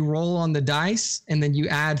number that you roll on the dice, and then you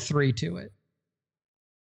add 3 to it.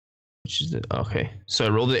 Which is okay. So I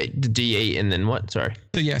roll the D8 and then what? Sorry.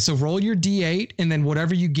 So yeah, so roll your D8, and then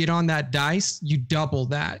whatever you get on that dice, you double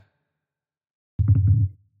that.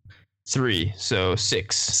 3, so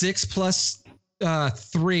 6. 6 plus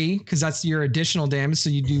 3, because that's your additional damage. So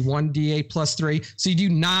you do 1d8 plus 3. So you do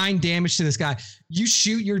 9 damage to this guy. You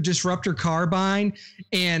shoot your disruptor carbine,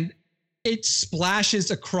 and it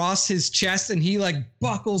splashes across his chest, and he like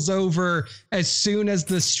buckles over as soon as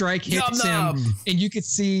the strike hits him. And you could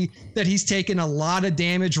see that he's taken a lot of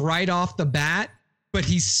damage right off the bat, but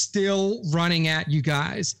he's still running at you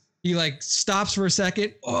guys. He like stops for a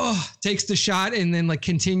second, takes the shot, and then like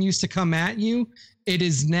continues to come at you. It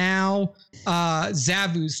is now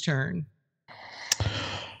Zavu's turn.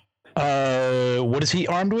 What is he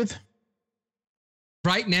armed with?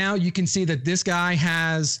 Right now, you can see that this guy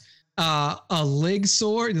has a lig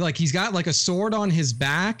sword. Like he's got like a sword on his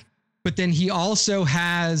back, but then he also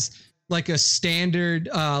has like a standard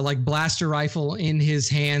like blaster rifle in his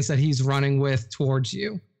hands that he's running with towards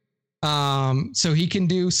you. So he can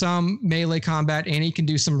do some melee combat and he can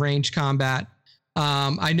do some range combat.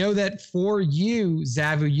 I know that for you,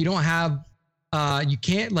 Zavu, you don't have, you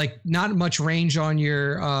can't like not much range on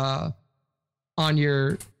your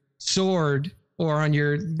sword or on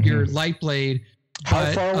your light blade. How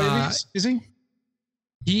far away is he?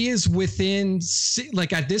 He is within,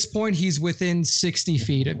 like at this point, he's within 60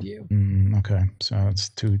 feet of you. Okay, so it's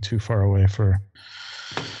too far away for.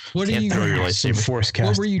 What are you? throw your Some lightsaber. force cast.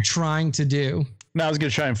 What were you trying to do? No, I was gonna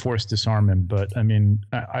try and force disarm him, but I mean,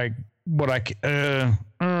 I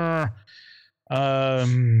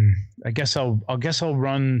guess I'll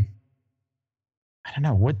run. I don't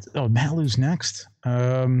know what. Oh, Matt Lou's next.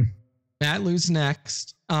 Matt Lou's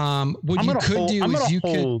next. What you could do is you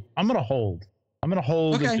could. I'm gonna hold.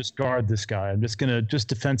 Okay. And just guard this guy. I'm just gonna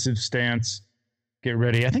defensive stance. Get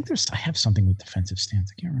ready. I have something with defensive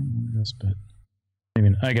stance. I can't remember this, but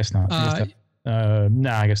maybe I guess not. I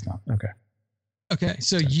guess not. Okay. Okay,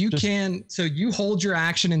 so you hold your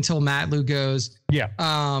action until Matt Lou goes. Yeah.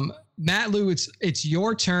 Matt Lou, it's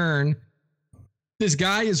your turn. This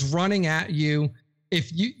guy is running at you.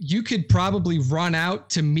 If you could probably run out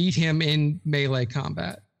to meet him in melee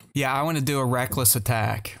combat. Yeah, I want to do a reckless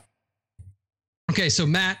attack. Okay, so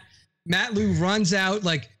Matt Lou runs out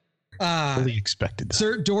like Fully expected that.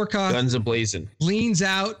 Sir Dorkoth Guns a-blazing. leans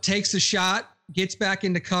out, takes a shot, gets back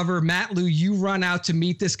into cover. Matt Lou, you run out to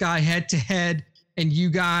meet this guy head to head, and you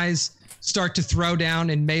guys start to throw down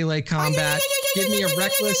in melee combat. Give me a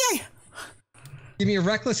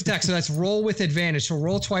reckless attack. So that's roll with advantage. So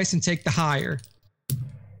roll twice and take the higher.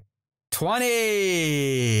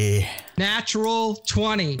 20. Natural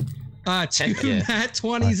 20. Two yeah. nat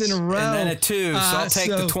 20s in a row. And then a 2, so I'll take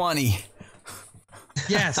the 20.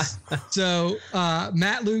 Yes. So,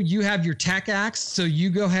 Matt Lou, you have your tech axe. So you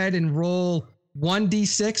go ahead and roll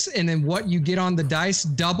 1d6, and then what you get on the dice,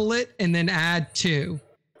 double it, and then add 2.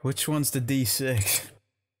 Which one's the D6?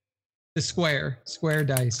 The square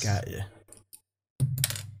dice. Got you.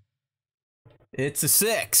 It's a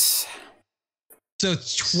 6. So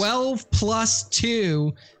 12 plus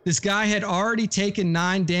 2. This guy had already taken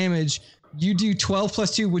 9 damage. You do 12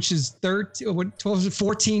 plus 2, which is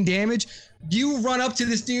 14 damage. You run up to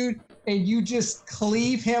this dude and you just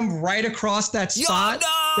cleave him right across that spot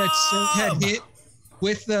that Sir had hit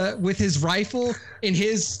with his rifle, and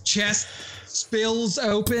his chest spills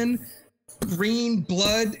open. Green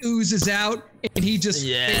blood oozes out, and he just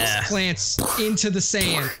face plants into the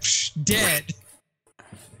sand, dead.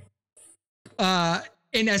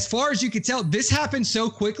 And as far as you could tell, this happened so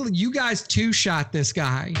quickly. You guys two-shot this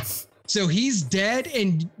guy. So he's dead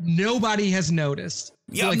and nobody has noticed.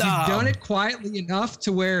 You've done it quietly enough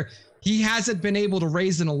to where he hasn't been able to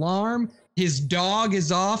raise an alarm. His dog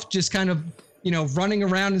is off, just kind of, running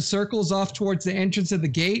around in circles off towards the entrance of the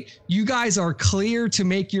gate. You guys are clear to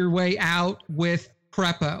make your way out with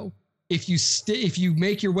Crepo. If you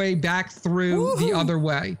make your way back through the other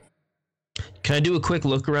way. Can I do a quick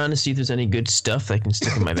look around to see if there's any good stuff I can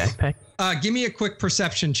stick in my backpack? Give me a quick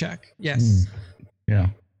perception check. Yes. Yeah.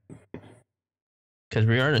 Because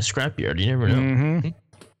we are in a scrapyard. You never know. Mm-hmm.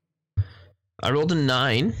 I rolled a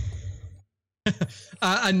 9.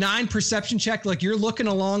 A 9 perception check. Like, you're looking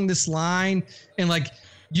along this line, and like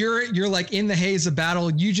you're like in the haze of battle.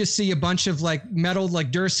 You just see a bunch of like metal,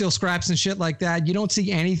 like Duracell scraps and shit like that. You don't see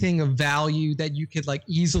anything of value that you could like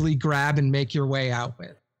easily grab and make your way out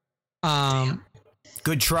with.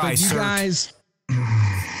 Good try, sir.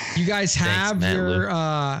 You guys have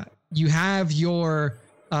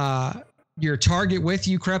your target with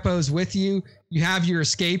you. Crepo's with you. You have your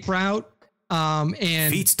escape route. And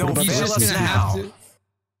Feats don't he's fail just us gonna now. have to.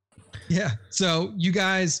 Yeah. So you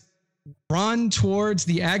guys run towards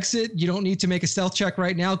the exit. You don't need to make a stealth check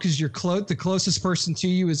right now because you're the closest person to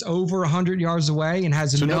you is over 100 yards away and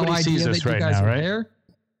has no idea that you guys are there.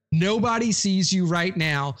 Nobody sees you right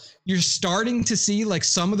now. You're starting to see like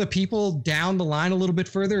some of the people down the line a little bit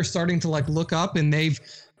further are starting to like look up, and they've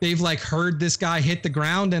like heard this guy hit the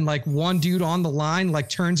ground, and like one dude on the line like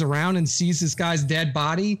turns around and sees this guy's dead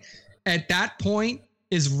body. At that point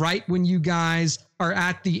is right when you guys are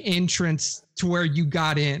at the entrance to where you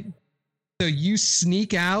got in. So you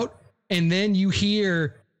sneak out, and then you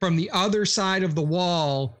hear from the other side of the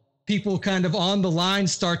wall, people kind of on the line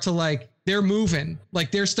start to like, they're moving.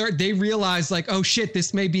 Like they realize like, oh shit,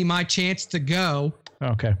 this may be my chance to go.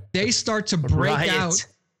 Okay. They start to break out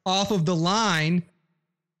off of the line.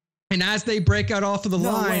 And as they break out off of the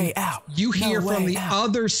line, you hear from the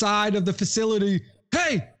other side of the facility,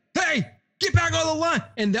 hey, get back on the line.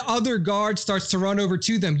 And the other guard starts to run over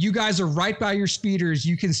to them. You guys are right by your speeders.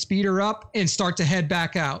 You can speed her up and start to head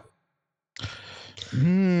back out.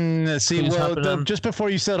 See, just before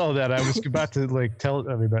you said all that, I was about to like tell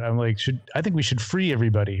everybody. I'm like, I think we should free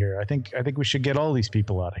everybody here. I think we should get all these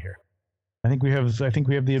people out of here. I think we have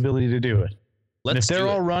the ability to do it. If they're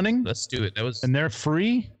all running, let's do it. And they're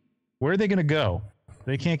free. Where are they going to go?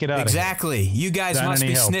 They can't get out Exactly. of here. You guys must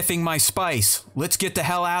be sniffing my spice. Let's get the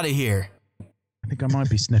hell out of here. I think I might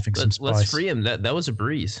be sniffing some spice. Let's free him. That was a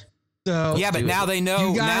breeze. So Yeah, but now they know.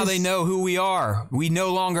 You Now guys- they know who we are. We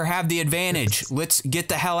no longer have the advantage. Let's get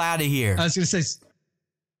the hell out of here. I was going to say,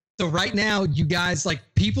 so right now, you guys, like,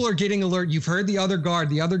 people are getting alert. You've heard the other guard.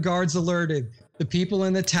 The other guard's alerted. The people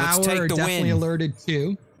in the tower take are the definitely win. alerted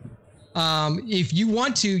too. If you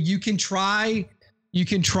want to, you can try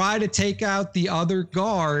to take out the other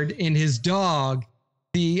guard and his dog.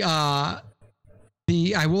 I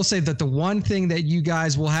will say that the one thing that you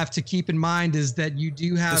guys will have to keep in mind is that you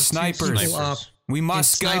do have The snipers. two people up We in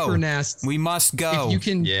must sniper go. nests. We must go. If you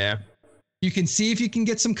can, Yeah. you can see if you can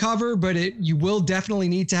get some cover, but you will definitely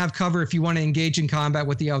need to have cover if you want to engage in combat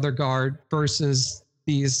with the other guard versus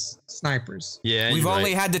these snipers. Yeah. We've you're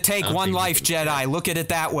only right. had to take I don't one think we life, can- Jedi. Look at it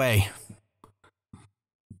that way.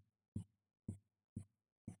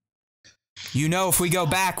 You know, if we go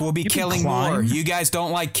back, we'll be You can killing climb. more. You guys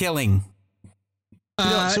don't like killing.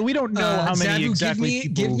 So we don't know how many Zabu, exactly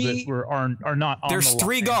give people me- that are not on There's the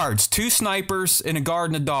 3 line. guards, 2 snipers, and a guard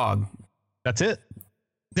and a dog. That's it.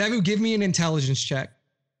 Zabu, give me an intelligence check.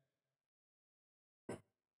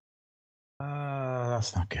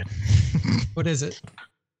 That's not good. What is it?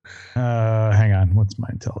 Hang on. What's my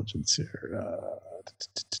intelligence here?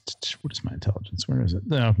 What is my intelligence? Where is it?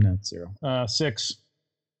 No, it's 0. 6.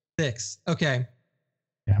 6. Okay.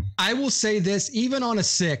 Yeah. I will say this, even on a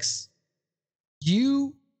 6,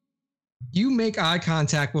 you make eye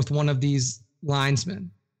contact with one of these linesmen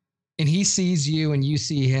and he sees you and you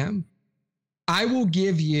see him. I'll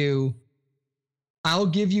give you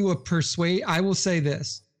a persuade. I will say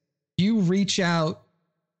this. You reach out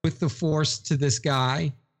with the force to this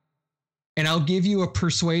guy and I'll give you a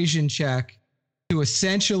persuasion check to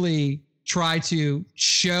essentially try to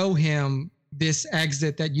show him this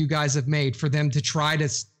exit that you guys have made for them to try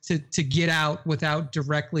to get out without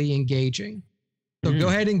directly engaging. So go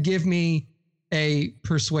ahead and give me a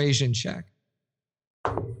persuasion check.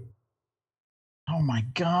 Oh my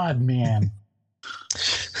God, man.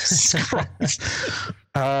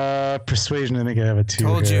 Persuasion, I think I have a 2.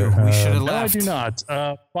 Told here. you, we should have No, I left. do not.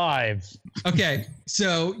 5. Okay,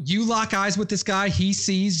 so you lock eyes with this guy. He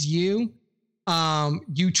sees you.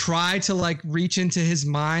 You try to like reach into his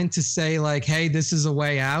mind to say like, "Hey, this is a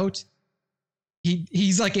way out."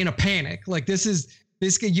 He's like in a panic. Like this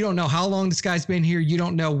guy. You don't know how long this guy's been here. You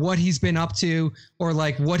don't know what he's been up to or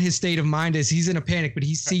like what his state of mind is. He's in a panic, but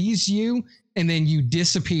he sees you and then you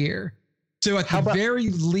disappear. So at the very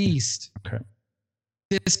least, Okay.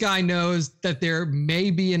 this guy knows that there may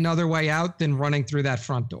be another way out than running through that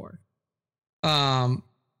front door. All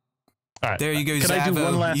right. There you go, Can I do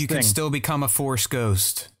one Zavo. last You thing? can still become a Force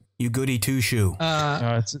ghost. You goody two-shoe.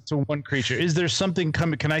 It's a one creature. Is there something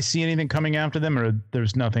coming? Can I see anything coming after them, or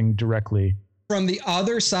there's nothing directly? From the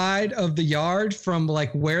other side of the yard, from like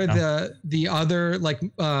where the other like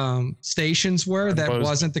stations were, that Opposed.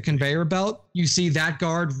 wasn't the conveyor belt. You see that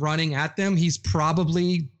guard running at them. He's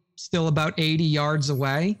probably still about 80 yards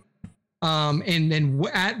away. And then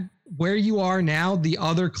at where you are now, the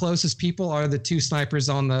other closest people are the 2 snipers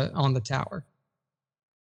on the tower.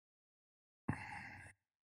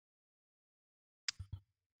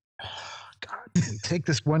 God, take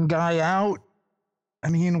this one guy out. I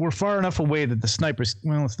mean, we're far enough away that the snipers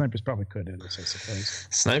probably could hit us, I suppose.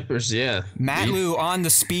 Snipers, yeah. Matlu on the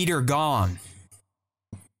speeder gone.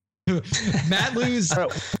 Matt Lou's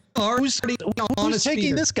already on a Who's taking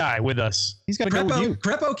speeder. this guy with us? He's got to go with you.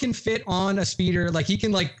 Crepo can fit on a speeder. Like he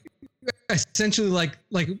can like essentially like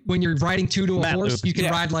when you're riding 2 to a Matt horse, Luke. you can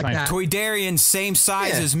Yeah. ride like Fine. that. Toydarian, same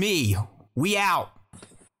size Yeah. as me. We out.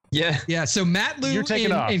 Yeah. Yeah. So Matt Lou You're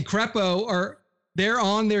taking off. and Crepo they're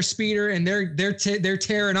on their speeder and they're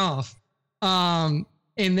tearing off. And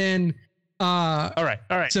then All right.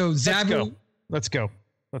 so Zavu, Let's go.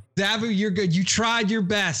 Zavu, you're good. You tried your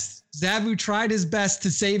best. Zavu tried his best to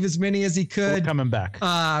save as many as he We're could. coming back.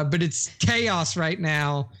 But it's chaos right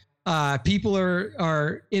now. People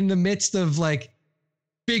are in the midst of like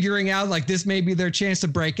figuring out like this may be their chance to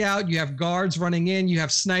break out. You have guards running in. You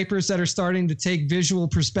have snipers that are starting to take visual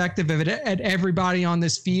perspective of it at everybody on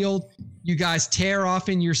this field. You guys tear off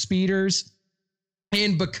in your speeders.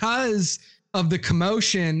 And because of the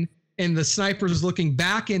commotion and the snipers looking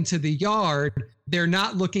back into the yard, they're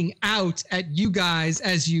not looking out at you guys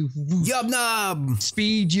as you Yub nub.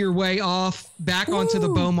 speed your way off back onto the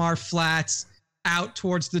Bomar Flats out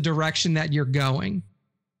towards the direction that you're going.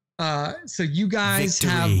 So you guys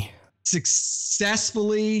have Victory.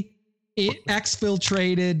 successfully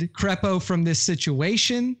exfiltrated Crepo from this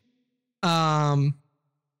situation. And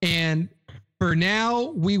for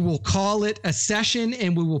now, we will call it a session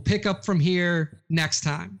and we will pick up from here next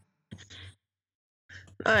time.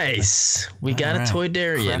 Nice. We got All right. a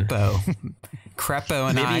Toydarian. Crepo. Crepo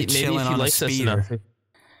and I chilling if he on a likes us speeder. enough,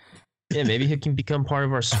 yeah, maybe he can become part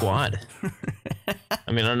of our squad.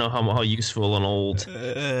 I mean, I don't know how useful an old,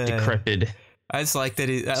 decrepit. I just like that.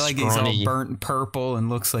 He's all scrawny- burnt and purple and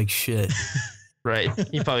looks like shit. Right.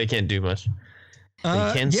 He probably can't do much.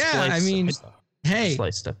 But he can slice hey,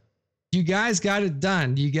 slice stuff. you guys got it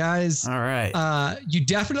done. You guys, All right. you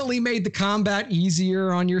definitely made the combat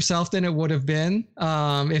easier on yourself than it would have been.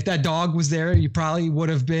 If that dog was there, you probably would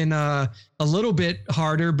have been a little bit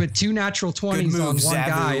harder. But 2 natural 20s move, on one Zabu.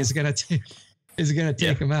 guy is gonna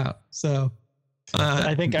take him out. So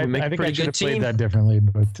I think I make a should pretty have good played team. that differently,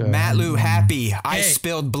 but Matlu happy. I Hey.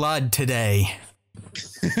 spilled blood today.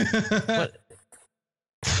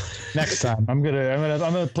 next time I'm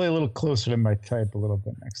gonna play a little closer to my type a little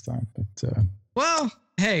bit next time. But well,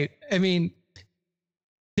 hey, I mean,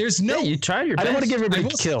 there's no. Yeah, you tried your I best. don't want to get everybody I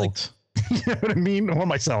will say, killed. You know what I mean? Or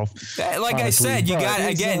myself. Like I Honestly, said, you but got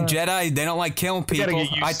it's, again. Jedi, they don't like killing we gotta people.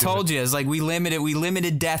 get used I to told you, it's like we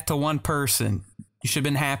limited death to 1 person. You should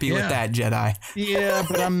have been happy with Yeah. that, Jedi. Yeah,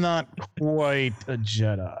 but I'm not quite a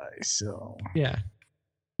Jedi, so Yeah.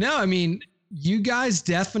 No, I mean, you guys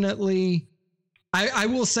definitely. I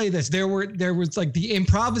will say this: there was like the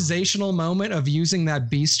improvisational moment of using that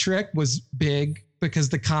beast trick was big because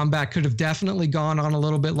the combat could have definitely gone on a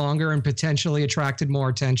little bit longer and potentially attracted more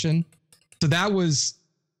attention. So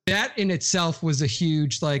that in itself was a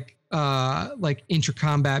huge like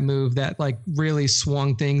intra-combat move that like really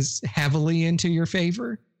swung things heavily into your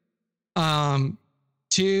favor.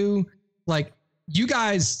 2, like you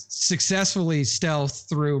guys successfully stealthed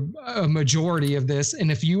through a majority of this,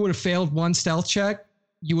 and if you would have failed 1 stealth check,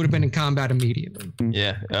 you would have been in combat immediately.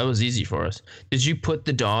 Yeah, that was easy for us. Did you put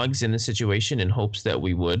the dogs in the situation in hopes that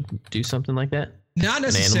we would do something like that? Not An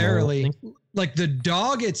animal necessarily. thing? Like the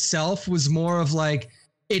dog itself was more of like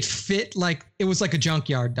it fit, like it was like a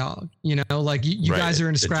junkyard dog, you know, like you Right, guys are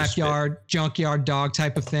in a it just scrapyard, junkyard dog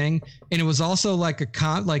type of thing. And it was also like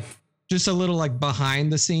just a little like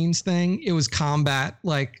behind the scenes thing. It was combat,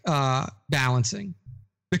 like balancing,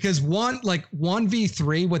 because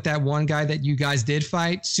 1v3 with that one guy that you guys did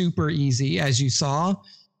fight, super easy, as you saw.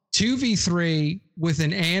 2v3 with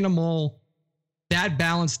an animal, that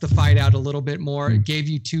balanced the fight out a little bit more. It gave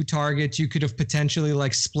you 2 targets. You could have potentially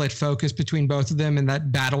like split focus between both of them, and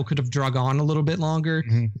that battle could have drug on a little bit longer.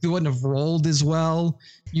 If you wouldn't have rolled as well,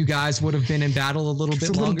 you guys would have been in battle a little bit There's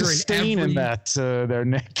a little longer. disdain in that there,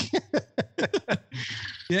 Nick.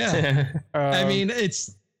 Yeah. I mean,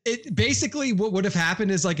 it basically what would have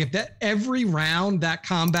happened is like if that every round that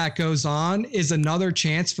combat goes on is another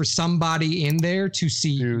chance for somebody in there to see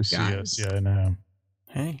you guys. Yes, yeah, I know.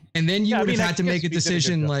 Hey, And then you Yeah, I would mean, have I had to guess make a we did a good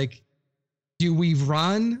decision job. like, do we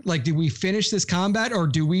run? Like, do we finish this combat, or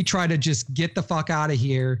do we try to just get the fuck out of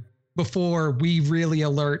here before we really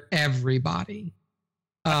alert everybody?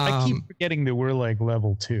 I keep forgetting that we're like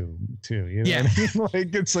level 2 too. You know Yeah. what I mean?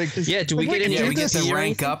 Like it's like Yeah, do we like, get any yeah, we get this the or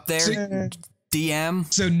rank anything? up there.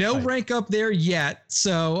 DM. So no rank up there yet.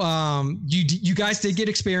 So you guys did get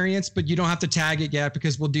experience, but you don't have to tag it yet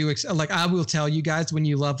because we'll do like I will tell you guys when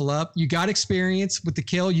you level up. You got experience with the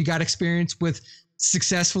kill. You got experience with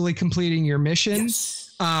successfully completing your mission.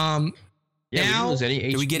 Yes. Yeah, we didn't Now- lose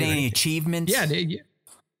any Do we HP get or any anything. achievements? Yeah.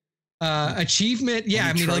 Achievement. Yeah, Any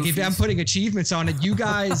I mean, like if I'm trophies? putting achievements on it, you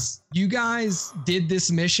guys did this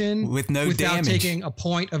mission With no without damage. taking a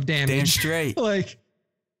point of Damn damage. straight. Like,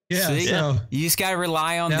 yeah. See? So You just gotta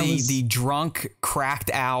rely on That was- the drunk, cracked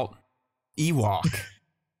out Ewok.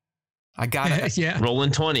 I got it. yeah.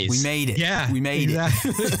 Rolling 20s. We made it. Yeah, We made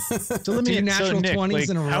exactly. it. so let me Two natural Nick, 20s like,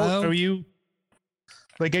 in a how row. are you?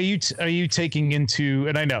 Like, are you taking into?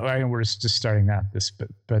 And I know we're just starting this,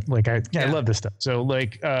 but like I Yeah. love this stuff. So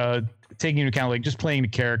like taking into account like just playing the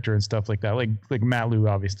character and stuff like that. Like Matlu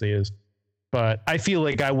obviously is, but I feel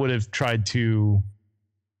like I would have tried to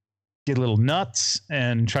get a little nuts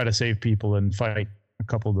and try to save people and fight a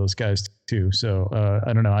couple of those guys too. So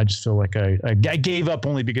I don't know. I just feel like I gave up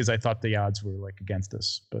only because I thought the odds were like against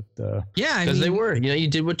us. But Yeah, I Because mean, they were. You know, you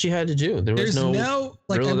did what you had to do. There was there's no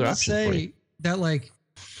like real I other will option for you. say that like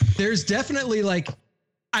there's definitely like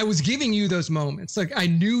I was giving you those moments. Like I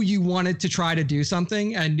knew you wanted to try to do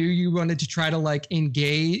something. I knew you wanted to try to like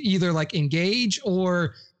engage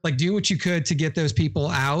or like do what you could to get those people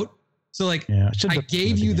out. So like yeah, I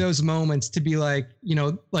gave you those moments to be like, you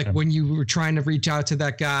know, like Yeah. when you were trying to reach out to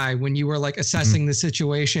that guy, when you were like assessing the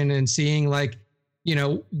situation and seeing like, you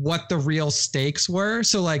know, what the real stakes were.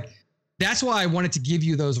 So like, that's why I wanted to give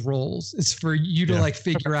you those roles. It's for you to Yeah. like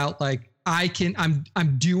figure out like,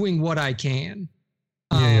 I'm doing what I can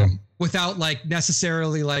Yeah. without like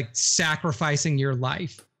necessarily like sacrificing your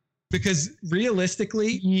life, because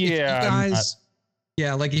realistically, if you Yeah, I'm guys,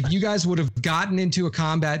 Yeah, like if you guys would have gotten into a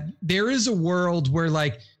combat, there is a world where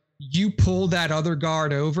like you pull that other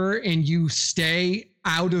guard over and you stay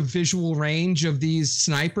out of visual range of these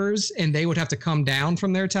snipers and they would have to come down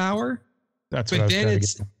from their tower. That's what but I was then trying to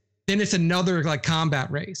it's get to. then it's another like combat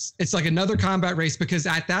race. It's like another combat race because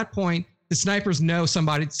at that point the snipers know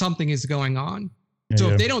something is going on. So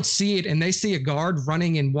if they don't see it and they see a guard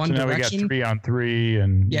running in one direction, now we got 3-on-3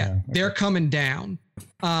 and they're coming down.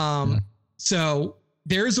 So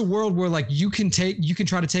there's a world where like you can try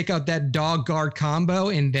to take out that dog guard combo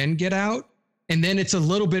and then get out. And then it's a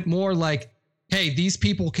little bit more like, hey, these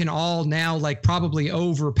people can all now like probably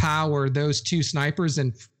overpower those 2 snipers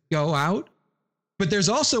and go out. But there's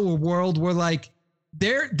also a world where like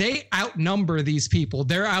they outnumber these people.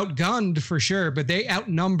 They're outgunned for sure, but they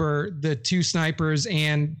outnumber the 2 snipers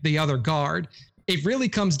and the other guard. It really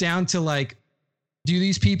comes down to like, do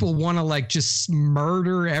these people want to like just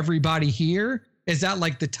murder everybody here? Is that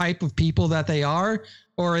like the type of people that they are?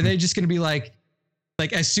 Or are they just going to be like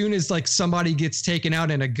as soon as like somebody gets taken out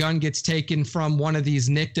and a gun gets taken from one of these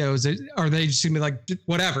Nictos, are they just going to be like,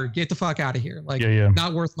 whatever, get the fuck out of here? Like,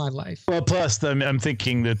 not worth my life. Well, plus I'm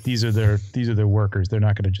thinking that these are their workers. They're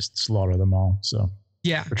not going to just slaughter them all. So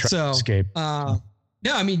yeah. We're trying to escape. No,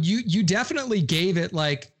 I mean, you definitely gave it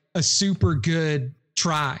like a super good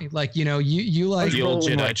try. Like, you like the old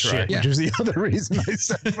Jedi try, which is the other reason I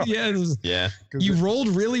said. You rolled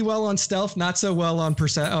really well on stealth, not so well on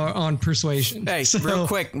persuasion. Hey, real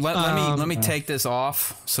quick, let me take this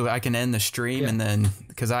off so I can end the stream, and then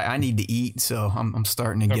because I need to eat, so I'm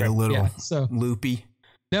starting to get a little loopy.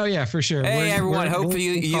 No, yeah, for sure. Hey, everyone.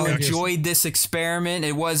 Hopefully you enjoyed this experiment.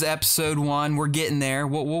 It was episode 1. We're getting there.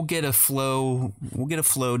 We'll get a flow. We'll get a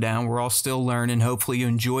flow down. We're all still learning. Hopefully you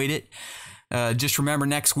enjoyed it. Just remember,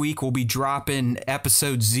 next week we'll be dropping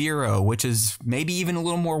episode 0, which is maybe even a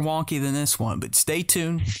little more wonky than this one. But stay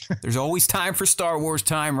tuned. There's always time for Star Wars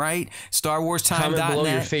time, right? StarWarsTime.net. Comment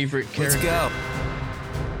below your favorite character. Let's go.